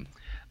edition.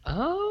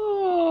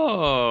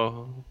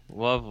 Oh,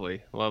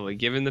 lovely, lovely.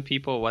 Giving the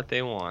people what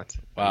they want.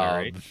 Wow,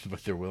 Right?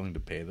 but they're willing to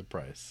pay the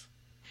price.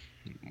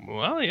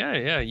 Well,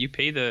 yeah. You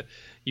pay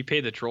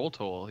the troll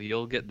toll,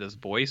 you'll get this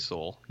boy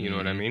soul. You know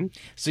what I mean?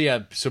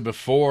 So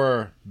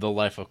before The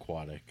Life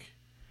Aquatic,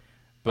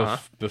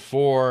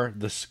 before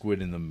The Squid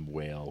and the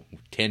Whale,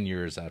 10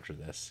 years after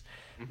this,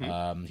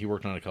 he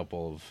worked on a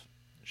couple of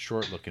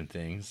short-looking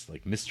things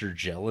like Mr.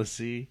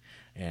 Jealousy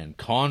and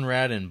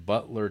Conrad and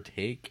Butler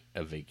Take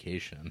a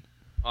Vacation.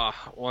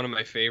 One of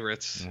my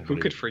favorites. Who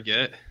could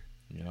forget?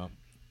 Yeah.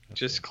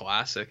 Just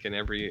classic in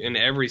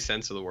every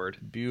sense of the word.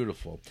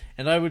 Beautiful.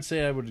 And I would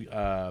say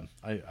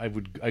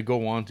I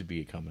go on to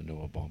become a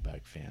Noah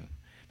Baumbach fan.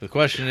 The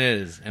question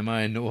is, am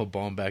I a Noah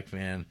Baumbach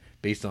fan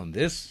based on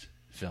this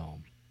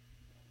film?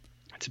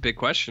 It's a big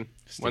question.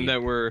 One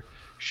that we're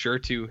sure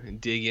to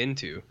dig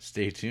into.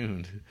 Stay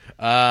tuned.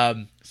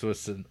 So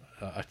it's a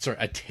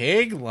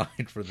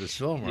tagline for this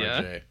film,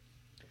 Yeah. RJ.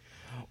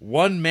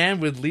 One man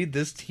would lead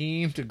this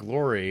team to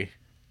glory.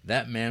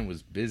 That man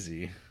was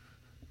busy.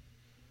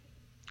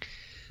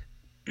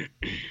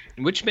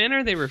 Which man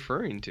are they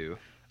referring to?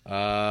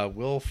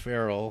 Will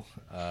Ferrell,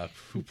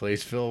 who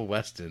plays Phil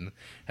Weston,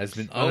 has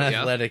been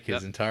unathletic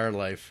his entire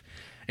life.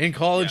 In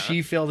college,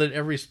 he failed at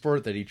every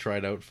sport that he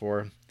tried out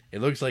for. It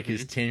looks like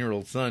his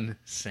 10-year-old son,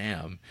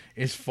 Sam,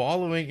 is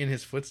following in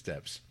his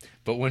footsteps.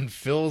 But when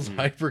Phil's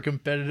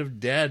hyper-competitive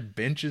dad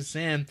benches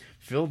Sam,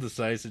 Phil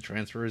decides to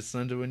transfer his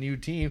son to a new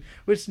team,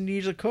 which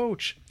needs a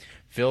coach.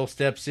 Phil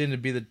steps in to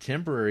be the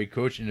temporary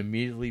coach and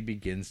immediately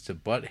begins to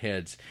butt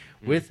heads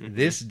with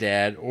this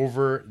dad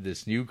over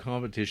this new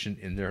competition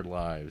in their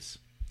lives.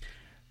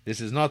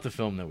 This is not the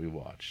film that we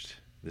watched.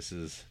 This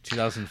is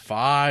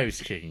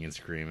 2005's Kicking and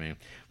Screaming,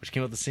 which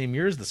came out the same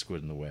year as The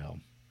Squid and the Whale.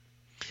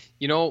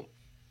 You know,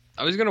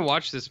 I was gonna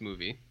watch this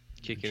movie,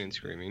 Kicking and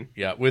Screaming.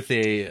 Yeah, with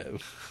the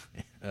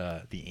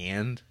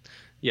and.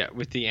 Yeah,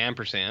 with the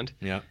ampersand.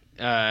 Yeah.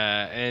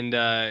 And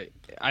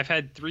I've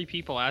had 3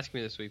 people ask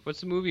me this week,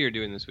 "What's the movie you're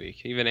doing this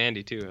week?" Even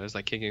Andy too. I was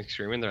like, Kicking and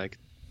Screaming. They're like,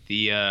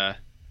 the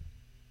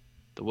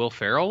Will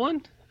Ferrell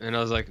one, and I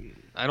was like,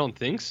 I don't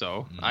think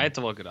so. I had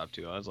to look it up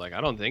too. I was like,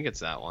 I don't think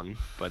it's that one,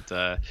 but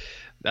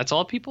that's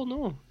all people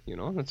know. You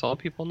know, that's all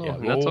people know,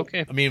 and that's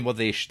okay. I mean,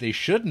 they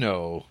should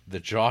know the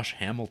Josh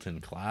Hamilton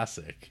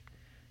classic,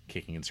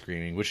 Kicking and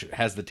Screaming, which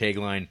has the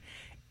tagline,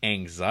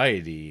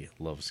 "Anxiety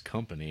loves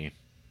company."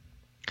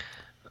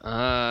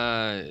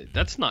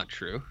 That's not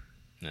true.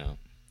 No.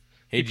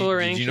 Hey, People are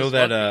did you know anxious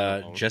that about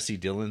being alone. Jesse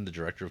Dillon, the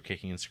director of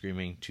Kicking and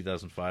Screaming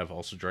 2005,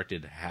 also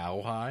directed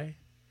How High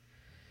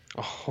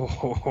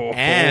Oh,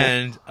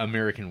 and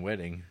American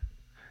Wedding?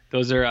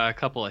 those are a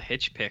couple of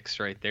hitch picks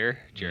right there,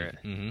 Jarrett.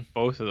 Mm-hmm.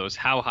 Both of those.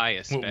 How High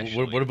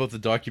especially. What about the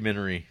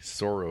documentary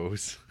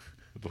Soros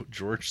about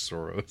George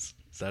Soros?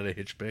 Is that a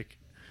hitch pick?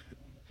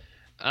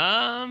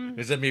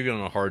 Is that maybe on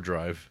a hard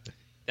drive?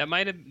 That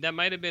might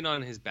have been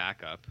on his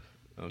backup.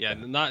 Okay. Yeah,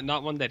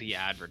 not one that he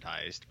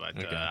advertised, but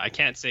Okay. I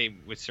can't say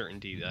with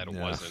certainty that it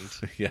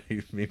wasn't. Yeah,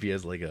 maybe he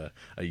has like a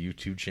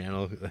YouTube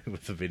channel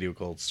with a video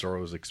called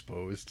Soros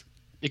Exposed.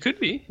 It could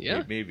be,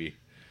 yeah, Maybe.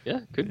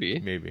 yeah, could be.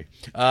 Maybe.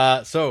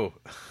 So,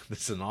 the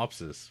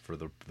synopsis for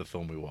the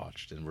film we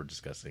watched and we're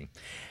discussing.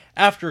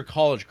 After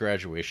college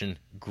graduation,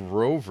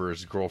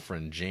 Grover's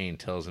girlfriend Jane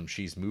tells him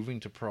she's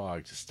moving to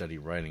Prague to study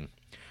writing.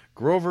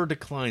 Grover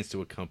declines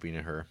to accompany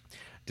her,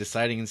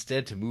 deciding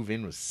instead to move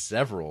in with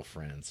several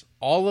friends,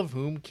 all of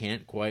whom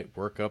can't quite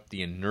work up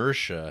the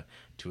inertia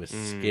to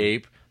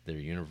escape their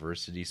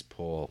university's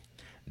pull.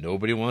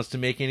 Nobody wants to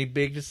make any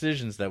big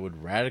decisions that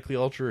would radically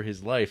alter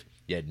his life,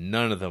 yet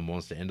none of them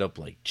wants to end up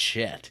like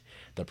Chet,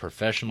 the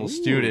professional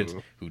student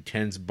who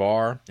tends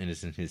bar and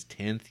is in his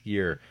 10th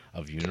year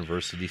of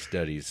university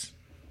studies.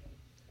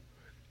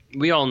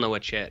 We all know a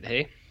Chet,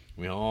 hey?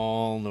 We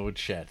all know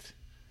Chet.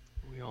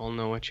 We all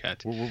know a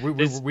Chet.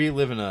 We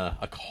live in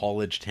a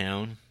college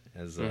town,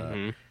 as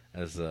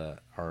Mm-hmm.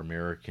 our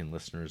American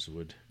listeners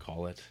would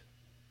call it,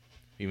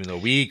 even though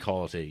we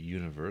call it a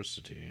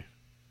university.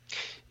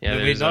 Yeah,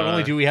 And there's, not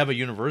only do we have a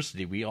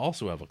university, we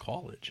also have a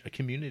college, a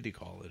community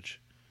college.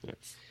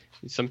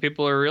 some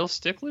people are real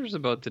sticklers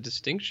about the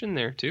distinction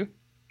there too,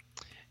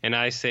 and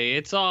I say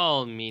it's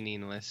all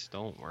meaningless.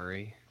 Don't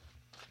worry.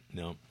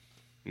 No.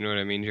 You know what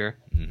I mean, Jer?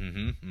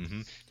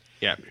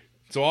 Yeah.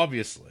 So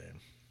obviously,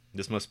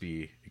 this must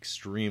be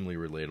extremely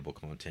relatable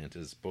content,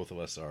 as both of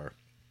us are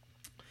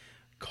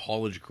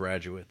college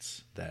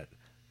graduates that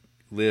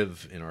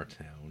live in our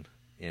town,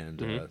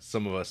 and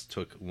some of us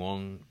took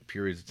long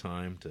periods of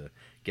time to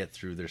get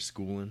through their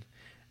schooling,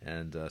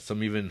 and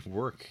some even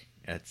work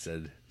at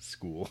said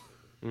school.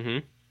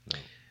 Mm-hmm.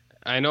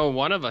 I know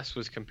one of us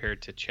was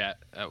compared to Chet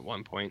at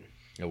one point.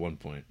 At one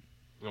point.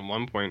 At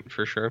one point,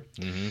 for sure.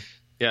 Mm-hmm.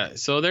 Yeah,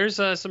 so there's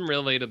some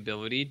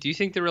relatability. Do you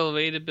think the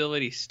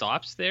relatability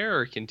stops there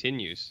or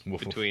continues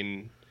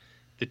between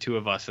the two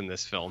of us in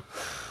this film?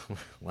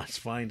 Let's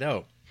find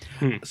out.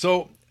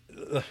 So,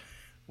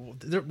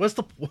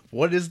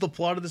 what is the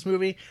plot of this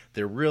movie?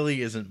 There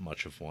really isn't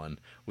much of one,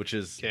 which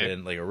has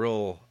been like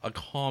a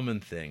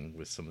common thing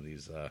with some of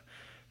these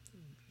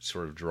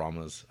sort of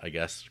dramas, I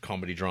guess,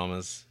 comedy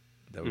dramas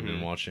that we've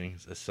been watching,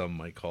 as some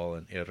might call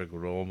an Eric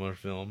Romer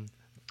film.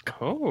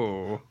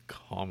 Oh,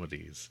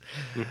 comedies.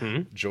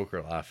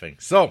 Joker laughing.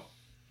 So,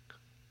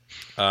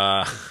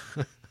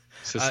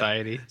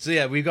 society. So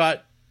yeah, we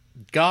got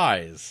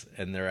guys,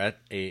 and they're at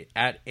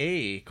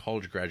a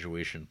college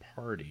graduation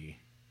party.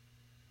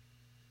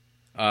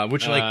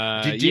 Which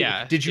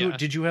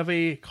did you have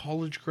a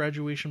college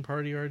graduation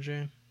party,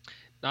 RJ?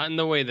 Not in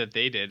the way that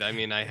they did. I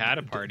mean, I had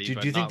a party,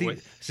 but not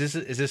with.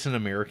 Is this an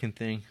American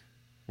thing?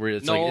 Where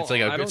it's No,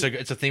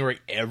 it's a thing where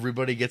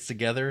everybody gets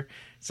together.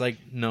 It's like,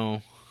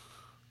 no.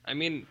 I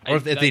mean, or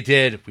if they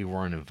did, we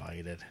weren't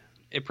invited.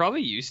 It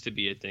probably used to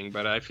be a thing,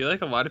 but I feel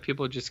like a lot of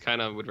people just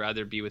kind of would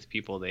rather be with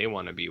people they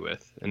want to be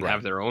with and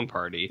have their own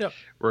party. Yep.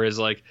 Whereas,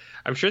 like,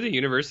 I'm sure the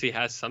university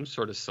has some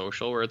sort of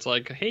social where it's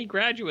like, hey,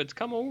 graduates,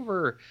 come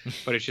over.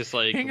 But it's just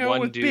like hang out one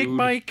with dude. Big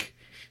Mike.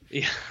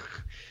 Yeah.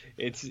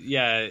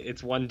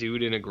 It's one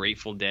dude in a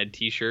Grateful Dead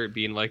t-shirt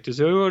being like, does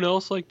anyone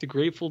else like the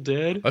Grateful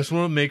Dead? I just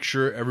want to make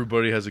sure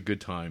everybody has a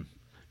good time.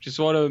 Just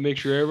want to make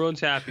sure everyone's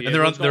happy. And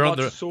they're on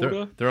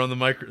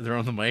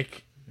the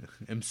mic.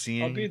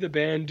 MCing. I'll be the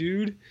band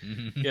dude.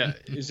 Yeah.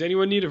 Does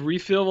anyone need a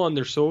refill on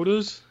their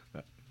sodas?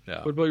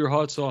 Yeah. What about your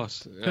hot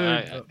sauce?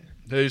 Hey,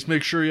 just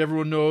make sure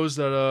everyone knows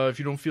that if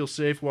you don't feel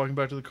safe walking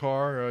back to the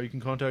car, you can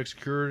contact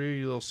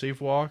security. They'll safe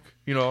walk.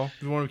 You know,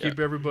 if you want to keep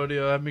everybody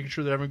making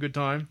sure they're having a good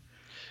time.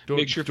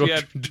 Make sure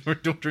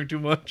don't drink too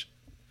much.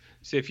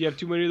 So if you have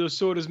too many of those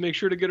sodas, make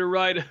sure to get a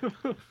ride.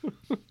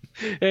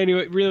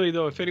 Anyway, really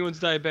though, if anyone's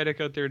diabetic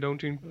out there, don't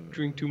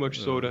drink too much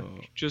soda.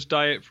 Just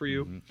diet for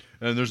you.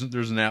 And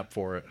there's an app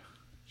for it,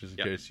 just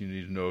in case you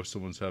need to know if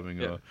someone's having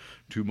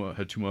too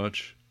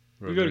much.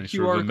 We got a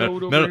QR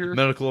code over here.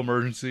 Medical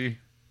emergency.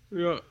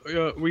 Yeah.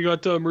 We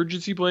got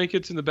emergency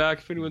blankets in the back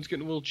if anyone's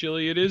getting a little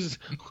chilly. It's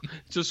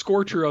a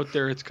scorcher out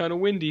there. It's kind of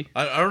windy.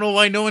 I don't know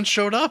why no one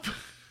showed up.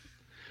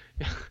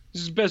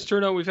 This is the best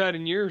turnout we've had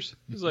in years.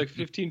 This is like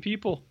 15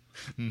 people.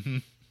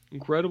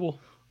 Incredible.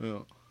 Yeah.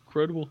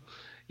 Incredible.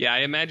 Yeah, I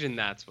imagine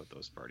that's what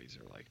those parties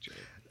are like, Jay.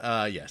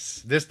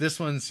 Yes. This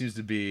one seems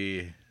to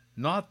be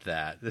not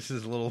that. This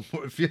is a little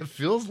more, it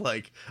feels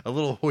like a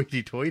little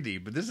hoity-toity,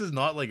 but this is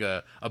not like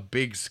a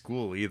big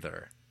school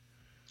either.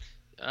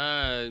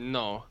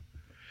 No.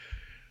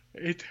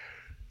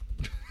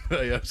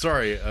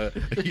 Sorry.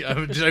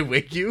 Did I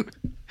wake you?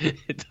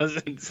 It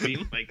doesn't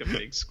seem like a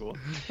big school.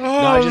 Oh, no,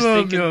 I just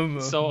think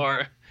it's so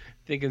hard.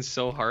 thinking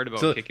so hard about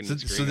So, kicking so,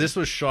 and so screaming. this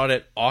was shot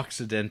at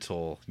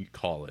Occidental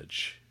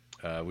College,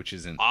 which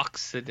is in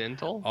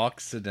Occidental?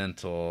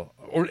 Occidental,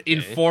 or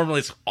informally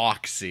it's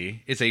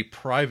Oxy. It's a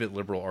private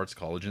liberal arts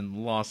college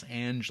in Los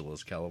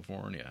Angeles,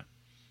 California.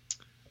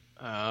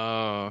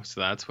 Oh, so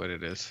that's what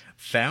it is.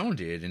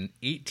 Founded in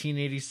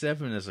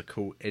 1887 as a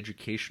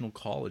co-educational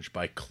college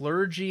by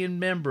clergy and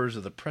members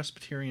of the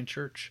Presbyterian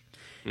Church.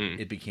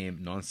 It became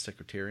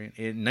non-sectarian.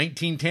 In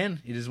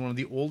 1910, it is one of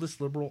the oldest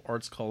liberal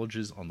arts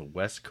colleges on the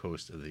west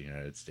coast of the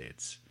United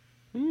States.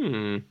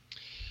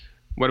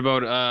 What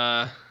about,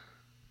 nah.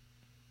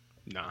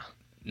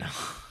 No.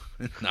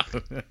 No.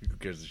 Who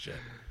gives a shit?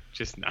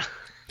 Just nah.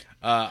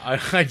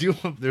 I do.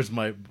 There's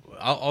my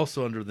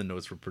also under the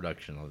notes for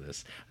production of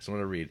this. I just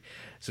want to read.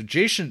 So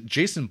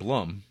Jason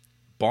Blum,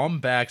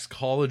 Baumbach's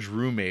college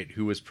roommate,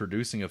 who was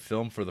producing a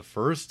film for the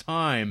first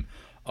time,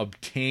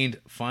 obtained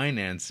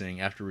financing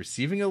after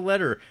receiving a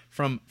letter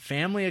from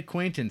family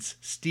acquaintance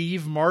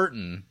Steve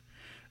Martin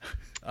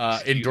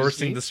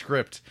endorsing the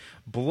script.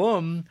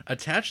 Blum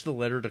attached the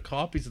letter to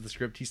copies of the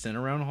script he sent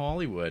around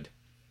Hollywood.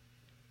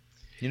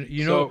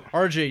 You know,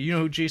 RJ, you know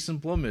who Jason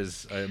Blum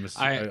is.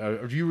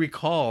 If you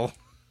recall,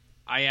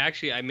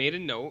 I made a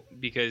note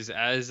because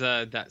as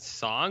that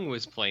song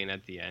was playing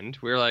at the end,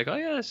 we were like, oh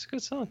yeah, that's a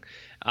good song.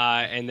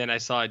 And then I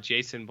saw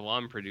Jason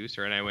Blum,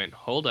 producer, and I went,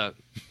 hold up.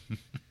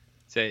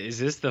 So is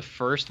this the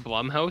first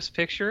Blumhouse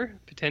picture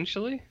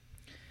potentially?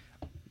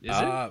 Is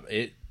it?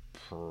 It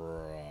probably.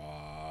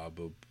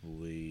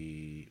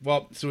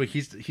 Well, so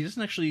he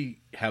doesn't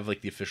actually have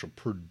like the official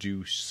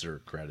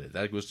producer credit.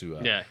 That goes to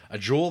a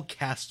Joel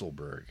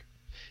Kastelberg.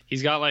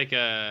 He's got like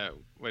a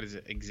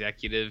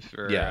executive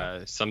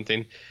or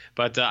something.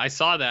 But I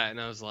saw that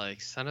and I was like,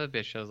 son of a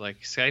bitch. I was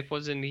like, Skype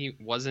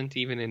wasn't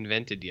even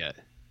invented yet.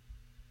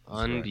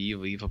 That's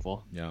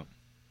unbelievable. Right. Yeah,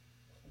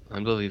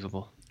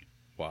 unbelievable.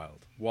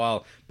 Wild.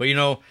 But you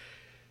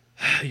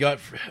got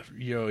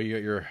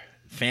your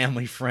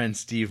family friend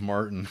Steve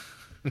Martin,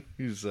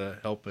 who's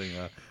helping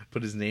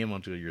put his name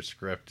onto your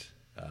script.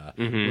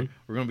 We're going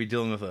to be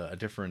dealing with a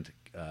different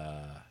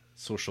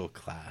social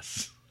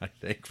class, I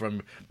think,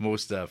 from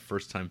most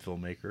first-time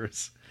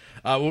filmmakers.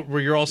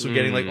 Where you're also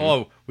getting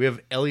we have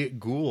Elliot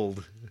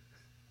Gould.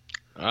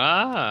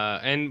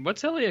 And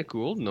what's Elliot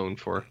Gould known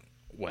for?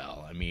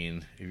 Well, I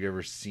mean, have you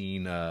ever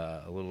seen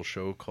a little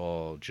show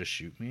called Just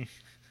Shoot Me?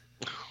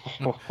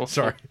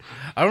 Sorry,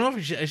 I don't know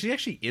if is he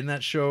actually in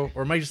that show,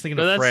 or am I just thinking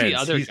of Friends?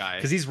 That's the other guy,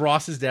 because he's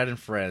Ross's dad in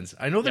Friends.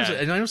 I know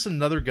I know some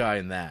another guy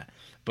in that.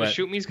 But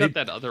Shoot Me's got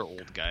that other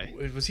old guy.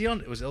 Was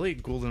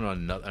Elliot Gould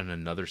on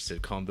another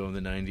sitcom though in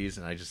the 90s?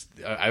 And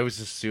I always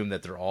assume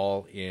that they're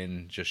all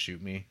in Just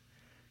Shoot Me,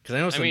 because I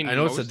know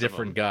it's a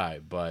different guy,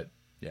 but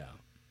yeah.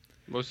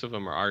 Most of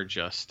them are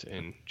just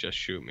in Just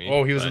Shoot Me.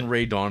 Oh, he was in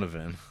Ray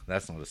Donovan.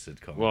 That's not a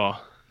sitcom.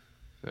 Well,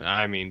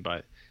 I mean,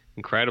 but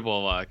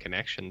incredible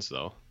connections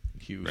though.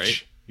 Huge,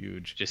 right?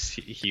 Huge, just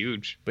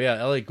huge. But yeah,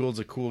 Elliot Gould's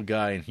a cool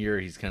guy, and here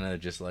he's kind of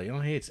just like,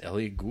 hey, it's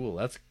Elliot Gould.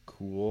 That's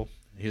cool.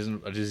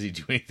 Does he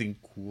do anything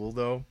cool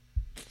though?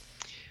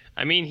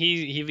 I mean,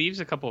 he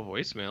leaves a couple of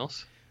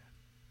voicemails.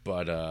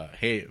 But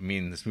hey, I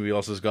mean, this movie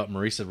also has got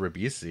Marisa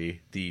Ribisi,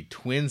 the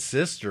twin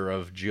sister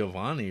of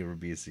Giovanni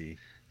Ribisi.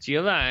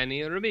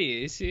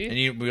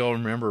 And we all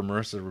remember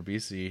Marisa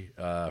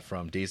Ribisi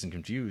from Dazed and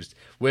Confused,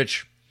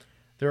 which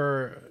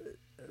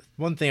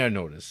one thing I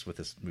noticed with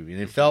this movie,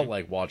 and it felt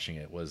like watching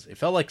it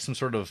felt like some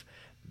sort of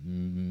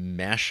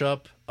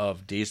mashup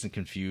of Dazed and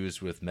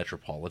Confused with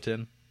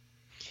Metropolitan.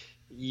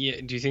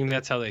 Yeah, do you think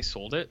that's how they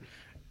sold it?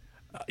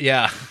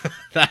 Yeah,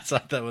 that's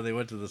like that when they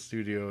went to the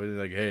studio and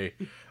like, hey,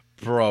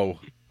 bro,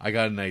 I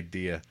got an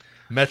idea.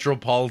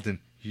 Metropolitan,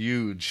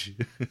 huge.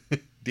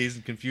 Dazed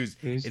and Confused,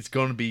 it's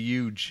going to be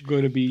huge.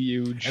 Going to be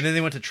huge. And then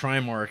they went to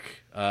Trimark,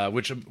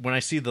 which when I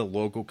see the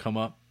logo come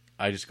up,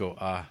 I just go,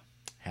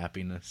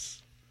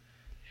 happiness.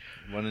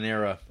 What an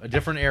era. A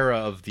different era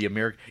of the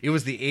American. It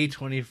was the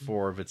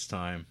A24 of its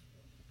time.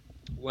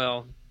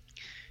 Well,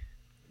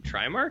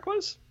 Trimark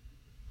was?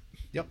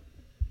 Yep.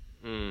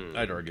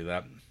 I'd argue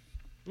that.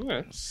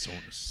 Okay. So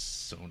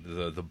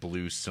the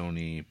blue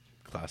Sony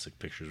Classic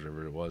Pictures,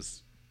 whatever it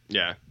was.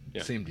 Yeah.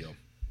 Same deal.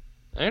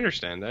 I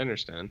understand.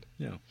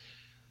 Yeah.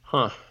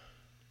 Huh.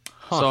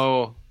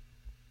 So,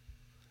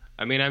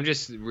 I mean, I'm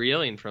just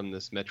reeling from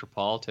this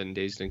Metropolitan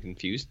Dazed and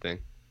Confused thing.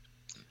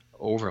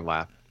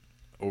 Overlap.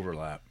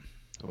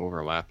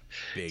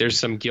 Big. There's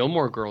some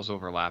Gilmore Girls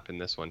overlap in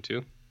this one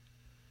too.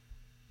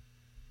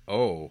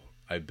 Oh,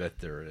 I bet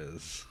there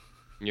is.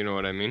 You know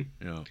what I mean?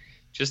 Yeah.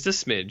 Just a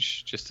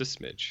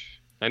smidge.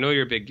 I know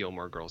you're a big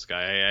Gilmore Girls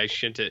guy. I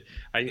shouldn't it.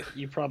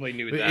 You probably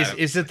knew that.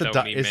 Is it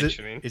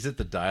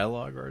the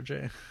dialogue,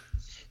 RJ?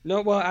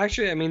 No, well,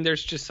 actually, I mean,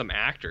 there's just some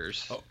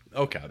actors. Oh,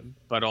 okay.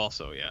 But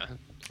also, yeah.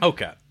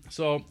 Okay.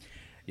 So,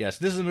 yes,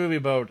 this is a movie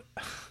about,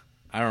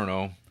 I don't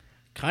know,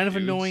 kind of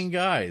annoying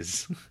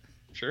guys.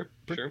 Sure.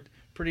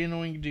 Pretty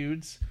annoying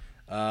dudes.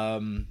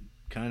 Kind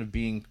of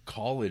being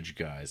college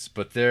guys,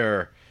 but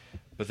they're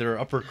but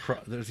they're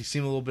they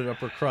seem a little bit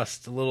upper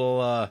crust, a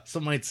little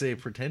some might say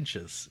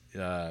pretentious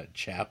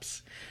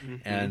chaps,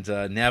 and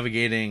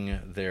navigating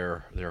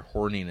their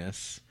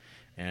horniness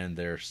and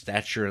their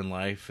stature in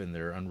life and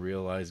their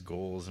unrealized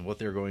goals and what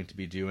they're going to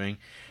be doing.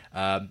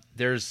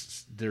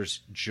 There's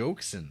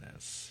jokes in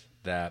this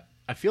that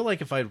I feel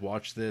like if I'd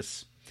watched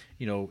this,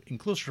 in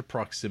closer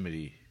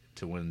proximity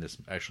to when this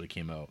actually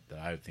came out, that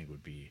I would think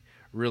would be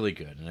really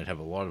good, and I'd have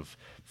a lot of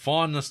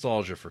fond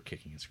nostalgia for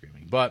Kicking and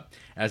Screaming. But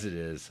as it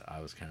is, I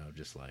was kind of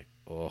just like,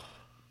 oh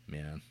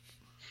man,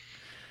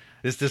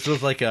 this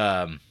was like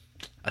a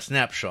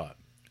snapshot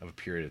of a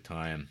period of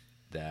time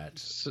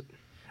that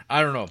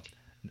I don't know.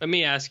 Let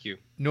me ask you.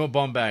 Noah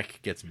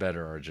Baumbach gets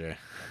better, RJ.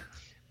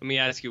 Let me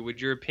ask you, would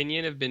your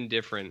opinion have been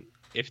different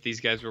if these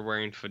guys were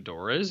wearing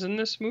fedoras in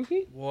this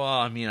movie? Well,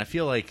 I mean, I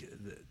feel like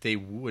they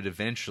would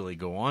eventually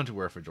go on to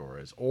wear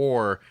fedoras,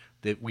 or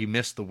that we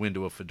missed the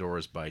window of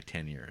fedoras by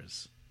 10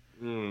 years.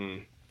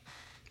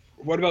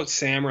 What about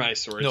samurai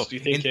swords? No, Do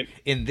you think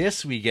in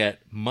this we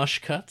get mush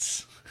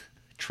cuts,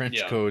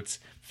 trench coats,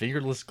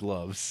 fingerless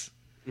gloves,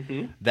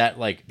 that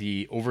like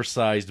the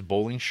oversized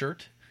bowling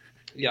shirt.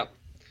 Yep.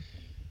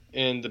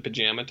 And the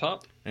pajama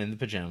top? And the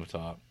pajama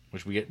top,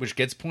 which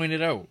gets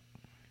pointed out.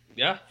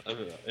 Yeah,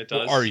 it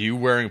does. Are you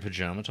wearing a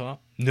pajama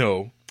top?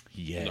 No.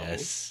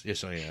 Yes. No.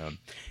 Yes, I am.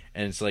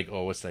 And it's like,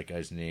 oh, what's that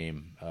guy's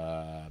name?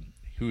 I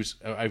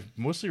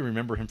mostly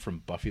remember him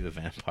from Buffy the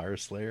Vampire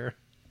Slayer.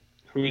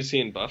 Who is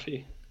he in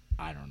Buffy?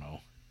 I don't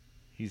know.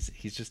 He's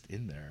just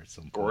in there at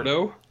some point.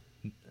 Gordo?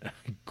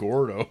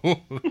 Gordo.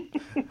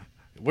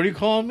 What are you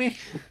calling me?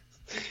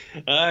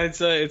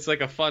 It's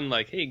like a fun,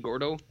 like, hey,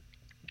 Gordo.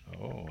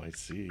 Oh, I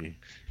see.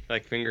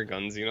 Like finger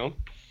guns,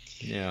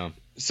 Yeah.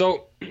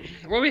 So,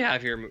 what we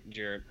have here,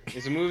 Jared,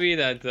 is a movie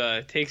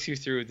that takes you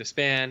through the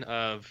span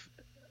of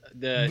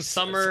the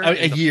summer,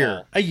 a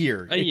year.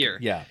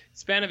 Yeah,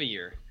 span of a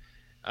year.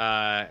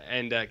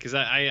 And because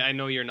I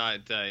know you're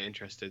not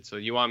interested, so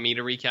you want me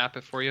to recap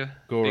it for you?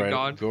 Go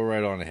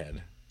right on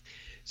ahead.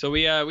 So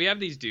we have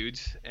these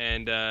dudes,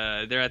 and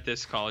they're at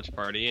this college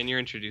party, and you're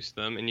introduced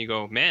to them, and you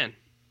go, man,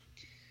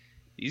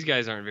 these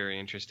guys aren't very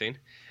interesting.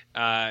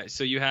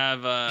 So you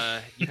have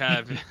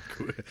and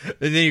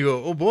then you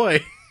go, oh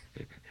boy.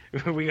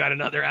 We got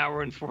another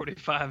hour and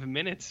 45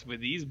 minutes with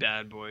these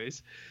bad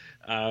boys.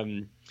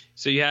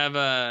 So you have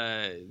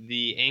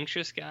the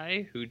anxious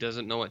guy who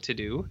doesn't know what to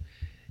do.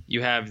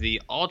 You have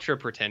the ultra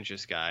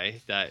pretentious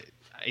guy that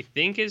I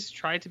think is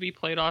tried to be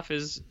played off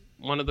as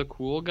one of the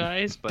cool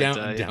guys, but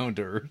down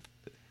to earth.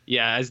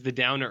 Yeah, as the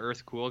down to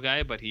earth cool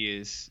guy, but he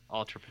is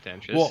ultra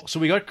pretentious. Well,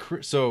 so we got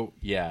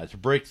to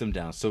break them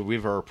down. So we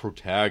have our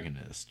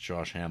protagonist,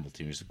 Josh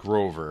Hamilton, who's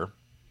Grover.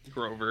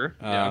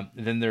 Yeah.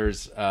 And then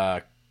there's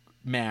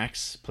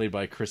Max, played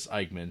by Chris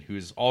Eichman,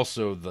 who's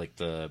also like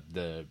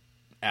the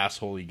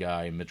assholey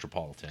guy in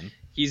Metropolitan.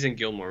 He's in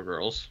Gilmore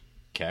Girls.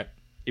 Okay.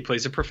 He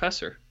plays a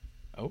professor.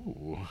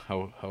 Oh,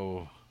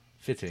 how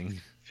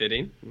fitting.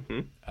 Fitting.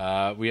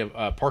 Mm-hmm. We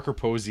have Parker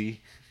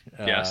Posey,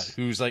 yes,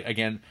 who's like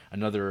again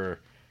another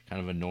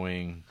kind of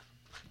annoying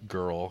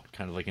girl,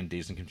 kind of like in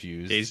Dazed and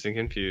Confused.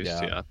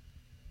 Yeah.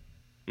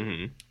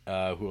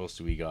 Mm-hmm. Who else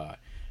do we got?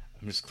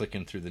 I'm just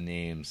clicking through the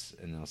names,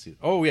 and I'll see.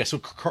 Oh yeah, so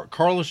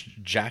Carlos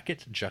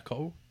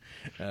Jacko.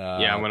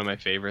 Yeah, one of my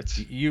favorites.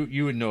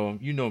 You would know him.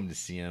 You know him to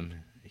see him.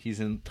 He's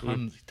in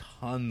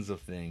tons of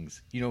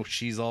things.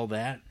 She's All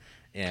That,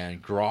 and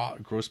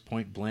Gross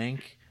Point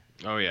Blank.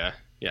 Oh yeah,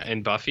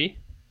 and Buffy.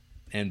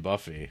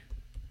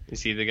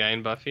 Is he the guy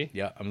in Buffy?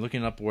 Yeah, I'm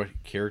looking up what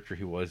character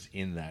he was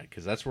in that,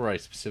 because that's where I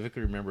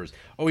specifically remember.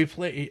 He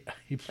played.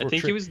 I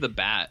think he was the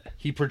Bat.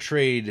 He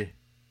portrayed.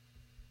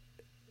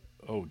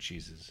 Oh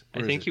Jesus!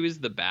 I think he was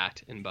the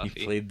Bat in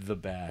Buffy. He played the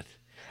Bat.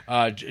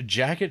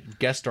 Jacket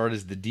guest starred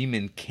as the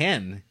demon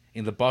Ken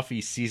in the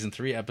Buffy season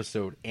 3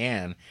 episode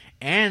Anne,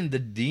 and the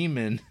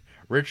demon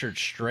Richard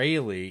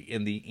Straley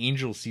in the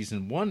Angel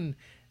season 1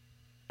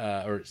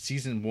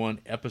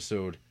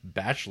 episode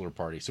Bachelor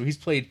Party. So he's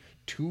played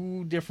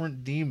 2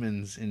 different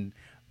demons in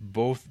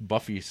both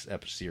Buffy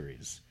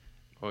series.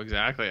 Well,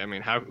 exactly. I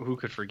mean, who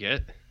could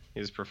forget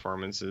his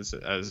performances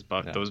as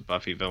those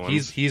Buffy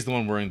villains? He's the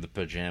one wearing the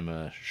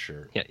pajama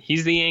shirt. Yeah,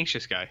 he's the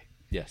anxious guy.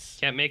 Yes.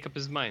 Can't make up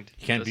his mind.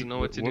 He doesn't know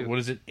what to do. What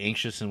is it?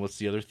 Anxious, and what's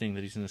the other thing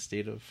that he's in a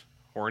state of?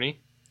 Horny.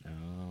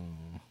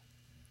 Oh.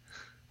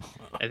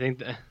 I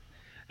think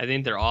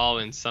they're all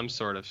in some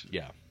sort of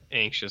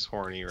anxious,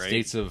 horny, right?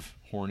 States of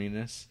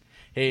horniness.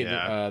 Hey,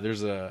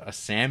 there's a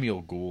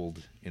Samuel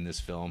Gould in this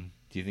film.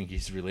 Do you think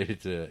he's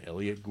related to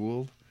Elliot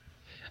Gould?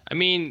 I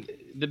mean,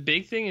 the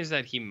big thing is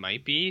that he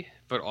might be,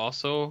 but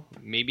also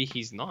maybe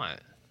he's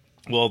not.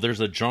 Well, there's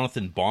a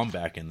Jonathan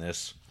Baumbach in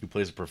this who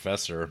plays a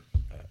professor.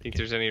 Think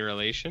there's any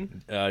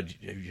relation? Do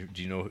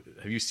you know?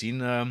 Have you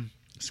seen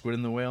Squid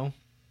and the Whale?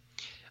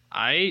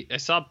 I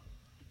saw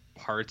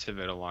parts of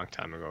it a long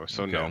time ago,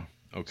 so no.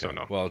 Okay. So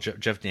no. Well,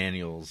 Jeff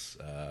Daniels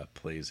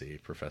plays a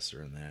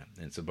professor in that,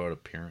 and it's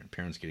about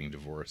parents getting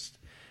divorced.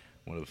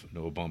 One of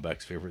Noah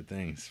Baumbach's favorite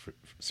things,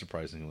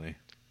 surprisingly.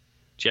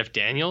 Jeff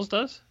Daniels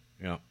does?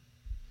 Yeah.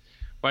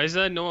 Why is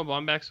Noah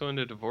Baumbach so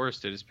into divorce?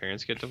 Did his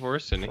parents get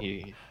divorced and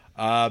he?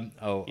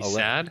 I'll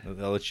sad?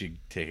 I'll let you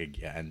take a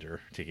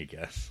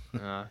guess.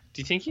 Do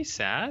you think he's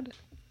sad?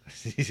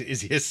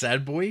 Is he a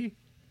sad boy?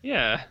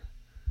 Yeah.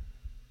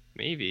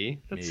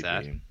 Maybe. That's Maybe.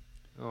 sad.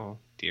 Oh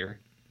dear.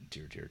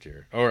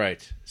 Dear. All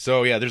right.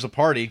 So yeah, there's a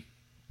party,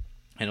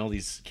 and all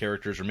these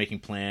characters are making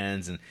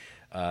plans, and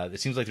it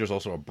seems like there's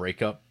also a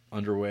breakup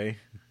underway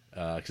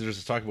because there's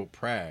this talk about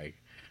Prague,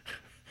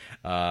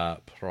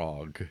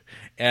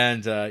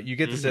 and you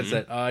get the sense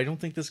that I don't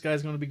think this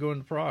guy's going to be going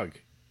to Prague.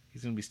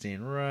 He's going to be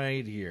staying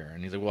right here,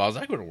 and he's like, "Well, how's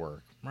that going to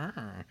work?"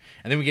 And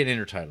then we get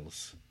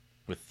intertitles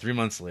with 3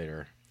 months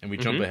later, and we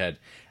jump ahead,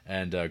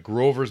 and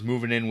Grover's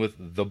moving in with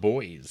the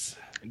boys.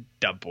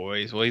 The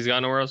boys. Well, he's got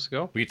nowhere else to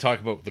go. We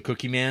talk about the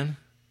Cookie Man.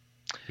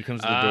 He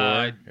comes to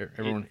the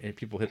door.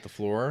 People hit the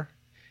floor.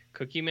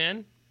 Cookie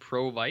Man,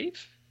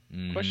 pro-life?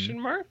 Question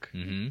mark?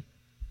 Mm-hmm.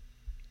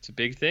 It's a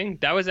big thing.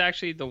 That was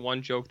actually the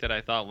one joke that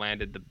I thought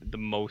landed the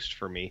most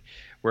for me,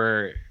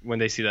 where when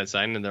they see that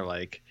sign and they're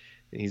like,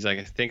 he's like,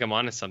 I think I'm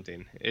onto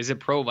something. Is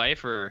it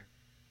pro-life or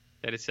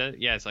that it said?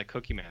 Yeah, it's like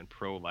Cookie Man,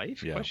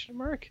 pro-life? Yeah. Question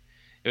mark.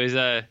 It was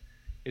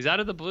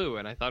out of the blue,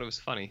 and I thought it was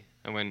funny.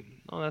 I went,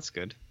 oh, that's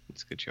good.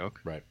 It's a good joke.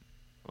 Right.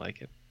 I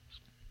like it.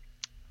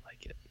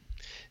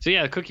 So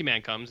yeah, the Cookie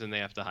Man comes and they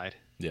have to hide.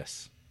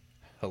 Yes.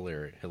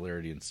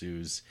 Hilarity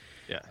ensues.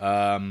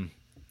 Yeah.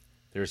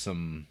 There's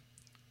some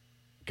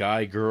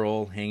guy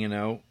girl hanging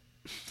out.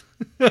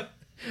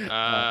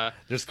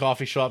 There's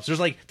coffee shops.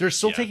 They're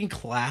still taking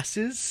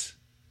classes.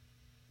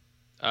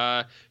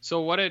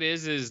 So what it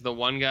is the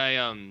one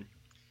guy.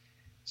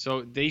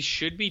 So they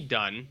should be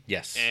done.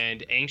 Yes.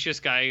 And anxious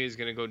guy is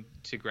going to go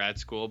to grad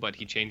school, but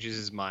he changes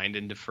his mind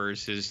and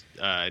defers his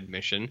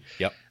admission.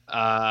 Yep.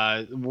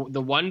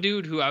 The one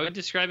dude who I would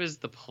describe as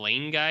the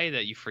plain guy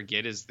that you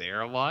forget is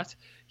there a lot,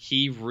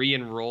 he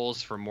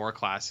re-enrolls for more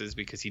classes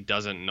because he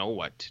doesn't know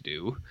what to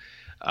do.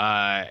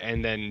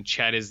 And then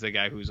Chet is the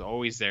guy who's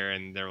always there,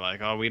 and they're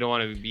like, oh, we don't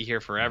want to be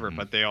here forever,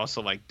 but they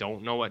also like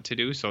don't know what to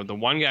do. So the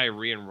one guy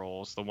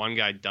re-enrolls, the one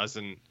guy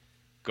doesn't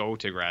go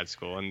to grad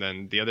school, and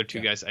then the other two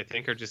guys I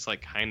think are just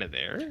like kind of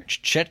there.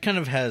 Chet kind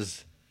of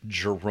has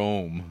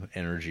Jerome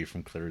energy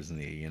from Claire's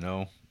Knee, you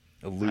know?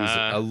 A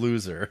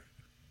loser.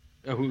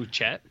 Who,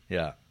 Chet?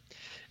 Yeah.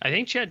 I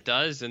think Chet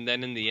does, and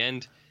then in the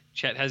end,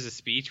 Chet has a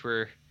speech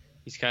where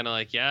he's kind of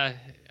like, yeah,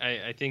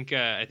 I think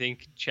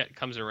Chet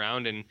comes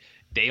around, and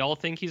they all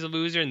think he's a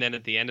loser, and then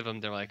at the end of them,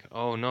 they're like,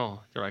 oh no,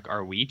 they're like,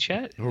 are we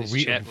Chet? Is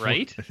Chet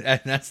right? And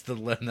that's the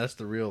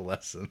real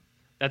lesson.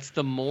 That's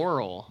the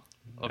moral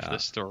of the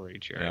story,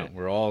 Jared.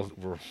 Yeah,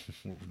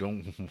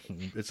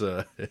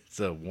 it's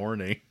a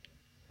warning.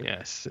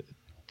 Yes,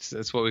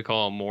 that's what we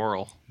call a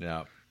moral.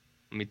 Yeah.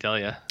 Let me tell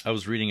you. I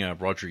was reading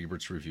Roger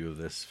Ebert's review of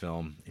this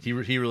film. He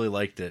really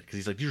liked it because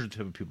he's like, these are the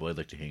type of people I'd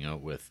like to hang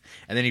out with.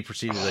 And then he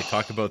proceeded to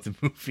talk about the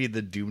movie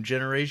The Doom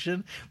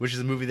Generation, which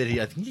is a movie that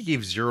I think he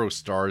gave 0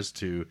 stars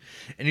to.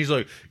 And he's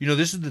like,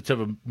 this is the type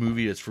of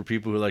movie that's for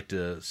people who like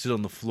to sit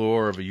on the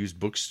floor of a used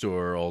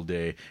bookstore all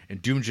day,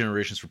 and Doom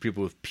Generation is for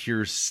people with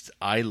pierced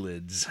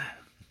eyelids.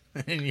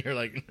 And you're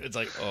like, it's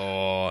like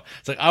I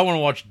want to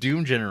watch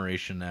Doom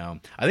Generation now.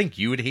 I think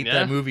you would hate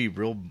that movie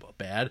real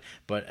bad,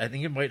 but I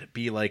think it might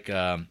be like,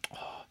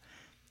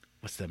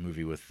 what's that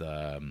movie with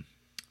not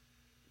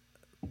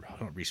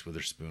Reese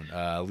Witherspoon,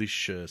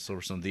 Alicia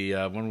Silverstone, the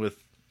one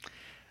with,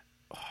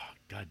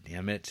 God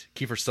damn it,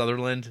 Kiefer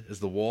Sutherland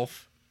is the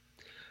wolf.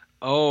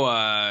 Oh,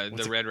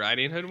 the Red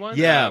Riding Hood one?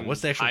 Yeah,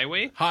 what's the actual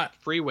Highway?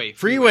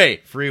 Freeway.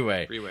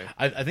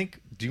 I think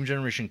Doom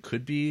Generation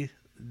could be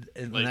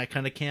in that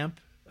kind of camp.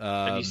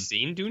 Have you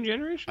seen Doom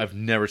Generation? I've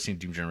never seen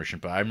Doom Generation,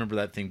 but I remember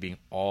that thing being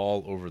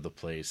all over the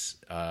place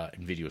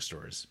in video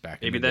stores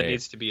back in the day. Maybe that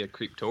needs to be a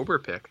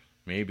Creeptober pick.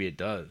 Maybe it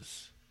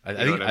does.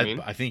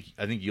 I think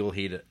you'll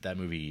hate that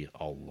movie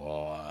a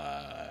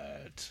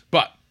lot.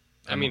 But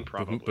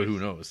probably. But who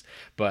knows?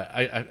 But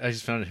I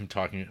just found him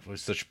talking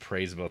with such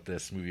praise about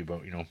this movie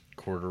about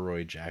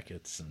corduroy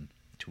jackets and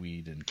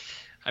tweed and.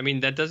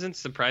 That doesn't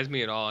surprise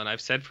me at all, and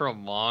I've said for a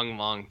long,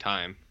 long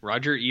time,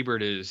 Roger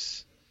Ebert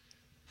is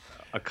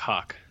a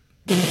cock.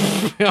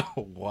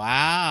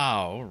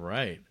 Wow. All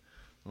right.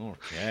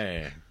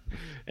 Okay.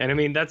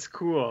 And that's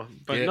cool.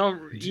 But no,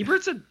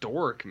 Ebert's a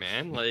dork,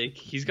 man. Like,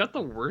 he's got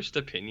the worst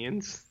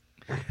opinions.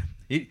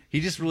 He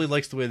just really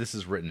likes the way this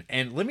is written.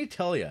 And let me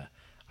tell you,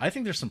 I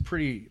think there's some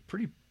pretty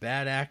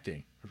bad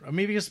acting. Or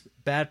maybe just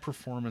bad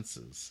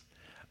performances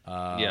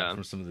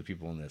from some of the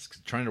people in this.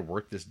 'Cause trying to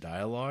work this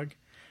dialogue,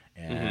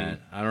 and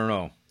I don't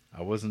know.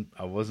 I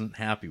wasn't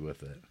happy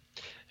with it.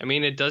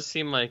 It does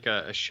seem like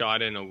a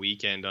shot in a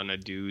weekend on a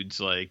dude's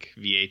like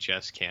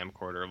VHS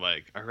camcorder.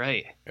 Like, all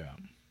right, yeah.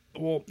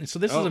 Well, so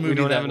this is a movie we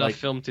don't that have enough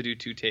film to do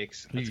 2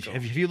 takes.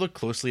 Have you looked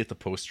closely at the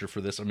poster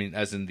for this?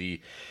 As in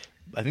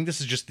I think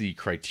this is just the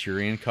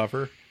Criterion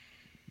cover.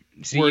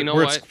 See,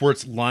 where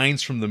it's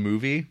lines from the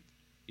movie.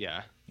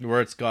 Yeah.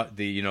 Where it's got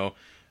the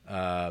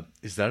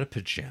is that a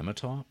pajama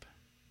top?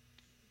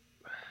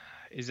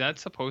 Is that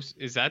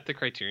the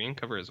Criterion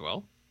cover as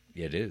well?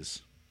 Yeah, it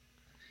is.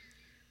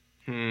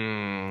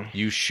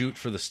 You shoot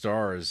for the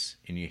stars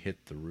and you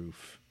hit the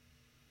roof.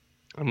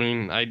 I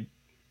mean, I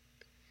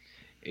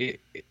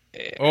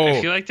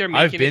feel like they're making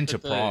I've been it to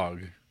that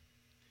Prague.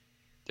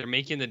 they're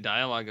making the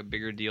dialogue a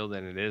bigger deal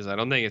than it is. I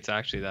don't think it's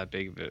actually that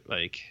big of it.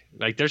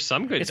 Like there's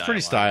some good. It's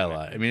pretty dialogue.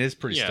 stylized. I mean, it's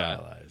pretty Yeah.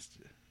 stylized.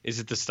 Is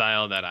it the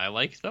style that I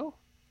like though?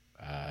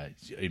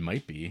 It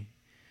might be.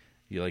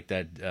 You like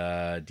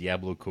that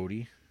Diablo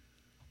Cody?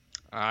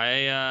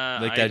 I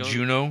Like I that don't-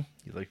 Juno?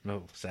 You like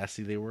how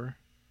sassy they were?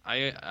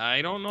 I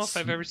don't know if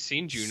I've ever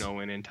seen Juno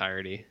in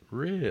entirety.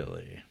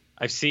 Really?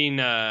 I've seen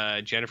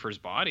Jennifer's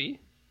Body,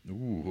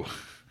 Ooh.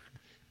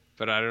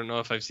 but I don't know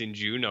if I've seen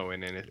Juno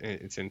in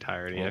its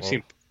entirety. I've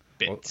seen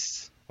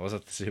bits What was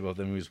that to say about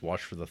them movies?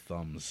 Watch for the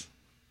thumbs.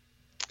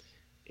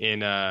 in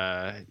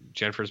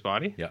Jennifer's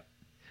Body. Yeah.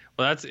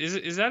 Well,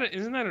 isn't that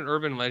an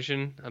urban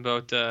legend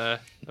about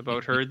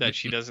her that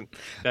she doesn't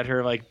that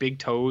her like big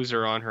toes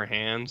are on her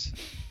hands?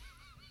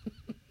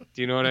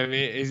 Do you know what I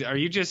mean? Are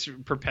you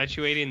just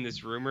perpetuating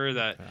this rumor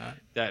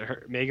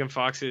that Megan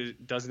Fox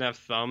doesn't have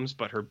thumbs,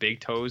 but her big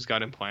toes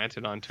got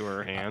implanted onto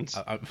her hands?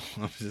 I'm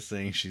just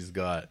saying she's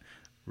got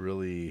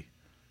really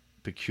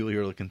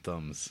peculiar looking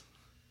thumbs.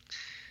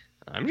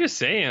 I'm just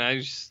saying.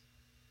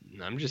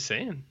 I'm just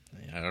saying.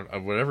 Yeah,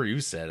 whatever you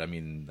said, I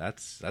mean,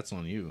 that's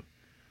on you.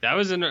 I'm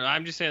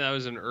just saying that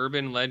was an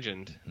urban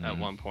legend at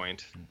one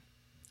point.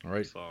 All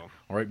right. So, All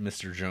right,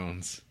 Mr.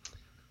 Jones.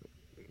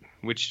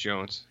 which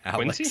Jones?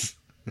 Alex. Quincy?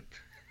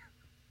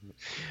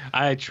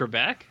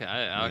 Trebek?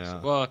 Alex.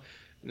 Yeah. Well,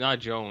 not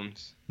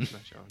Jones.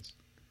 Not Jones.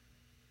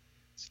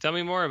 So tell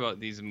me more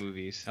about these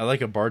movies. I like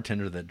a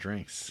bartender that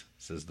drinks,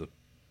 says the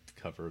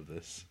cover of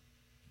this.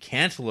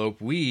 Cantaloupe,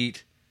 we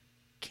eat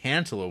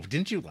cantaloupe.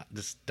 Didn't you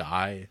just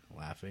die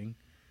laughing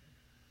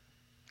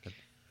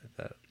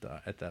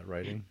at that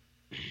writing?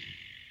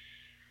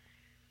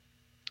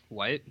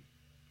 What?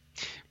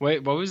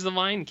 Wait, what was the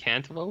line?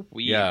 Cantaloupe?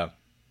 We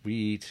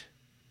eat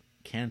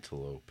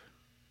cantaloupe.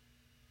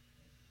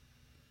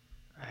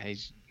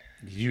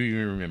 You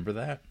even remember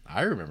that?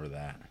 I remember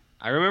that.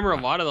 I remember a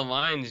lot of the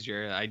lines,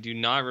 Jared. I do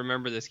not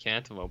remember this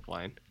cantaloupe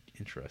line.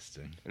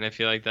 Interesting. And I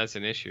feel like that's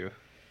an issue.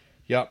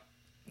 Yep.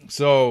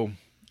 So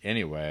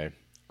anyway,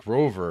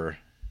 Grover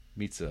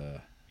meets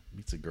a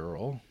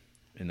girl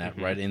in that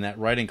in that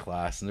writing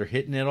class, and they're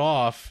hitting it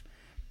off,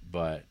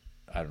 but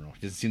I don't know.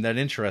 He doesn't seem that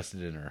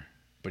interested in her,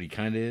 but he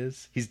kind of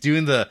is. He's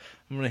doing I'm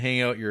going to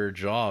hang out your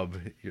job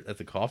at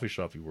the coffee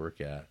shop you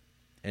work at.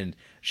 And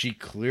she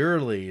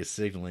clearly is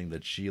signaling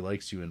that she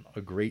likes you a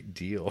great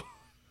deal.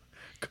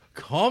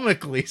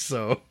 Comically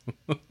so.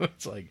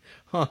 It's like,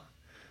 huh,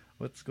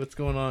 what's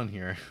going on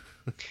here?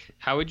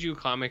 How would you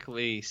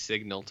comically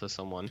signal to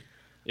someone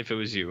if it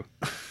was you?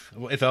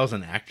 If I was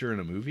an actor in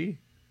a movie?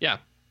 Yeah.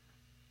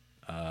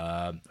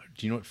 Do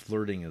you know what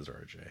flirting is,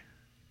 RJ?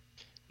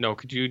 No,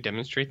 could you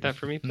demonstrate that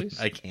for me, please?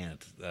 I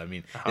can't. I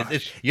mean,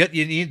 Gosh. you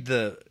need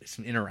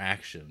some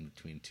interaction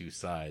between two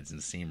sides in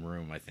the same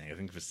room. I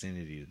think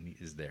vicinity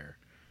is there.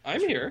 I'm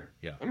here.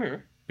 Yeah, I'm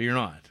here. but you're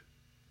not.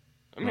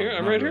 I'm here.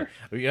 I'm right here.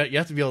 You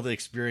have to be able to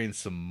experience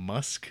some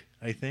musk.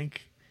 I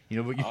think. You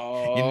know what? You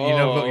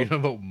know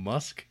about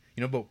musk.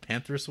 You know about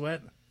panther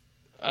sweat.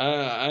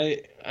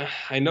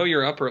 I know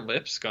your upper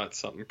lips got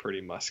something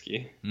pretty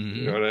musky. Mm-hmm.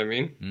 You know what I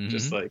mean? Mm-hmm.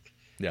 Just like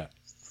Yeah.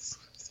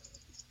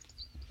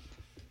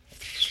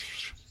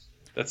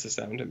 that's the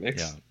sound it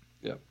makes.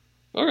 Yeah.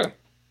 Yeah. Okay.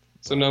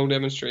 So no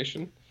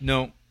demonstration.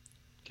 No.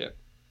 Okay.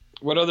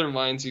 What other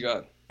lines you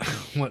got?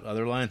 What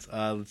other lines?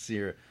 Let's see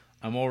here.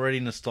 I'm already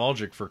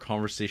nostalgic for a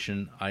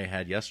conversation I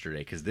had yesterday,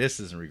 because this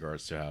is in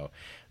regards to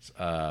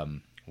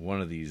how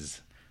one of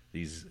these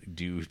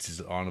dudes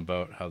is on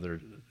about how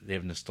they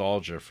have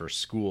nostalgia for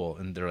school,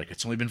 and they're like,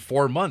 it's only been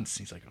 4 months.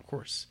 He's like, of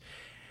course.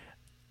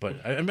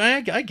 But I mean,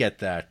 I get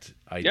that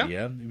idea.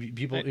 Yeah.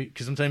 People,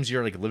 because sometimes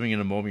you're like living in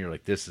a moment, you're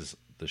like, this is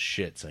the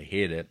shits, I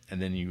hate it,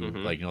 and then you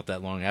like, not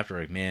that long after,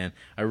 like, man,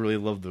 I really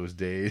love those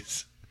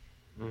days.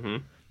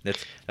 Mm-hmm.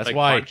 That's like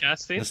why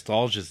podcasting?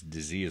 nostalgia's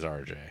disease,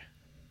 RJ.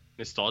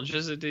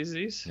 Nostalgia's a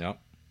disease? Yep.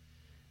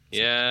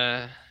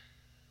 Yeah.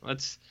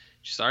 Let's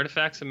just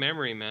artifacts of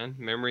memory, man.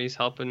 Memory's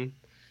helping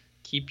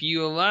keep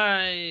you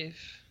alive.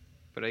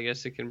 But I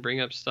guess it can bring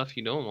up stuff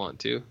you don't want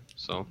to.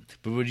 So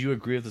But would you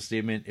agree with the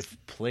statement, if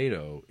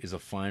Plato is a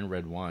fine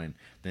red wine,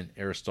 then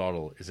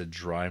Aristotle is a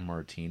dry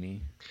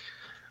martini?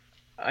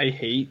 I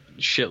hate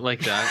shit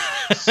like that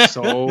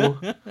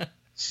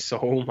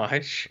so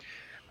much.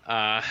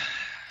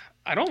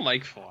 I don't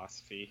like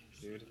philosophy,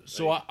 dude.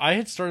 So I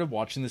had started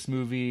watching this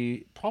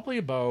movie probably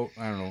about,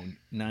 I don't know,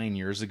 9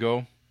 years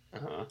ago.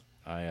 Uh-huh.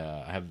 I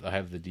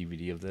have the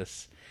DVD of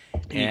this.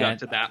 You got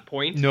to that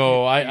point?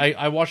 No,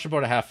 I watched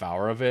about a half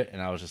hour of it,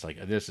 and I was just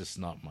like, this is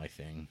not my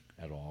thing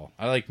at all.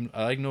 I like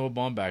Noah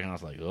Baumbach, and I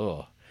was like,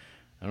 oh,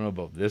 I don't know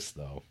about this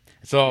though.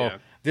 So Yeah.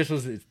 this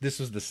was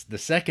the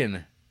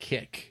second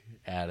kick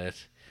at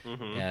it,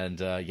 Mm-hmm.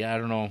 and I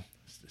don't know,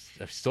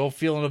 I'm still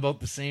feeling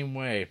about the same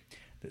way.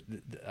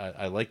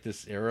 I like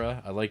this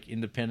era. I like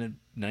independent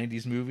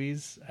 90s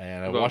movies,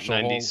 and I watched the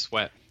 90s whole.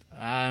 sweat.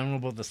 I don't know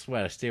about the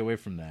sweat. I stay away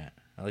from that.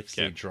 I like to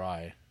stay Okay.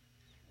 dry.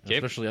 Okay.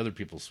 especially other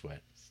people's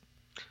sweat.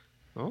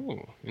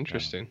 Oh,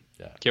 interesting.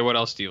 Yeah. Okay, what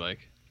else do you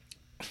like?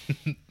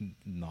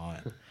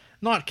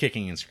 Not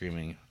kicking and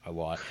screaming a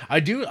lot.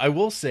 I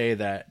will say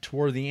that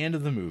toward the end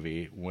of the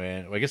movie,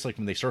 when I guess like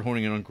when they start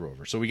honing in on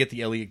Grover, so we get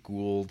the Elliot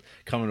Gould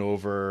coming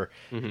over,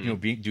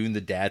 doing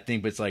the dad thing,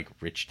 but it's like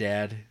rich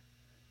dad,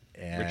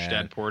 and Rich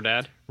Dad, Poor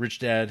Dad. rich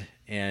dad,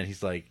 and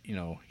he's like,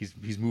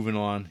 he's moving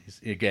on. He's,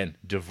 again,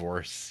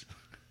 divorce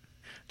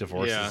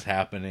is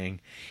happening,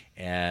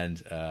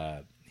 and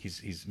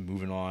he's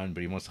moving on,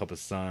 but he wants to help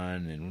his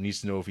son, and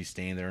needs to know if he's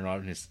staying there or not.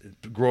 And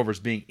Grover's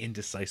being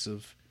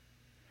indecisive.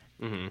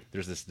 Mm-hmm.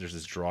 There's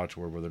this draw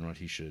toward whether or not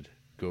he should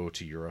go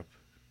to Europe,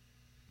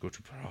 go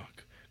to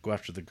Prague, go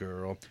after the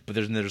girl. But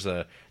there's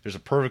a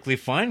perfectly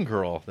fine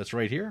girl that's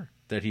right here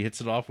that he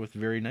hits it off with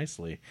very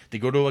nicely. They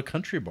go to a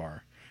country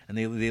bar and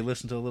they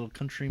listen to a little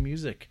country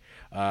music.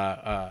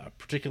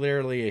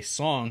 Particularly a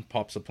song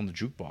pops up on the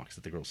jukebox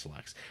that the girl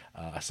selects.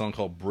 A song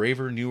called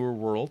 "Braver Newer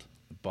World"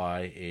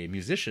 by a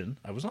musician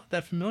I was not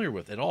that familiar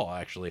with at all,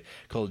 actually,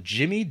 called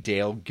Jimmy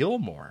Dale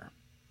Gilmore.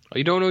 Oh,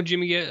 you don't know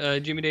Jimmy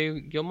Day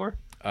Gilmore?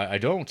 I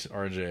don't,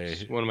 RJ.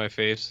 It's one of my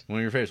faves. One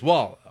of your faves.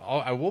 Well,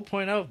 I will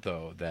point out,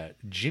 though, that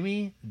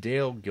Jimmy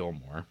Dale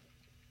Gilmore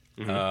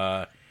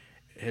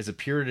has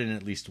appeared in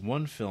at least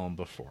one film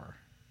before,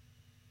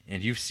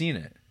 and you've seen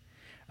it.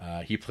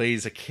 He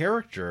plays a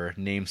character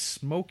named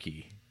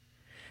Smokey.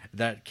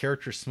 That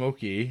character,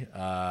 Smokey,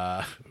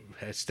 has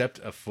stepped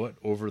a foot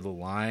over the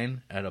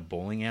line at a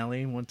bowling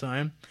alley one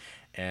time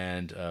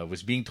and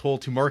was being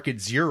told to mark it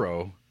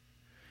 0.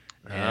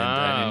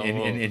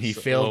 And he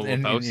failed.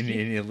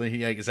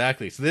 Yeah,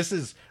 exactly. So this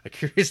is a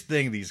curious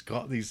thing. These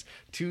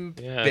two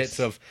bits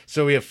of.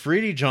 So we have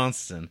Freddie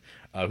Johnston,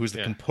 who's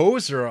the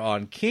composer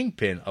on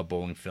Kingpin, a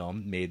bowling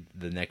film made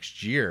the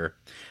next year,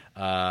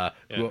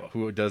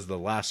 who does the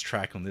last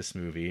track on this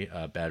movie,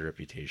 Bad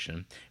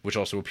Reputation, which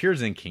also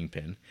appears in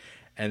Kingpin.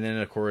 And then,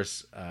 of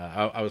course,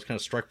 I was kind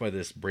of struck by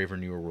this Braver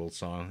Newer World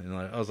song, and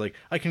I was like,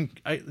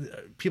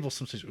 people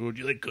sometimes, oh,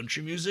 do you like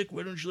country music?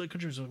 Why don't you like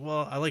country music?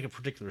 Well, I like a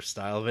particular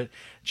style of it.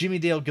 Jimmy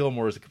Dale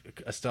Gilmore is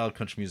a style of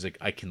country music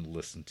I can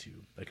listen to,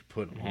 I could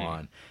put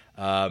on,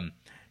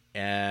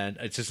 and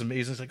it's just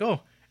amazing. It's like,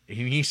 oh,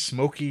 he's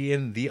Smokey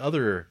in the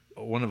other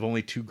one of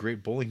only 2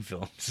 great bowling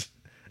films,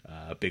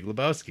 Big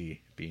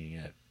Lebowski being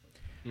it.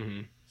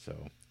 Mm-hmm.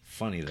 So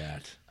funny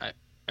that. I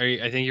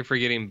think you're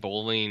forgetting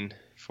bowling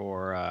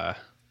for.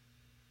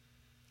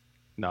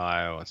 No,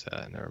 I won't say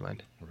that. Never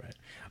mind. Right.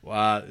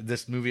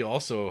 This movie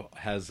also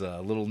has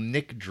a little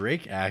Nick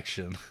Drake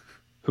action.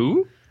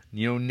 Who?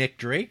 You know Nick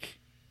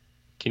Drake?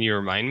 Can you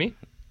remind me?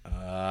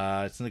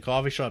 It's in the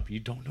coffee shop. You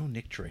don't know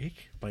Nick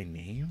Drake by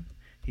name?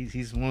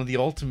 He's one of the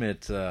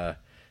ultimate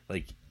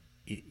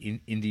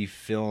indie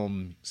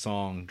film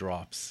song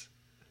drops.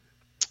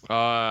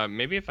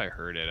 Maybe if I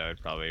heard it, I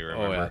would probably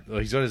remember. Oh yeah, well,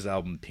 he's got his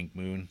album Pink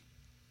Moon.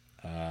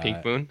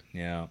 Pink Moon.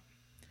 Yeah.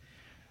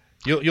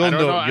 I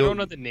don't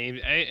know the name.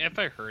 If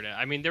I heard it,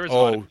 I mean, there was.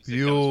 Oh,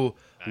 you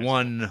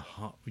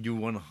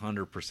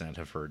 100%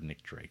 have heard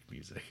Nick Drake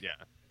music.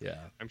 Yeah.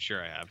 I'm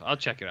sure I have. I'll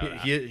check it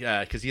out.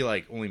 Because he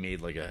only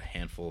made like a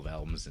handful of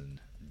albums and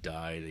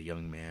died a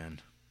young man.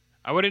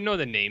 I wouldn't know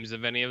the names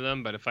of any of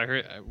them, but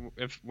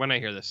when I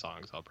hear the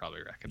songs, I'll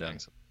probably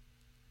recognize them.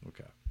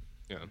 Okay.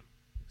 Yeah.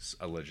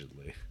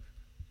 Allegedly.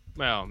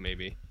 Well,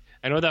 maybe.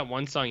 I know that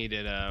one song you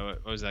did.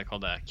 What was that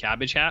called?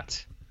 Cabbage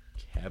Hats.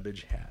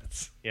 Cabbage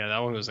Hats. Yeah, that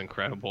one was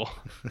incredible.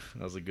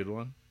 That was a good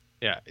one.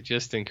 Yeah,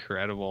 just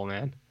incredible,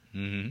 man.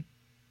 Mm-hmm.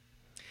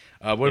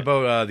 What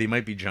about They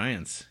Might Be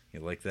Giants?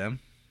 You like them?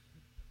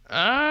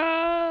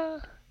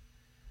 I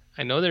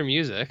know their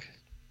music.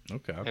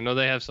 Okay. I know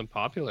they have some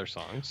popular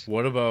songs.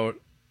 What about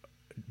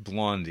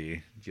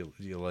Blondie? Do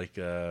you like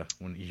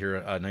when you hear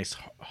a nice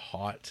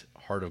hot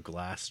Heart of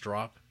Glass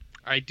drop?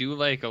 I do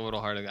like a little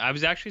Heart of Glass. I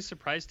was actually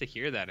surprised to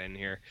hear that in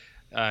here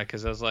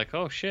because I was like,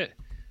 oh shit.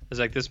 I was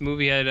like, this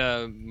movie had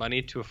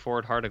money to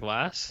afford Heart of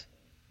Glass.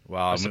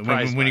 Wow,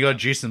 when you got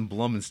Jason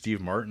Blum and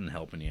Steve Martin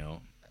helping you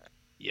out.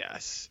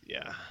 Yes,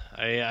 yeah.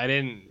 I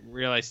didn't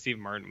realize Steve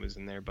Martin was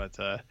in there, but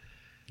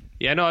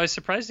yeah, no, I was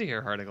surprised to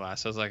hear Heart of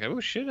Glass. I was like, oh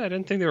shit, I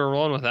didn't think they were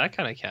rolling with that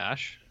kind of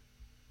cash.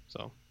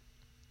 So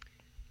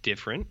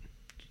different.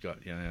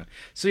 Yeah.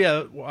 So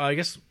yeah, I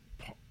guess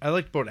I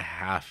liked about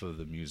half of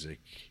the music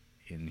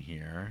in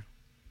here,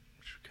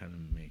 which kind of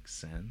makes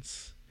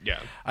sense. Yeah.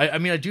 I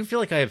mean, I do feel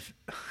like I have.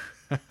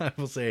 I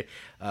will say,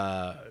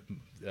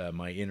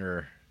 my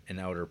inner and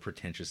outer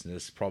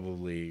pretentiousness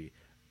probably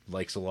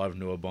likes a lot of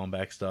Noah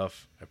Baumbach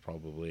stuff. I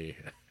probably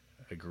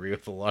agree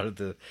with a lot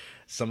of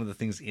some of the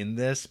things in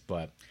this,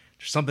 but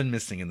there's something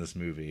missing in this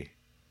movie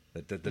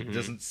that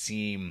doesn't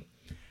seem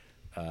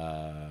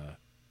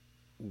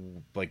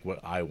like what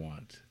I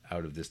want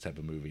out of this type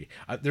of movie.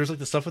 There's like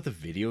the stuff with the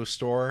video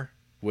store,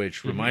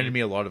 which reminded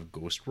me a lot of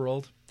Ghost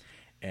World.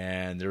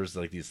 And there was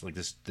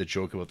the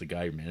joke about the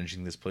guy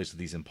managing this place with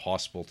these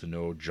impossible to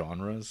know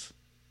genres.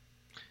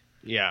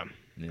 Yeah.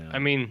 I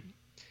mean,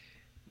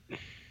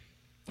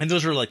 and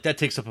those are that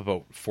takes up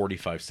about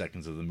 45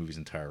 seconds of the movie's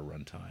entire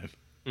runtime.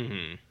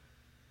 Mm-hmm.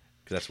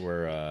 That's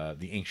where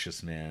the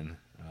anxious man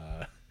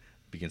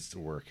begins to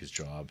work his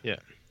job. Yeah.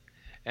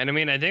 And I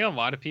mean, I think a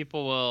lot of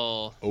people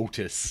will.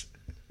 Otis.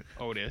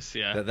 Otis,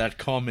 yeah. That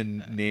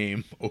common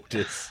name,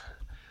 Otis.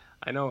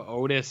 I know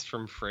Otis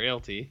from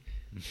Frailty,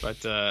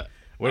 but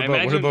What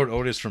about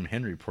Otis from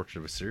Henry, Portrait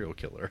of a Serial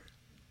Killer?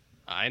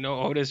 I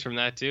know Otis from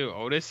that too.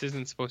 Otis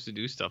isn't supposed to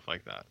do stuff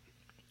like that.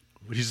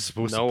 He's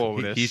supposed No, to.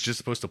 Otis. He's just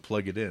supposed to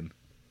plug it in.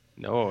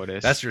 No,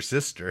 Otis. That's your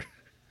sister.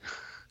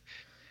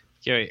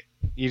 Okay, wait.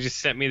 You just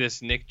sent me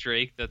this Nick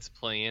Drake that's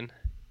playing.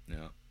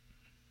 Yeah.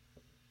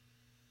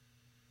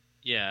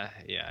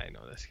 Yeah, I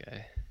know this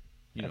guy.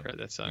 I've heard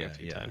that song a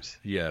few times.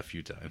 Yeah, a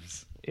few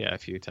times. Yeah, a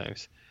few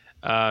times.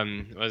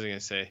 What was I gonna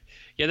say?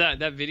 Yeah,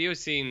 that video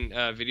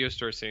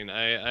store scene.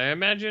 I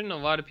imagine a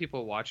lot of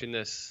people watching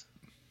this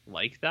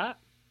like that.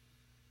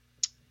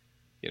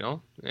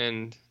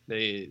 And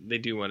they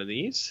do one of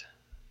these.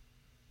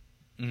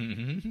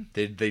 Mm-hmm.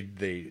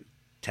 They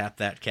tap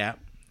that cap.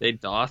 They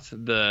doff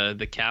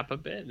the cap a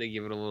bit. They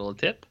give it a little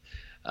tip.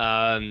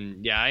 I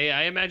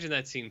imagine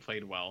that scene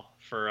played well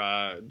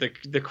for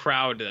the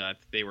crowd that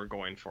they were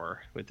going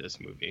for with this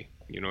movie.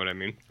 You know what I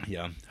mean?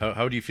 Yeah.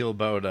 How do you feel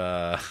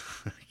about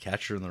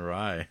Catcher in the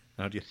Rye?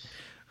 How do you?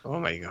 Oh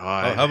my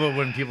god. How about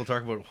when people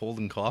talk about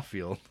Holden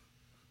Caulfield?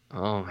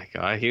 Oh my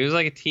god. He was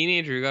like a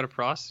teenager who got a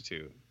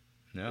prostitute.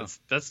 Yeah.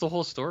 That's the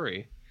whole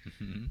story.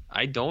 Mm-hmm.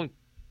 I don't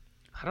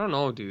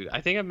know, dude.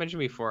 I think I mentioned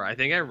before. I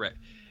think I read.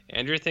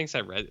 Andrea thinks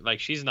I read,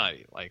 like, she's not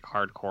like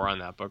hardcore on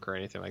that book or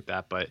anything like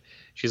that, but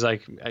she's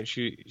like,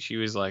 she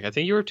was like, I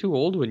think you were too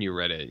old when you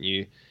read it, and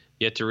you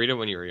had to read it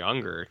when you were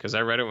younger, because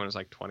I read it when I was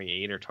like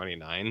 28 or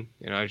 29.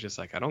 I was just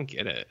like, I don't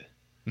get it.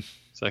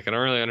 It's like, I don't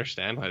really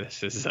understand why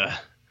this is.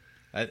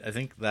 I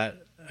think that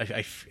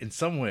I in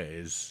some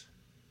ways,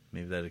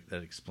 maybe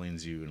that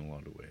explains you in a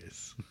lot of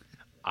ways.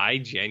 I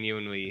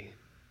genuinely.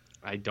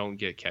 I don't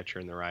get Catcher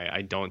in the Rye.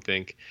 I don't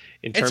think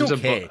in It's terms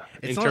okay.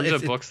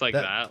 of books like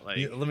that.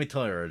 Like, let me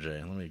tell you, RJ.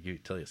 Let me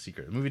tell you a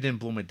secret. The movie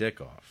didn't blow my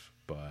dick off,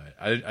 but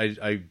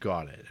I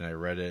got it and I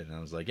read it and I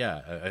was like,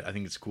 yeah, I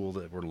think it's cool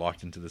that we're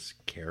locked into this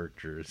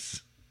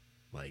character's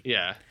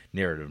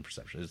narrative and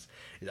perception.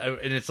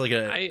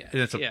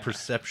 It's a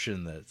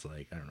perception that's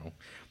like, I don't know,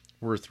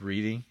 worth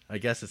reading. I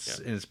guess it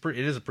is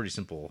a pretty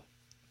simple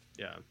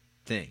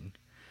thing.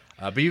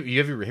 But have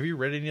you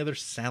read any other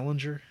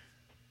Salinger?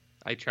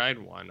 I tried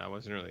one. I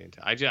wasn't really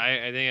into. I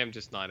think I'm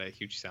just not a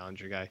huge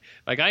Salinger guy.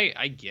 Like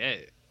I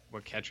get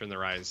what Catcher in the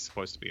Rye is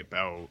supposed to be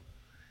about.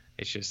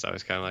 It's just I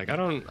was kind of like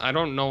I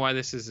don't know why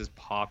this is as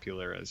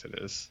popular as it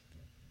is.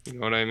 You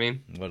know what I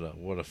mean?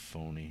 What a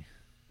phony.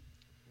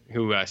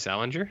 Who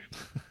Salinger?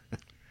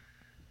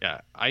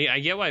 Yeah, I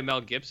get why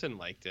Mel Gibson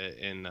liked it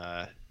in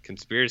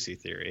Conspiracy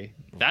Theory.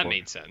 That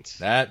made sense.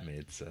 That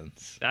made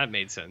sense.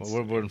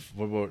 What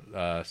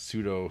about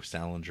pseudo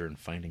Salinger and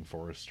Finding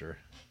Forrester?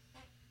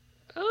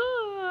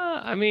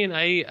 I mean,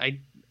 I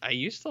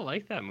used to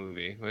like that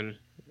movie.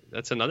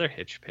 That's another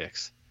Hitch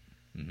picks.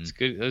 Mm-hmm. It's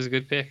good. That was a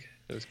good pick.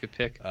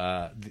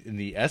 In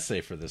the essay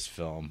for this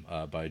film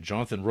by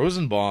Jonathan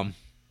Rosenbaum,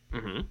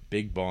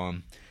 Big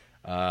Bomb,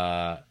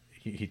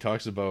 he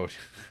talks about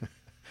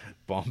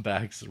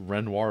Baumbach's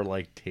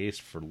Renoir-like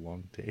taste for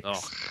long takes.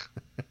 Oh.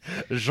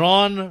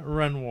 Jean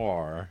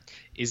Renoir.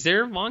 Is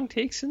there long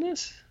takes in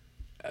this?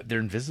 They're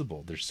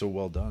invisible. They're so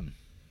well done.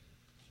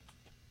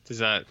 Does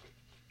that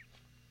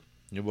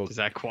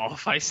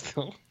qualify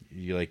still?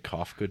 You like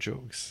Kafka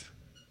jokes?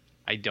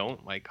 I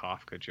don't like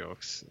Kafka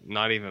jokes.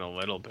 Not even a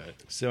little bit.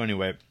 So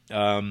anyway,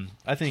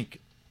 I think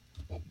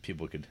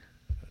people could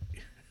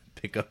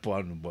pick up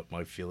on what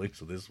my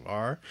feelings of this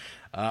are.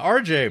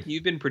 RJ,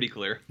 you've been pretty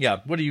clear. Yeah.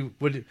 What do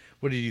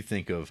you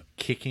think of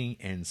Kicking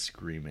and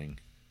Screaming?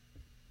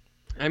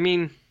 I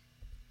mean,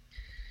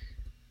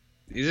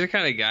 these are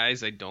kind of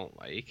guys I don't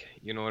like.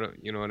 You know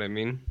what I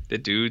mean? The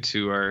dudes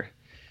who are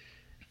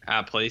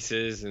at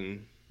places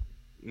and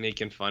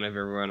making fun of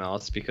everyone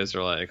else because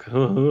they're like,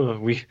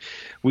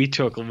 we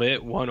took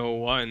Lit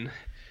 101.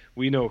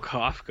 We know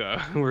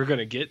Kafka. We're going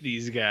to get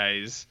these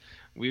guys.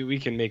 We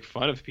can make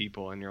fun of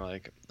people. And you're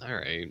like, all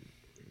right.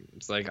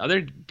 It's like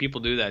other people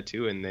do that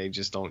too, and they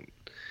just don't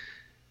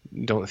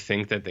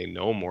think that they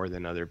know more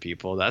than other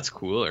people. That's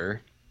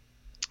cooler.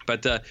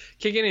 But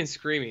Kicking and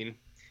Screaming,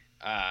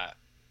 I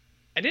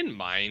didn't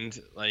mind.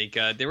 Like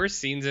there were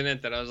scenes in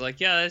it that I was like,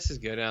 yeah, this is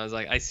good. And I was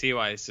like, I see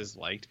why this is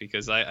liked,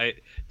 because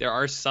there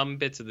are some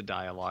bits of the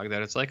dialogue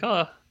that it's like,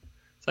 oh,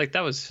 it's like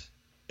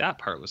that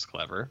part was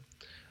clever,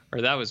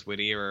 or that was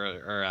witty,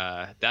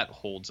 or that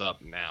holds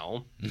up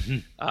now.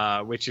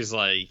 Which is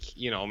like,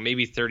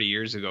 maybe 30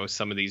 years ago,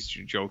 some of these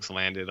jokes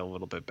landed a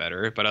little bit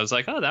better, but I was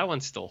like, oh, that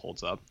one still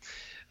holds up.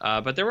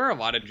 But there were a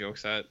lot of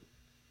jokes that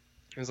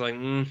I was like,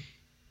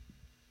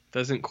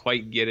 doesn't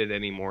quite get it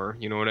anymore.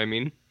 You know what I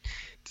mean?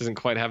 Doesn't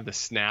quite have the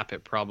snap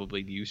it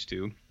probably used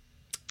to.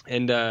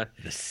 And the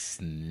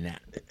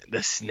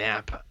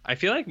snap. I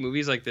feel like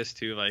movies like this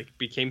too, like,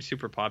 became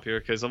super popular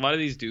because a lot of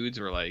these dudes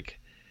were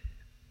like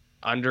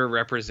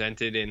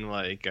underrepresented in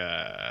like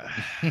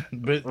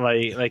but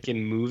like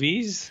in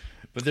movies.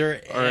 But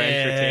they're or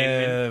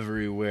entertainment.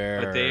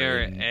 everywhere. But they are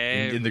in the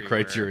everywhere.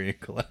 Criterion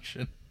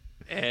Collection.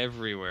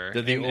 Everywhere.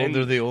 They're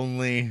they're the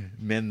only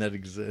men that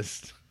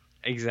exist.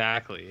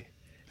 Exactly.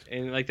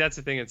 And like that's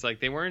the thing. It's like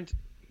they weren't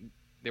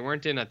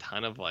in a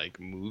ton of like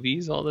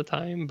movies all the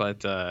time, but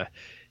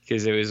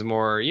because it was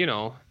more, you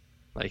know,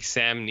 like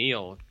Sam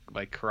Neill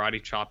like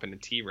karate chopping a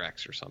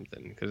T-Rex or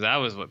something, because that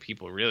was what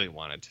people really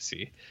wanted to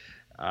see.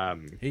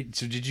 Hey,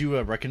 so did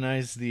you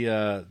recognize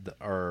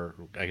our,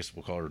 I guess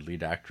we'll call her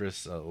lead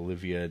actress,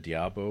 Olivia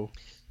Diabo?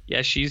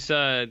 Yeah, she's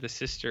the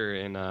sister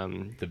in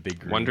The Big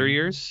Green. Wonder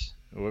Years.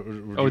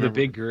 The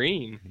Big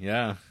Green.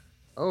 Yeah.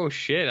 Oh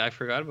shit, I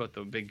forgot about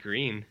The Big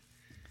Green.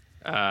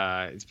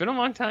 It's been a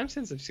long time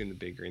since I've seen The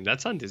Big Green.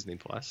 That's on Disney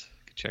Plus.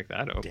 You can check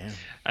that out. Damn.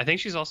 I think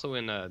she's also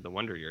in The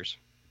Wonder Years,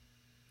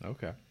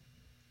 Okay.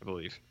 I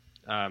believe.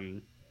 What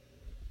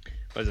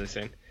was I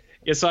saying?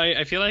 Yeah, so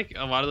I feel like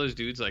a lot of those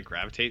dudes like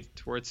gravitate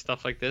towards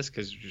stuff like this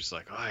because you're just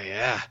like, oh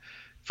yeah,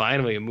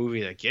 finally a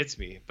movie that gets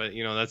me. But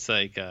you know, that's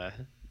like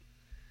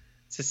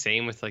it's the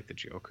same with like the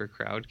Joker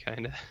crowd,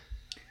 kind of.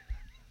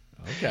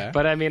 Okay.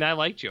 But I mean, I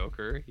like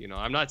Joker. You know,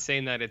 I'm not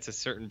saying that it's a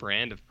certain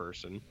brand of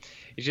person.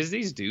 It's just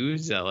these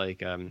dudes that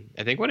like,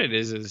 I think what it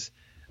is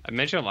I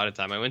mentioned a lot of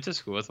time. I went to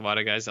school with a lot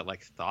of guys that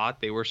like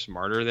thought they were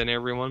smarter than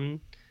everyone,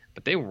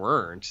 but they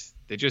weren't.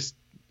 They just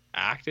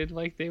acted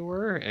like they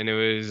were, and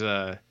it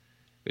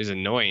was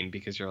annoying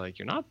because you're like,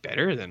 you're not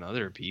better than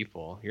other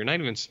people. You're not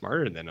even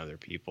smarter than other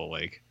people.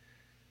 Like,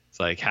 it's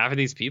like half of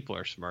these people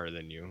are smarter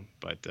than you,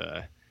 but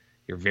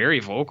you're very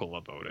vocal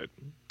about it.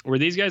 Where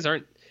these guys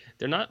aren't.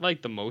 They're not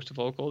like the most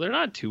vocal. They're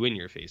not too in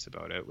your face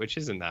about it, which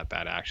isn't that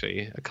bad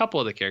actually. A couple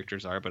of the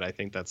characters are, but I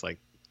think that's like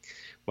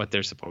what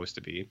they're supposed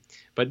to be.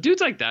 But dudes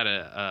like that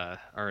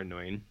are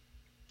annoying.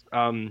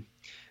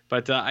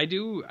 But I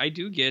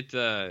do get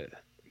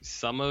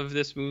some of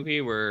this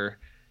movie where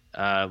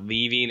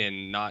leaving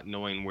and not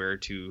knowing where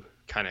to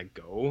kind of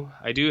go.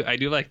 I do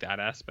like that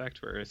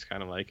aspect where it's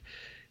kind of like,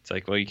 it's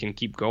like, well, you can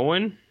keep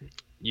going,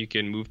 you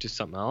can move to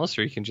something else,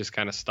 or you can just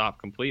kind of stop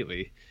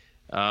completely.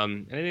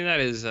 And I think that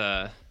is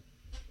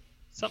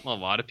something a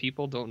lot of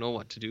people don't know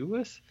what to do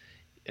with,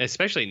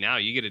 especially now.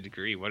 You get a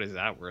degree, what is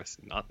that worth?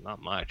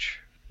 Not much,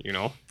 you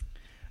know.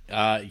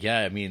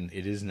 Yeah, I mean,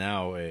 it is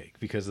now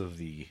because of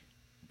the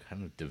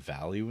kind of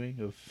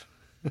devaluing of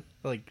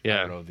like, I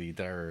don't know, the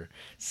entire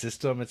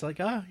system. It's like,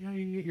 yeah,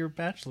 you get your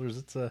bachelor's.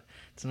 It's a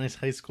nice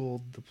high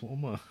school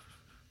diploma,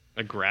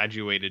 a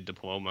graduated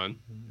diploma.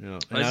 You know,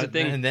 that's the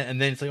thing. And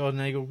then it's like, oh,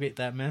 now you go get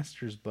that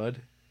master's,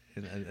 bud,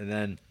 and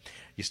then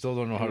you still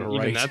don't know how to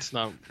write.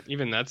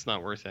 Even that's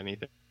not worth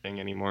anything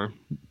anymore.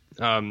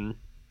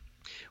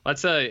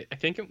 Let's I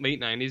think in late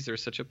 90s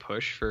there's such a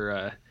push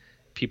for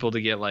people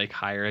to get like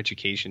higher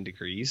education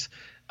degrees,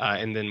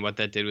 and then what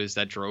that did was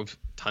that drove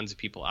tons of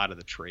people out of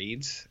the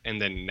trades, and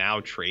then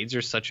now trades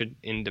are such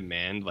in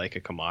demand, like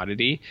a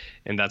commodity,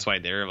 and that's why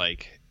they're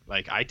like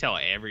I tell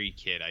every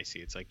kid I see,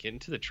 it's like, get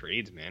into the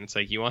trades, man. It's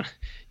like, you want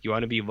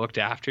to be looked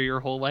after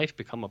your whole life,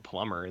 become a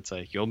plumber. It's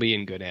like, you'll be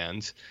in good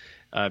hands.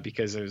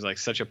 Because there was like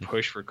such a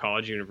push for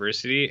college,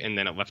 university, and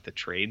then it left the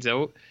trades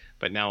out.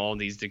 But now all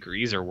these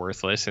degrees are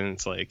worthless, and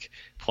it's like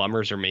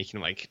plumbers are making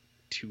like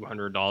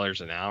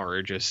 $200 an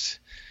hour just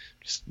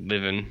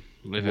living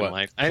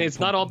life. And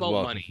it's not all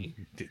about money.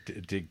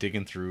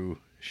 Digging through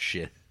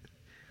shit.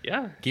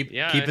 Yeah.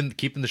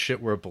 Keeping the shit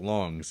where it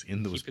belongs,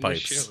 in those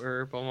pipes. The shit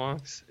where it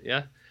belongs.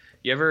 Yeah.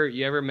 You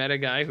ever met a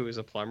guy who was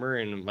a plumber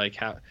and like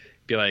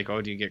be like,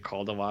 oh, do you get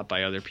called a lot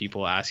by other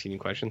people asking you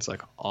questions?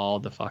 Like, all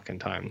the fucking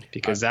time,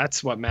 because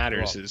that's what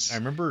matters. I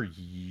remember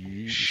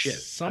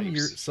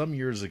some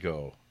years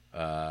ago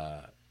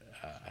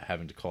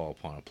having to call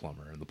upon a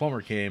plumber, and the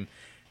plumber came,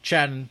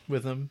 chatting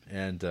with him,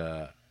 and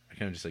I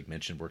kind of just like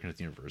mentioned working at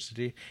the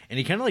university, and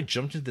he kind of like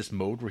jumped into this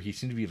mode where he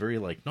seemed to be very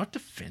like, not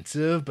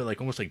defensive, but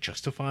like almost like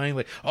justifying,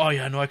 like, oh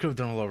yeah, no, I could have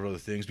done a lot of other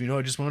things, but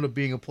I just wound up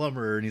being a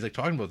plumber. And he's like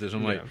talking about this.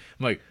 I'm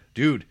like,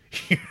 dude,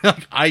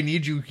 I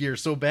need you here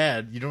so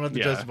bad. You don't have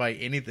to justify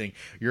anything.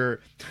 You're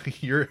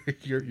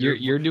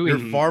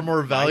far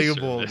more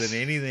valuable than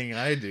anything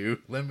I do.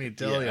 Let me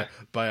tell you,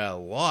 by a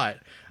lot.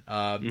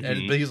 But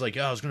he's like,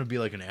 yeah, I was going to be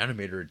like an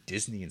animator at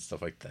Disney and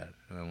stuff like that.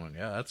 And I'm like,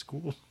 yeah, that's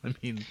cool. I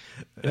mean,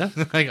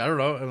 like, I don't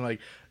know. I'm like,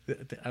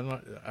 I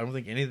don't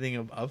think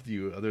anything of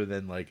you other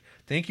than like,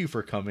 thank you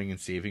for coming and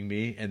saving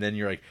me. And then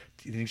you're like,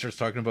 he starts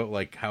talking about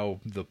like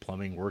how the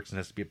plumbing works and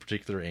has to be at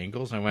particular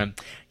angles. And I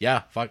went,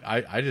 yeah, fuck.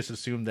 I just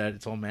assumed that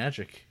it's all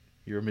magic.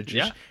 You're a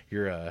magician.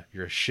 Yeah.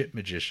 You're a shit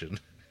magician.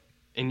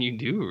 And you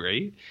do,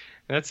 right?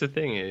 That's the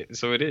thing.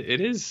 So it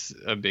is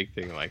a big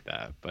thing like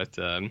that. But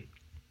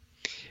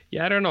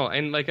yeah, I don't know.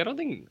 And like, I don't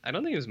think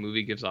this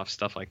movie gives off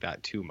stuff like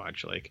that too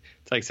much. Like,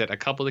 it's like I said, a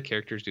couple of the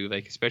characters do,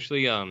 like,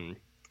 especially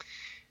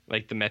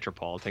like the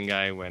Metropolitan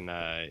guy, when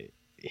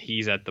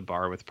he's at the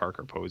bar with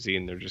Parker Posey,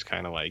 and they're just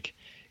kind of like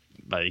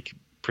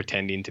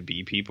pretending to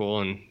be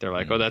people, and they're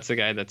like, oh, that's the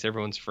guy that's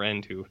everyone's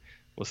friend who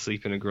will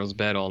sleep in a girl's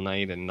bed all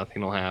night and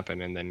nothing will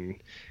happen, and then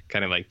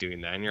kind of like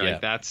doing that. And you're Yeah.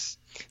 like,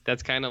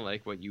 that's kind of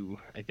like what you,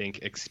 I think,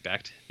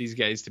 expect these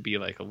guys to be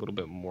like a little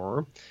bit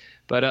more.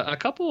 But a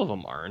couple of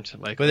them aren't.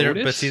 Like, But they're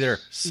Otis they're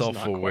is not quite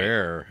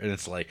self-aware, and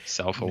it's like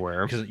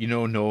self-aware. because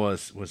Noah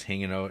was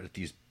hanging out at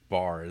these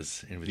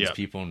bars and with these Yeah.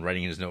 people and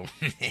writing in his note,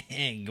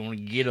 going to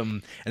get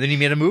him, and then he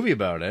made a movie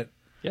about it.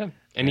 Yeah,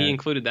 and Yeah. he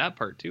included that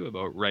part too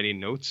about writing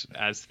notes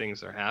as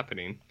things are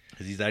happening.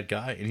 Because he's that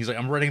guy, and he's like,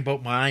 I'm writing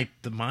about my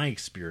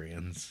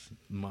experience,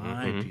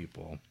 my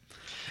people,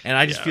 and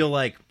I just Yeah. feel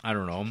like I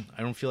don't know,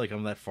 I don't feel like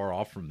I'm that far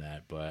off from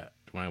that. But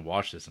when I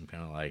watch this, I'm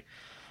kind of like,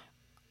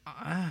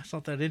 it's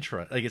not that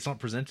interesting. Like, it's not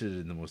presented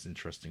in the most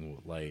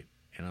interesting light,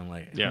 and I'm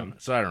like, Yeah.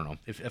 So I don't know.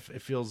 If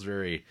it feels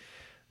very,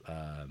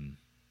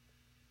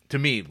 to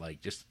me,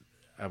 like just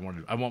I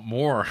want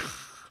more.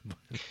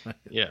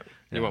 Yeah,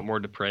 you Yeah. want more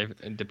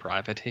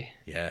depravity.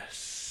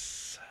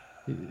 Yes.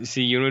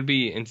 See, you would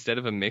be, instead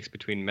of a mix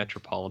between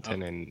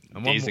Metropolitan and I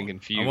want Dazed more, and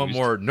Confused. I want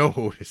more.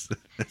 No,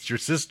 that's your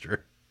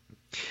sister.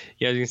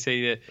 Yeah, I was gonna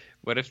say that.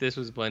 What if this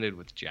was blended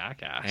with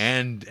Jackass?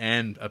 And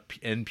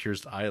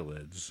pierced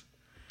eyelids.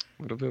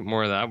 A little bit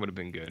more of that would have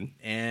been good.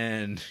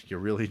 And you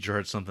really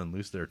jarred something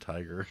loose there,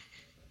 Tiger.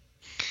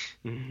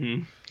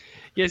 Hmm.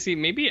 Yeah, see,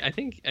 maybe I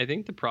think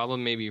the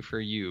problem maybe for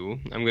you,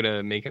 I'm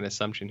gonna make an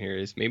assumption here,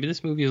 is maybe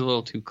this movie is a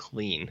little too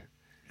clean.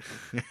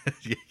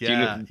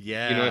 Yeah,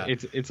 You know,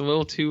 it's a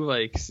little too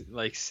like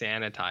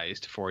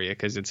sanitized for you,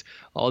 because it's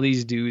all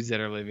these dudes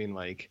that are living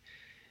like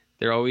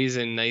they're always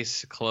in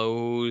nice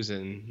clothes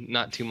and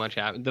not too much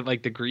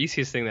like the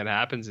greasiest thing that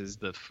happens is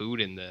the food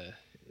in the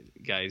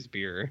guy's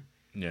beer.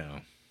 Yeah.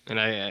 And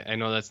I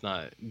know that's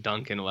not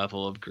Duncan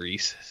level of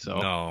grease, so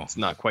No. it's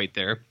not quite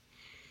there.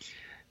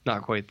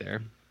 Not quite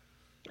there.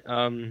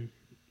 What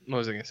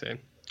was I gonna say?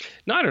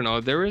 No, I don't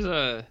know. There was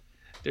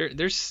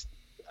there's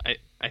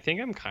I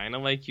think I'm kind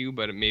of like you,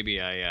 but maybe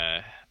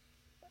I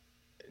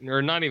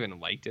or not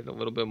even liked it a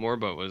little bit more,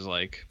 but was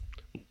like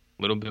a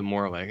little bit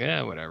more like,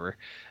 whatever.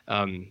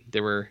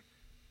 There were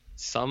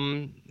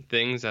some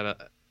things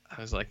that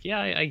I was like, yeah,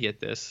 I get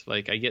this.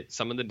 Like, I get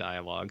some of the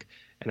dialogue,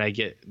 and I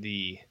get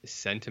the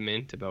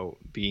sentiment about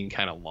being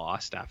kind of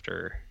lost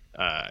after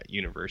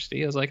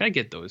university. I was like, I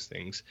get those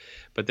things.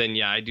 But then,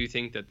 yeah, I do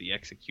think that the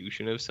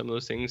execution of some of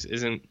those things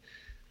isn't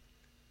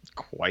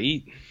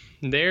quite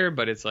there,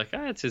 but it's like,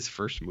 it's his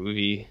first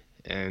movie,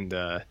 and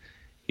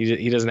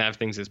he doesn't have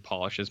things as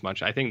polished as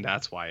much. I think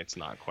that's why it's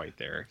not quite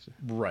there.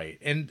 Right.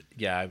 And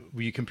yeah,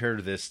 when you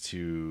compare this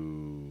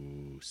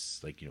to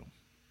like,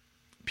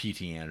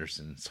 P.T.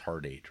 Anderson's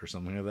Heart 8 or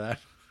something like that,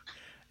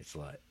 it's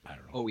like, I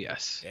don't know. Oh,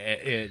 yes.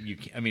 I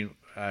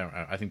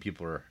think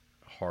people are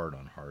hard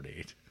on Heart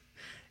 8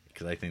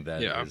 because I think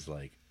that is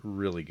like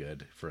really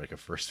good for like a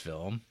first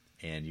film.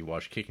 And you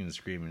watch Kicking and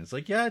Screaming, it's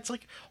like, yeah, it's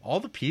like all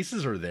the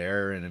pieces are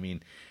there, and I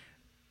mean,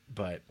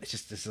 but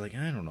it's like,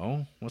 I don't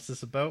know, what's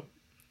this about?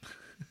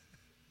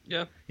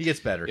 Yeah, he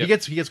gets better.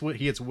 Yep. He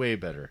gets way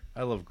better.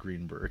 I love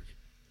Greenberg.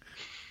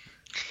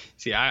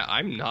 See,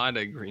 I'm not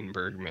a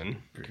Greenbergman.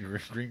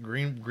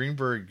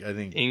 Greenberg, I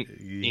think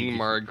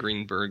Ingmar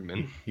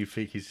Greenbergman.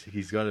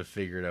 He's got it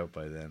figured out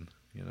by then,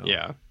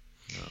 Yeah,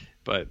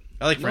 but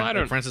I like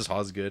Francis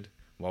Osgood.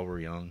 While We're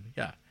Young,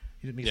 yeah,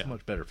 he makes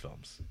much better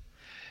films.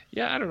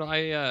 Yeah, I don't know.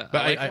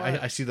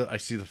 I see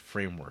the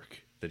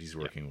framework that he's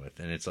working with,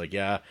 and it's like,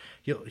 yeah,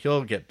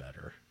 he'll get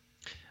better.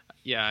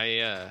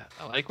 Yeah,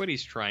 I like what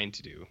he's trying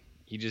to do.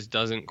 He just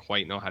doesn't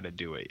quite know how to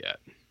do it yet.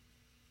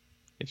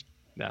 If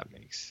that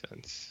makes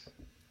sense.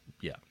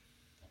 Yeah.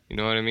 You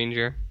know what I mean,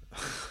 Jer?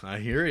 I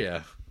hear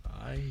ya.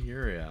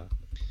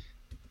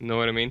 You know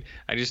what I mean?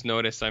 I just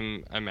noticed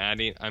I'm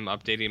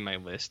updating my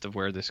list of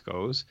where this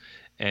goes,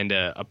 and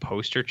a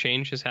poster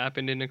change has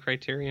happened in a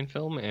Criterion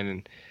film,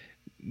 and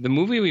the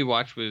movie we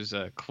watched was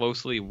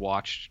Closely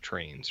Watched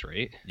Trains,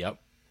 right? Yep.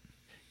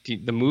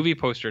 The movie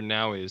poster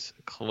now is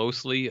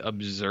Closely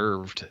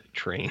Observed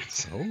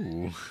Trains.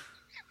 Oh.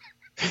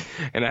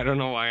 And I don't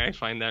know why I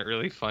find that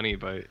really funny,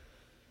 but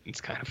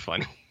it's kind of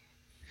funny.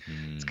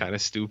 It's kind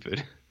of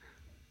stupid.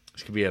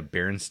 This could be a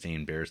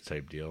Berenstain Bears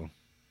type deal.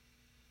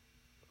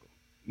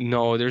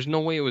 No, there's no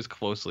way it was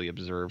Closely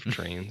Observed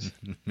Trains.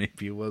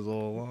 Maybe it was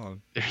all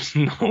along. There's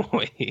no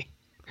way.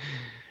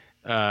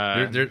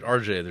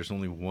 RJ, there's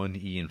only one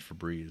E in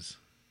Febreze.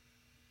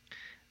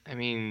 I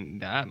mean,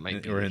 that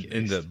might be or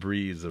in the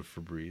breeze of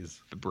Febreze.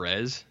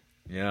 Febreze?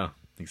 Yeah,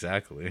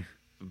 exactly.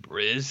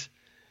 Febreze?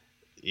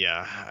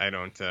 Yeah, I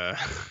don't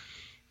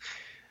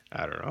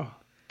know.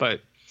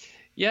 But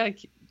yeah,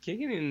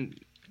 kicking in,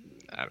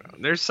 I don't know.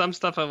 There's some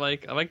stuff I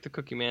like. I like the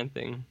Cookie Man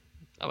thing.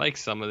 I like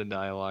some of the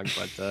dialogue,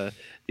 but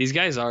these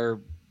guys are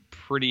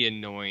pretty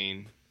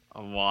annoying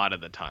a lot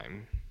of the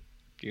time.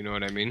 Do you know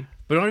what I mean?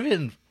 But not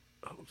even.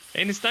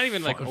 And it's not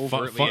even like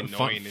overtly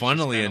annoying.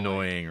 Funnily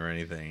annoying or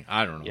anything.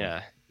 I don't know.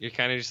 Yeah, you're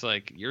kind of just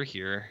like, you're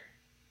here.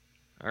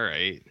 All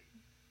right.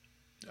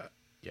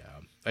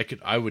 Yeah,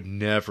 I would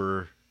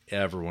never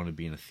ever want to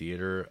be in a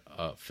theater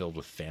filled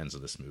with fans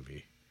of this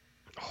movie.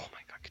 Oh my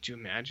god, could you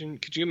imagine?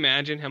 Could you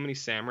imagine how many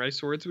samurai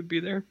swords would be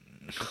there?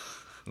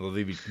 Well,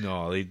 they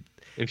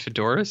in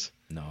fedoras?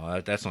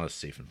 no, that's not a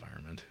safe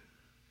environment.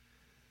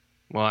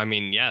 Well, I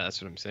mean, yeah,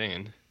 that's what I'm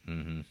saying.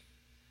 Mm-hmm.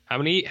 How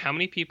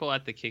many people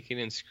at the Kicking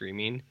and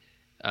Screaming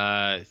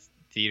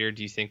theater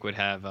do you think would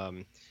have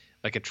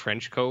like a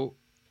trench coat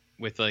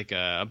with like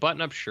a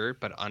button-up shirt,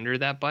 but under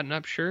that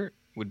button-up shirt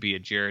would be a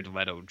Jared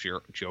Leto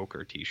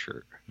Joker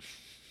T-shirt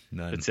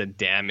None. that said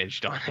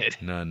 "damaged" on it?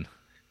 None.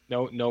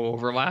 No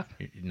overlap.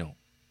 No.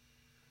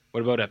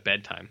 What about at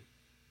bedtime?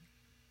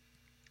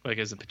 Like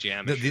as a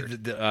pajama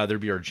shirt? There'd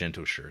be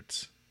Argento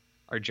shirts.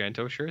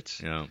 Argento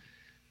shirts? Yeah.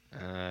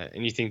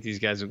 And you think these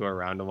guys would go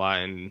around a lot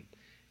and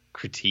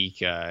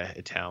critique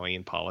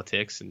Italian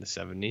politics in the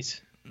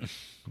 70s?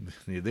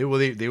 They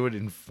would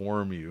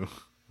inform you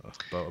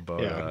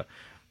about Yeah.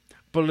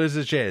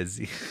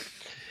 Politicesi.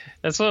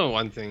 That's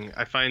one thing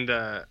I find.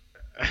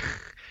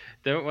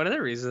 One of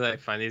the reasons I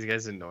find these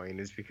guys annoying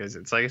is because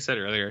it's like I said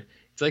earlier.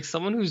 It's like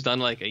someone who's done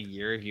like a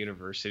year of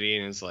university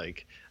and is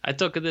like, I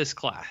took this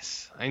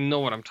class. I know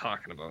what I'm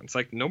talking about. It's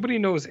like nobody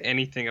knows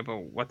anything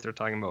about what they're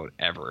talking about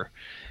ever.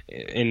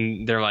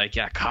 And they're like,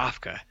 yeah,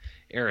 Kafka,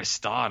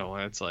 Aristotle.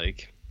 And it's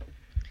like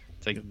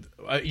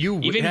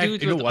even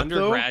dudes with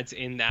undergrads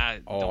in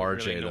that. Oh, don't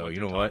RJ, really know though, what you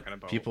they're know what? talking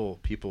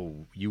about.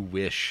 People, you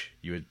wish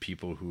you had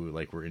people who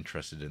like were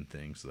interested in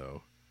things,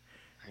 though.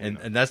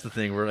 And that's the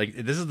thing. Where like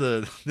this is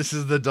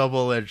the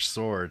double-edged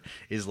sword.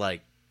 Is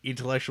like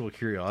intellectual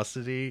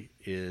curiosity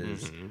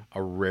is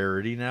a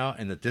rarity now,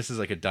 and that this is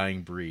like a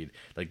dying breed.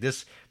 Like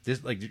this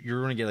like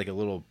you're going to get like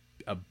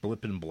a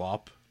blip and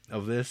blop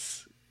of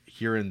this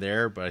here and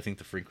there, but I think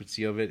the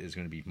frequency of it is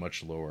going to be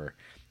much lower.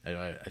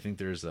 I think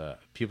there's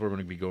people are going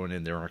to be going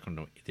in. They're not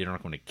going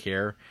to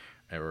care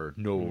or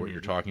know what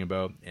you're talking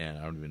about, and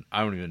I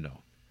don't even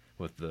know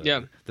what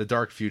the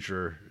dark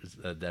future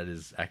that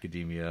is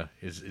academia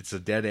is. It's a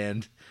dead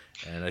end,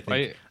 and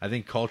I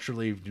think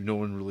culturally no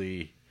one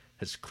really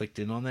has clicked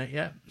in on that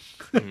yet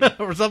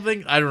or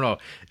something. I don't know.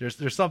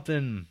 There's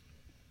something.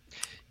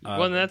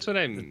 Well, that's what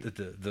I'm.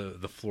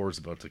 The floor is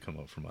about to come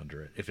out from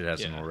under it if it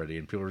hasn't already,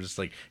 and people are just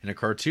like in a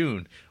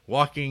cartoon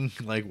walking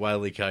like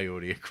Wile E.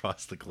 Coyote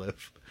across the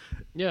cliff.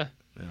 Yeah.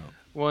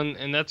 Well,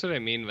 and that's what I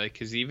mean. Like,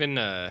 because even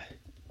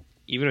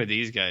with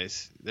these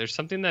guys, there's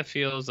something that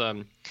feels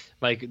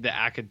like the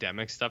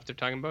academic stuff they're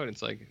talking about.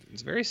 It's like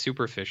it's very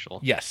superficial.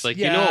 Yes. It's like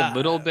you know a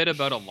little bit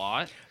about a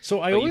lot.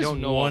 So I but always you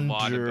don't know wonder. a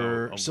lot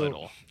about a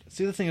little.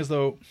 See, the thing is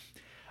though,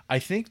 I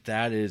think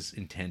that is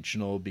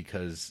intentional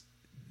because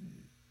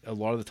a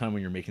lot of the time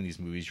when you're making these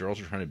movies, you're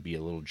also trying to be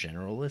a little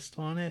generalist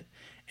on it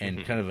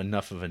and kind of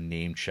enough of a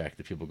name check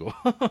that people go.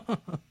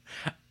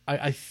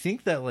 I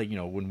think that like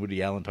when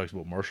Woody Allen talks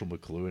about Marshall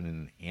McLuhan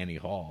and Annie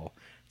Hall,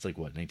 it's like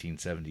what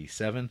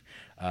 1977.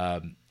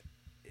 I'm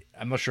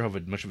not sure how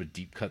much of a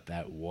deep cut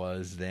that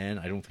was then.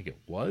 I don't think it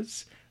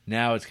was.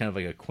 Now it's kind of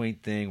like a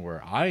quaint thing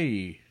where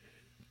I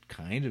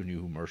kind of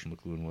knew who Marshall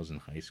McLuhan was in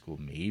high school,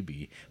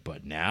 maybe,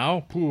 but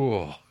now,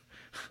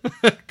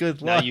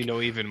 good luck. Now you know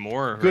even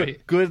more,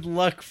 right? Good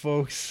luck,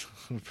 folks.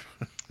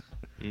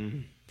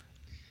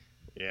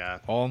 Yeah.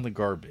 All in the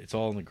garbage. It's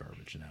all in the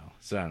garbage now.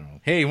 So I don't know.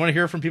 Hey, you want to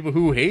hear from people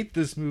who hate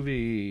this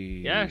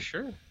movie? Yeah,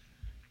 sure.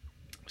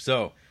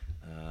 So,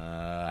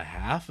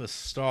 half a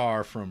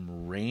star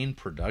from Rain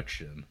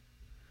Production.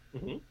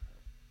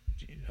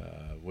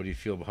 What do you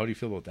feel? How do you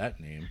feel about that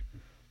name?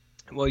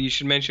 Well, you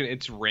should mention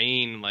it's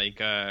Rain,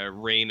 like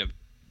Reign of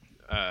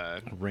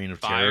Reign of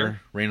Fire.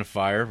 Terror, Reign of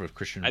Fire with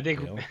Christian I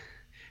think Bale.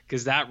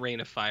 because that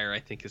Reign of Fire I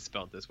think is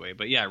spelled this way,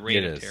 but yeah,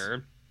 Reign of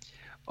Terror.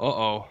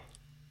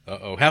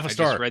 Half a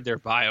star. I just read their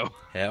bio.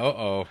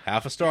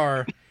 Half a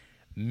star.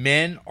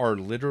 Men are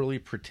literally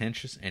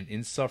pretentious and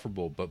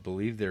insufferable, but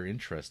believe they're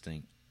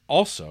interesting.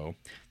 Also,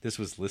 this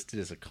was listed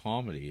as a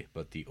comedy,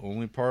 but the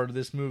only part of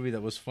this movie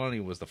that was funny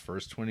was the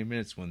first 20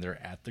 minutes when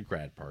they're at the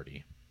grad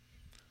party.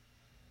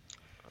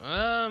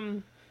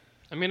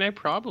 I mean, I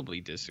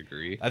probably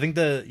disagree. I think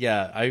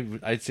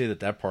I'd say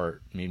that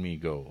part made me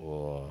go,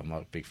 oh, I'm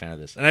not a big fan of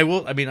this. And I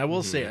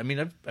will say,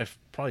 I've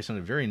probably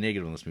sounded very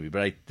negative on this movie,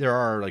 but there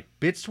are like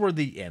bits toward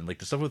the end, like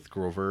the stuff with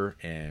Grover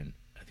and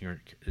I think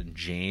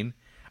Jane,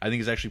 I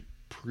think is actually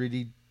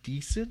pretty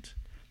decent.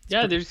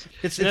 Yeah, that's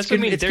what I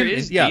mean. There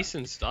is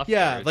decent stuff.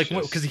 Yeah, there. like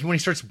because when he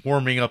starts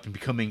warming up and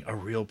becoming a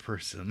real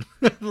person,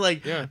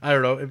 like I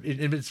don't know,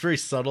 it's very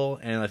subtle,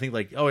 and I think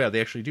like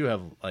they actually do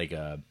have like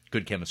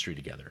good chemistry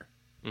together.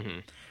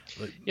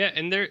 Yeah,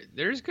 and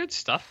there's good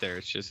stuff there.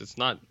 It's just it's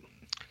like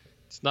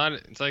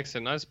I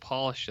said, not as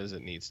polished as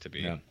it needs to be.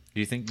 Yeah. Do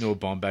you think Noah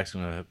Baumbach's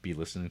gonna be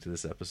listening to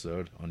this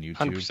episode on YouTube?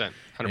 100%.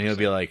 And he'll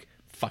be like,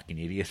 "Fucking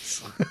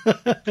idiots."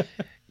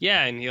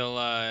 Yeah, and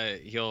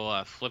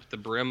he'll flip the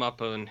brim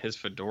up on his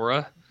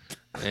fedora,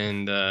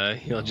 and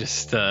he'll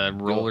just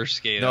roller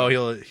skate. No,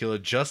 he'll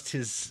adjust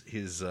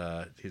his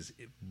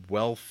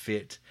well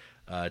fit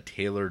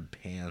tailored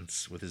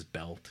pants with his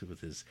belt, with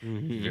his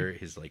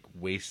his like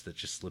waist that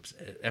just slips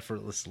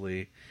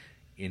effortlessly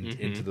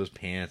into those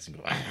pants, and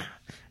go and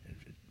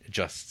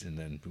adjust, and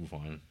then move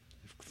on.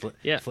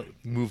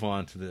 Move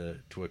on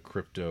to a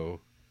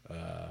crypto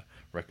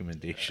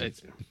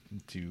recommendations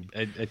tube.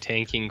 A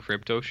tanking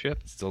crypto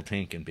ship. Still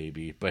tanking,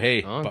 baby. But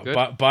hey,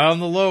 good. buy on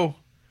the low.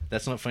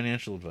 That's not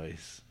financial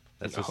advice.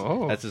 That's just,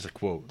 Oh. that's just a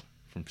quote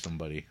from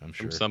somebody, I'm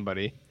sure. From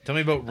somebody. Tell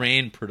me about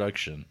Rain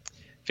Production.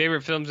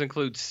 Favorite films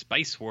include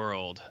Spice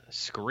World,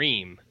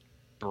 Scream,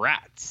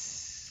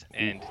 Bratz,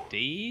 and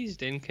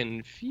Dazed and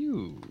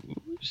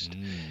Confused.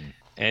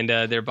 And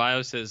their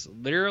bio says,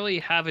 literally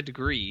have a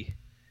degree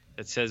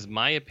that says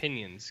my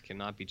opinions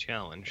cannot be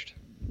challenged.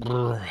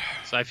 So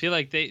I feel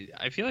like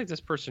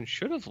this person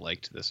should have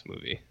liked this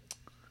movie.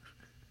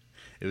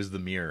 It was the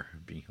mirror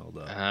being held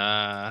up.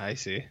 I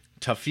see.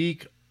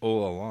 Tafiq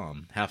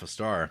Olam, half a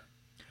star.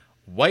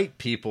 White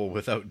people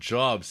without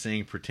jobs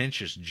saying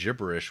pretentious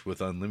gibberish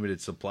with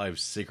unlimited supply of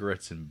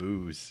cigarettes and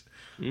booze.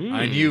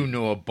 I knew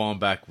Noah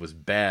Baumbach was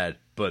bad,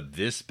 but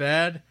this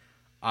bad?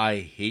 I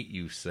hate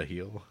you,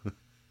 Sahil.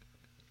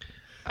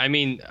 I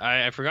mean,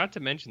 I forgot to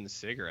mention the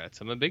cigarettes.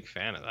 I'm a big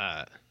fan of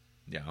that.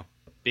 Yeah,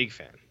 Big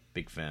fan.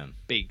 big fan.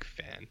 Big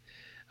fan.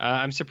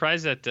 I'm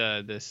surprised that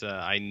this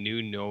I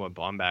knew Noah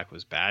Baumbach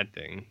was bad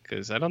thing,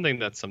 because I don't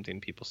think that's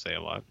something people say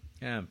a lot.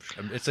 Yeah,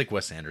 it's like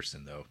Wes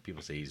Anderson, though.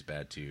 People say he's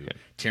bad, too. Yeah.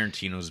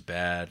 Tarantino's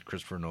bad.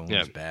 Christopher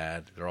Nolan's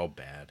bad. They're all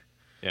bad.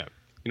 Yeah.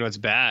 You know what's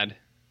bad?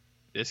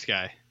 This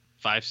guy.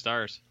 5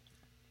 stars.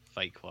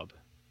 Fight Club.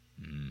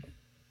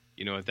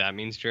 You know what that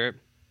means, Jarrett?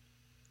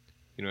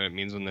 You know what it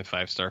means when they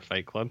 5-star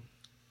Fight Club?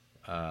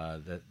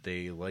 That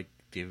they like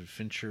David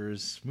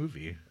Fincher's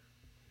movie.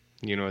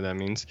 You know what that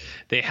means?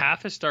 They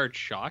half a starred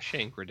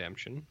Shawshank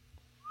Redemption,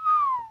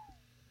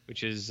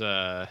 which is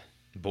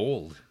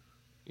bold.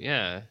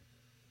 Yeah,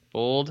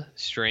 bold,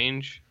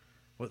 strange,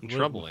 and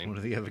troubling. What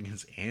do they have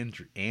against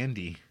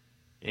Andy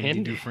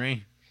Andy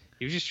Dufresne?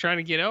 He was just trying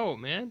to get out,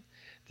 man.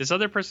 This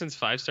other person's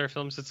 5-star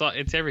films,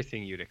 it's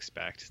everything you'd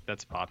expect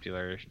that's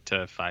popular to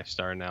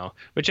 5-star now,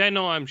 which I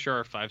know I'm sure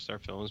are 5-star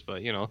films,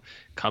 but you know,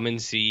 Come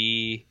and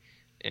See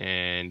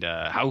and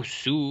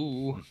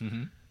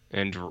Hausu.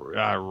 And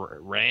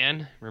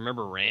Ran.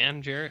 Remember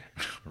Ran, Jarrett?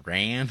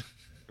 Ran?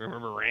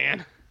 Remember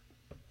Ran?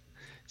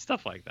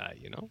 Stuff like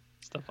that, you know?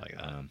 Stuff like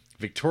that.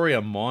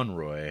 Victoria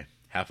Monroy,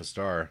 half a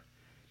star.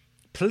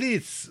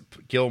 Please,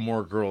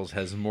 Gilmore Girls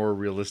has more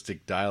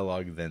realistic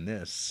dialogue than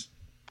this.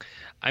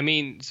 I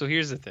mean, so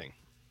here's the thing.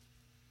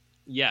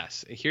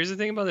 Yes, here's the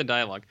thing about the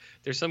dialogue.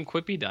 There's some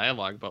quippy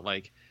dialogue, but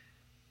like,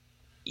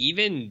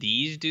 even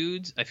these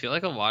dudes, I feel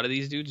like a lot of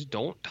these dudes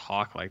don't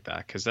talk like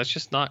that, because that's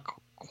just not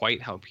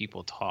quite how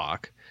people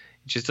talk.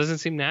 It just doesn't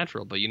seem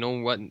natural. But you know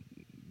what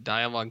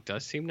dialogue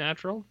does seem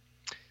natural?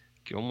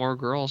 Gilmore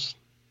Girls.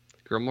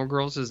 Gilmore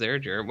Girls is there,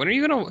 Jared. When are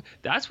you gonna?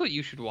 That's what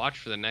you should watch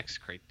for the next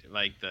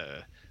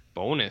the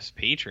bonus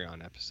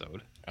Patreon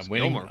episode. I'm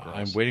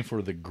waiting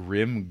for the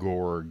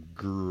Grimgore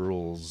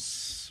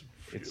Girls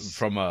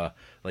from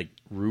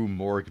Rue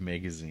Morgue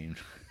magazine.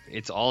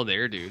 It's all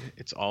there, dude.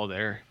 It's all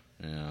there.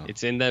 Yeah.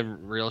 It's in the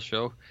real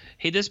show.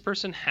 Hey, this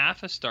person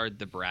half a starred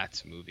the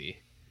Bratz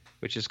movie,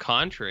 which is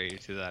contrary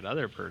to that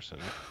other person.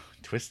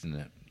 Twisting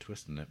it.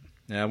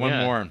 Yeah, one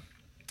more.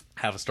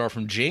 Half a star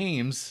from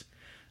James.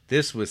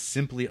 This was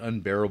simply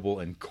unbearable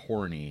and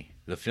corny.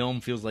 The film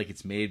feels like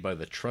it's made by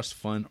the trust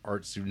fund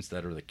art students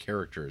that are the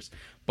characters,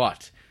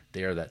 but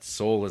they are that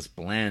soulless,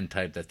 bland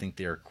type that think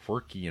they are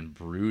quirky and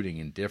brooding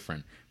and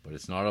different. But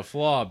it's not a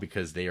flaw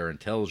because they are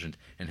intelligent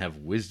and have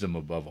wisdom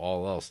above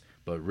all else,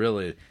 but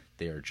really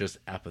they are just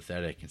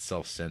apathetic and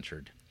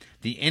self-centered.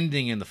 The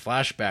ending and the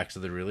flashbacks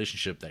of the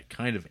relationship that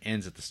kind of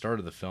ends at the start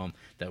of the film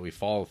that we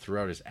follow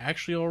throughout is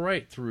actually all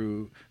right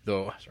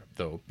though,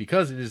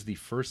 because it is the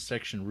first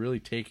section really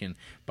taken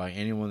by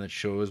anyone that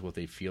shows what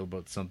they feel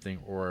about something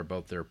or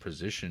about their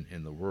position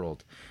in the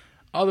world.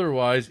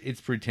 Otherwise, it's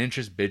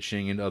pretentious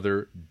bitching and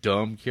other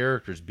dumb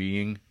characters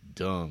being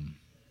dumb.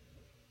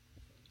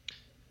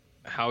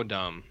 How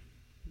dumb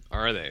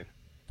are they?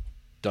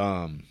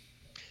 Dumb.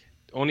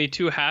 Only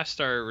 2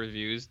 half-star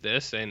reviews,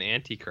 this and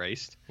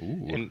Antichrist.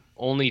 Ooh. And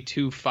only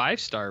 2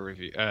 5-star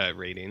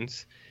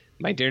ratings.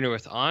 My Dinner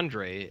with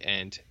Andre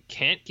and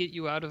Can't Get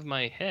You Out of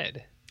My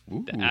Head.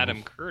 Ooh. The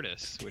Adam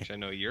Curtis, which I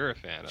know you're a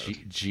fan of.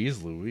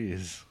 Jeez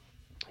Louise.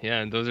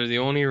 Yeah, and those are the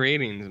only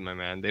ratings, my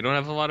man. They don't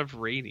have a lot of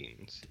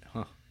ratings.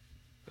 Huh.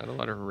 Not a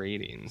lot of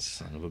ratings.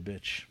 Son of a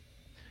bitch.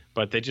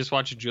 But they just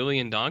watched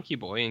Julian Donkey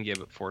Boy and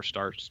gave it 4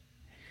 stars.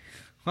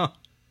 Huh.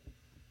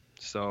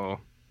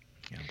 So,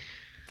 yeah.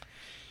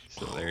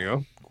 So there you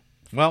go.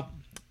 Well,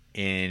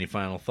 any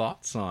final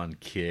thoughts on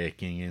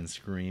Kicking and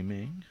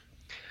Screaming?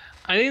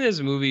 I think this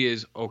movie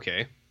is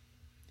okay.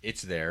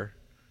 It's there.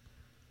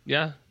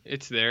 Yeah,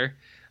 it's there.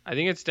 I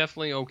think it's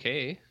definitely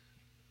okay.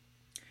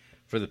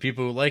 For the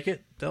people who like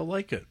it, they'll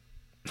like it.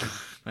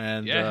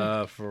 And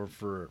yeah.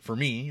 For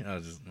me, I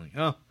was just like,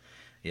 oh,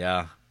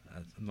 yeah,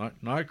 I'm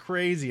not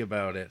crazy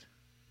about it.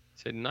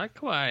 Said not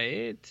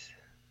quite.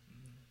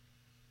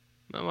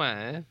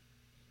 Mama.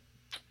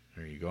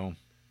 There you go.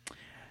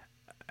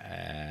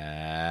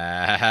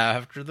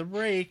 After the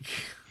break,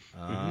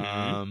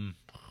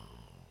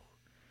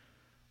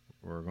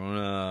 we're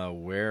gonna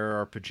wear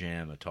our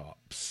pajama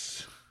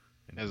tops.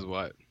 As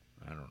what?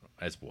 I don't know.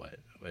 As what?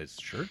 As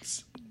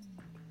shirts?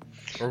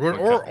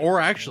 Or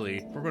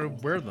actually, we're going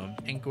to wear them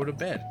and go to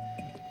bed.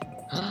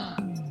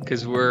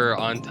 Because we're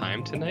on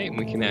time tonight and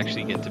we can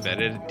actually get to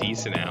bed at a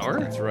decent hour.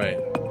 That's right.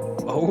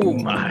 Oh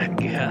my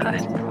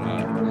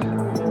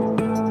god.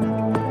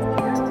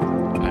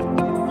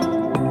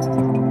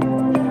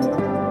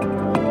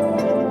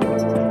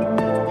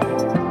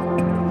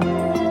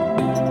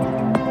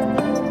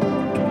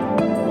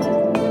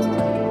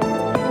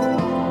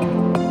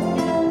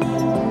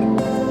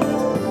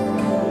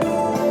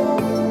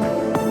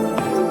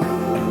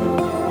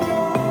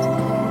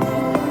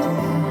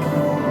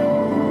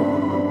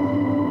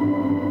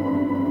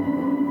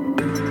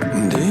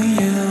 Do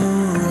you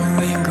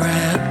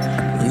regret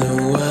the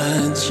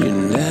words you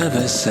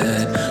never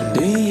said?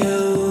 Do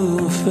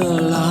you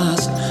feel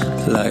lost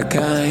like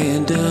I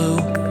do?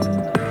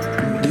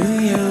 Do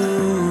you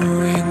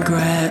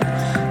regret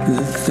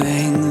the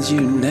things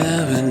you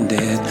never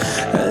did?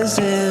 As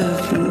if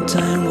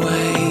time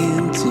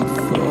waited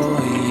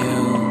for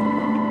you.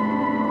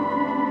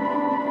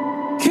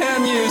 Can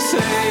you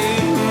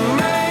save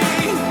me?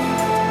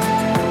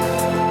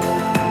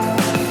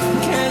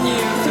 Can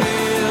you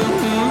feel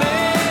me?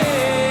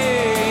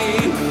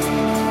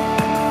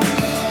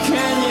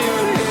 Can you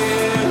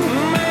hear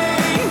me?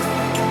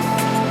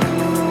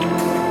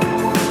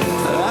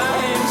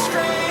 I'm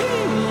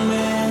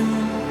screaming.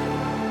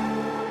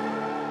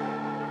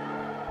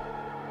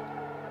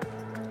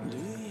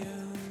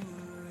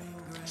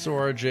 So,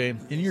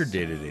 RJ, in your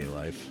day-to-day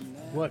life,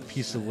 what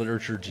piece of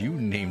literature do you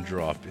name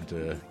drop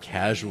into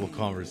casual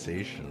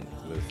conversation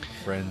with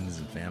friends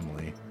and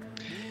family?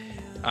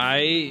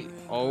 I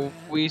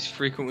always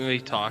frequently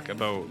talk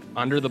about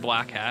Under the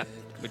Black Hat,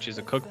 which is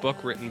a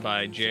cookbook written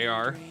by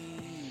Jim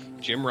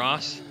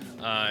Ross.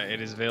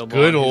 It is available.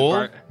 Good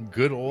on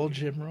his old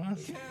Jim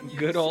Ross.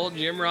 Good old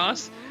Jim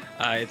Ross.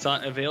 It's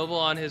available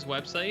on his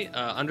website.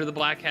 Under the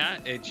Black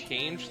Hat. It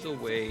changed the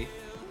way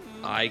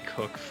I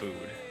cook food,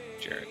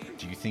 Jared.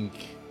 Do you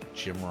think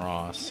Jim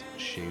Ross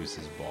shaves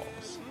his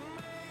balls?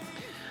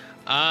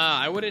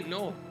 I wouldn't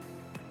know.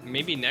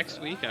 Maybe next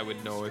week I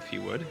would know if he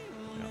would.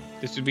 No.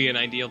 This would be an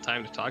ideal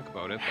time to talk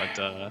about it,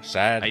 but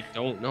Sad. I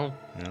don't know.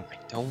 Yeah. I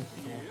don't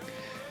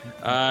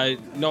know.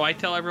 No, I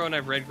tell everyone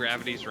I've read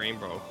Gravity's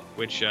Rainbow,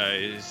 which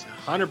is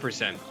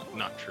 100%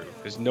 not true,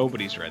 because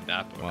nobody's read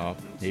that book. Well,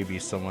 maybe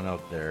someone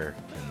out there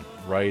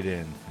can write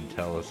in and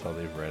tell us how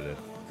they've read it.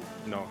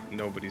 No,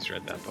 nobody's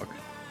read that book.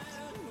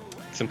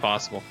 It's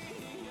impossible.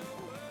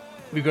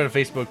 We've got a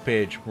Facebook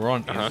page. We're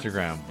on Uh-huh.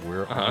 Instagram.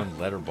 We're Uh-huh. on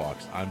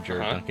Letterboxd. I'm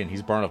Jared Uh-huh. Duncan.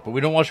 He's Barnoff. But we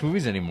don't watch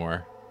movies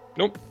anymore.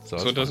 Nope. So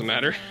So it's it doesn't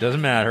matter.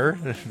 Doesn't matter.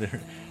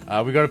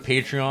 We got a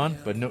Patreon,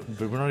 but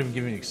we're not even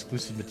giving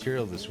exclusive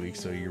material this week,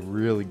 so you're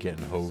really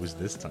getting hosed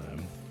this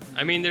time.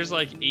 I mean, there's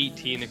like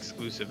 18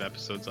 exclusive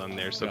episodes on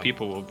there, so Yeah.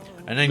 people will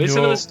And I listen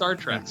know, to the Star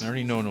Treks. I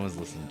already know no one's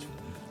listening to them.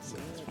 So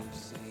it's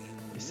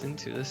fine. Listen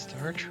to the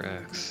Star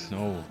Treks.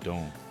 No,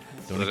 don't.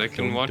 So that I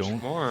can watch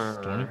more.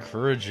 Don't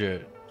encourage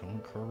it. Don't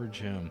encourage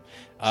him.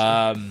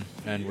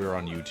 And we're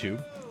on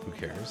YouTube. Who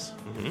cares?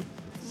 Mhm.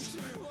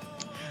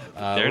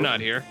 We're- They're not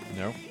here.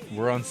 No,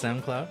 we're on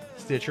SoundCloud,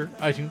 Stitcher,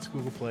 iTunes,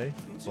 Google Play,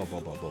 blah blah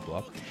blah blah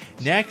blah.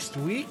 Next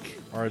week,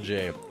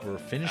 RJ, we're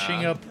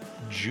finishing up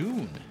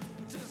June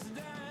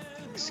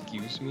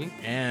Excuse me?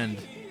 and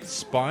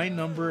spine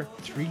number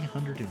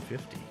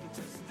 350.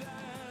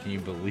 Can you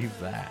believe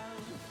that?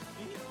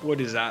 What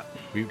is that?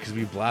 Because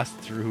we blast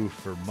through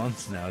for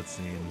months now, it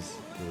seems.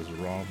 Those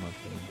raw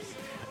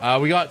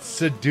months. We got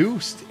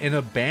Seduced and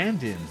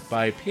Abandoned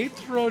by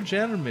Pedro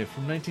Gentleman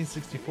from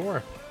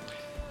 1964.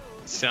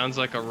 Sounds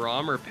like a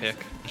Romer pick.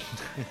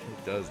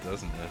 It does,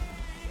 doesn't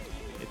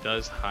it? It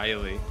does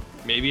highly.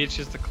 Maybe it's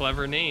just a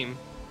clever name,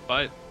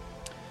 but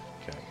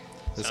Okay.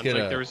 sounds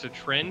like there was a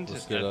trend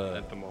let's at, get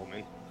at the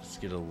moment. Let's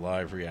get a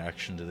live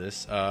reaction to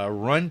this.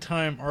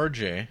 Runtime,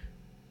 RJ,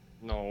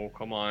 No,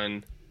 come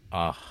on.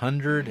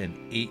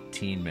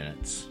 118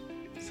 minutes.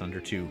 It's under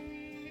 2.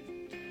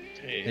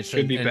 It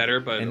should be better,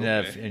 but and,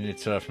 okay. and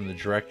it's from the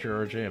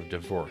director, RJ, of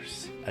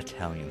Divorce,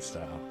 Italian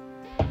style.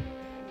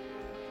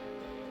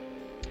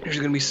 There's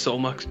gonna be so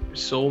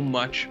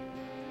much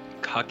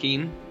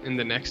cucking in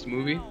the next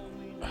movie.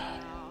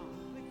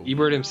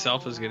 Ebert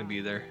himself is gonna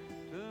be there.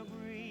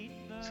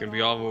 It's gonna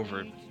be all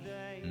over it.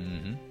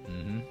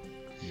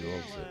 He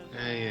loves it.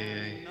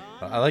 Ay.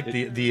 I like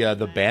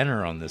the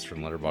banner on this from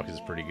Letterboxd is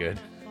pretty good.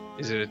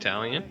 Is it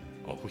Italian?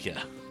 Oh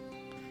yeah.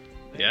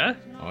 Yeah?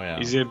 Oh yeah.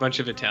 Is it a bunch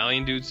of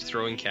Italian dudes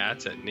throwing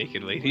cats at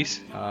naked ladies?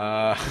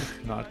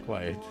 Not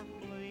quite.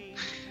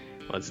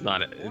 Well, it's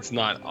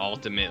not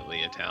ultimately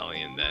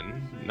Italian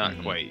then. Not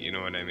quite, you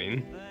know what I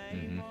mean?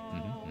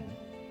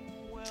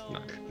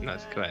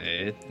 Not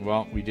quite.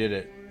 Well, we did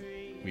it.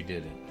 We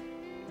did it.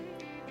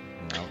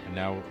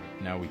 Now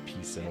we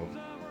peace out.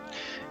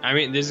 I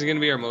mean, this is gonna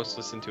be our most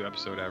listened to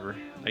episode ever.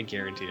 I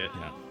guarantee it.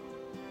 Yeah.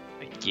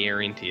 I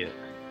guarantee it.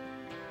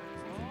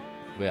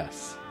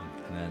 Yes.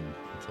 And then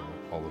until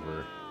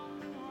Oliver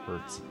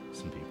hurts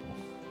some people.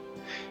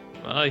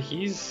 Well,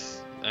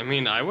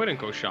 I wouldn't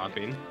go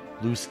shopping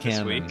Loose this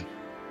cannon. week.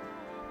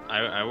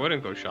 I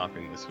wouldn't go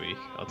shopping this week.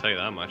 I'll tell you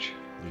that much.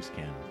 Loose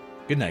cannon.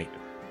 Good night.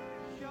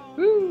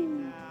 Woo!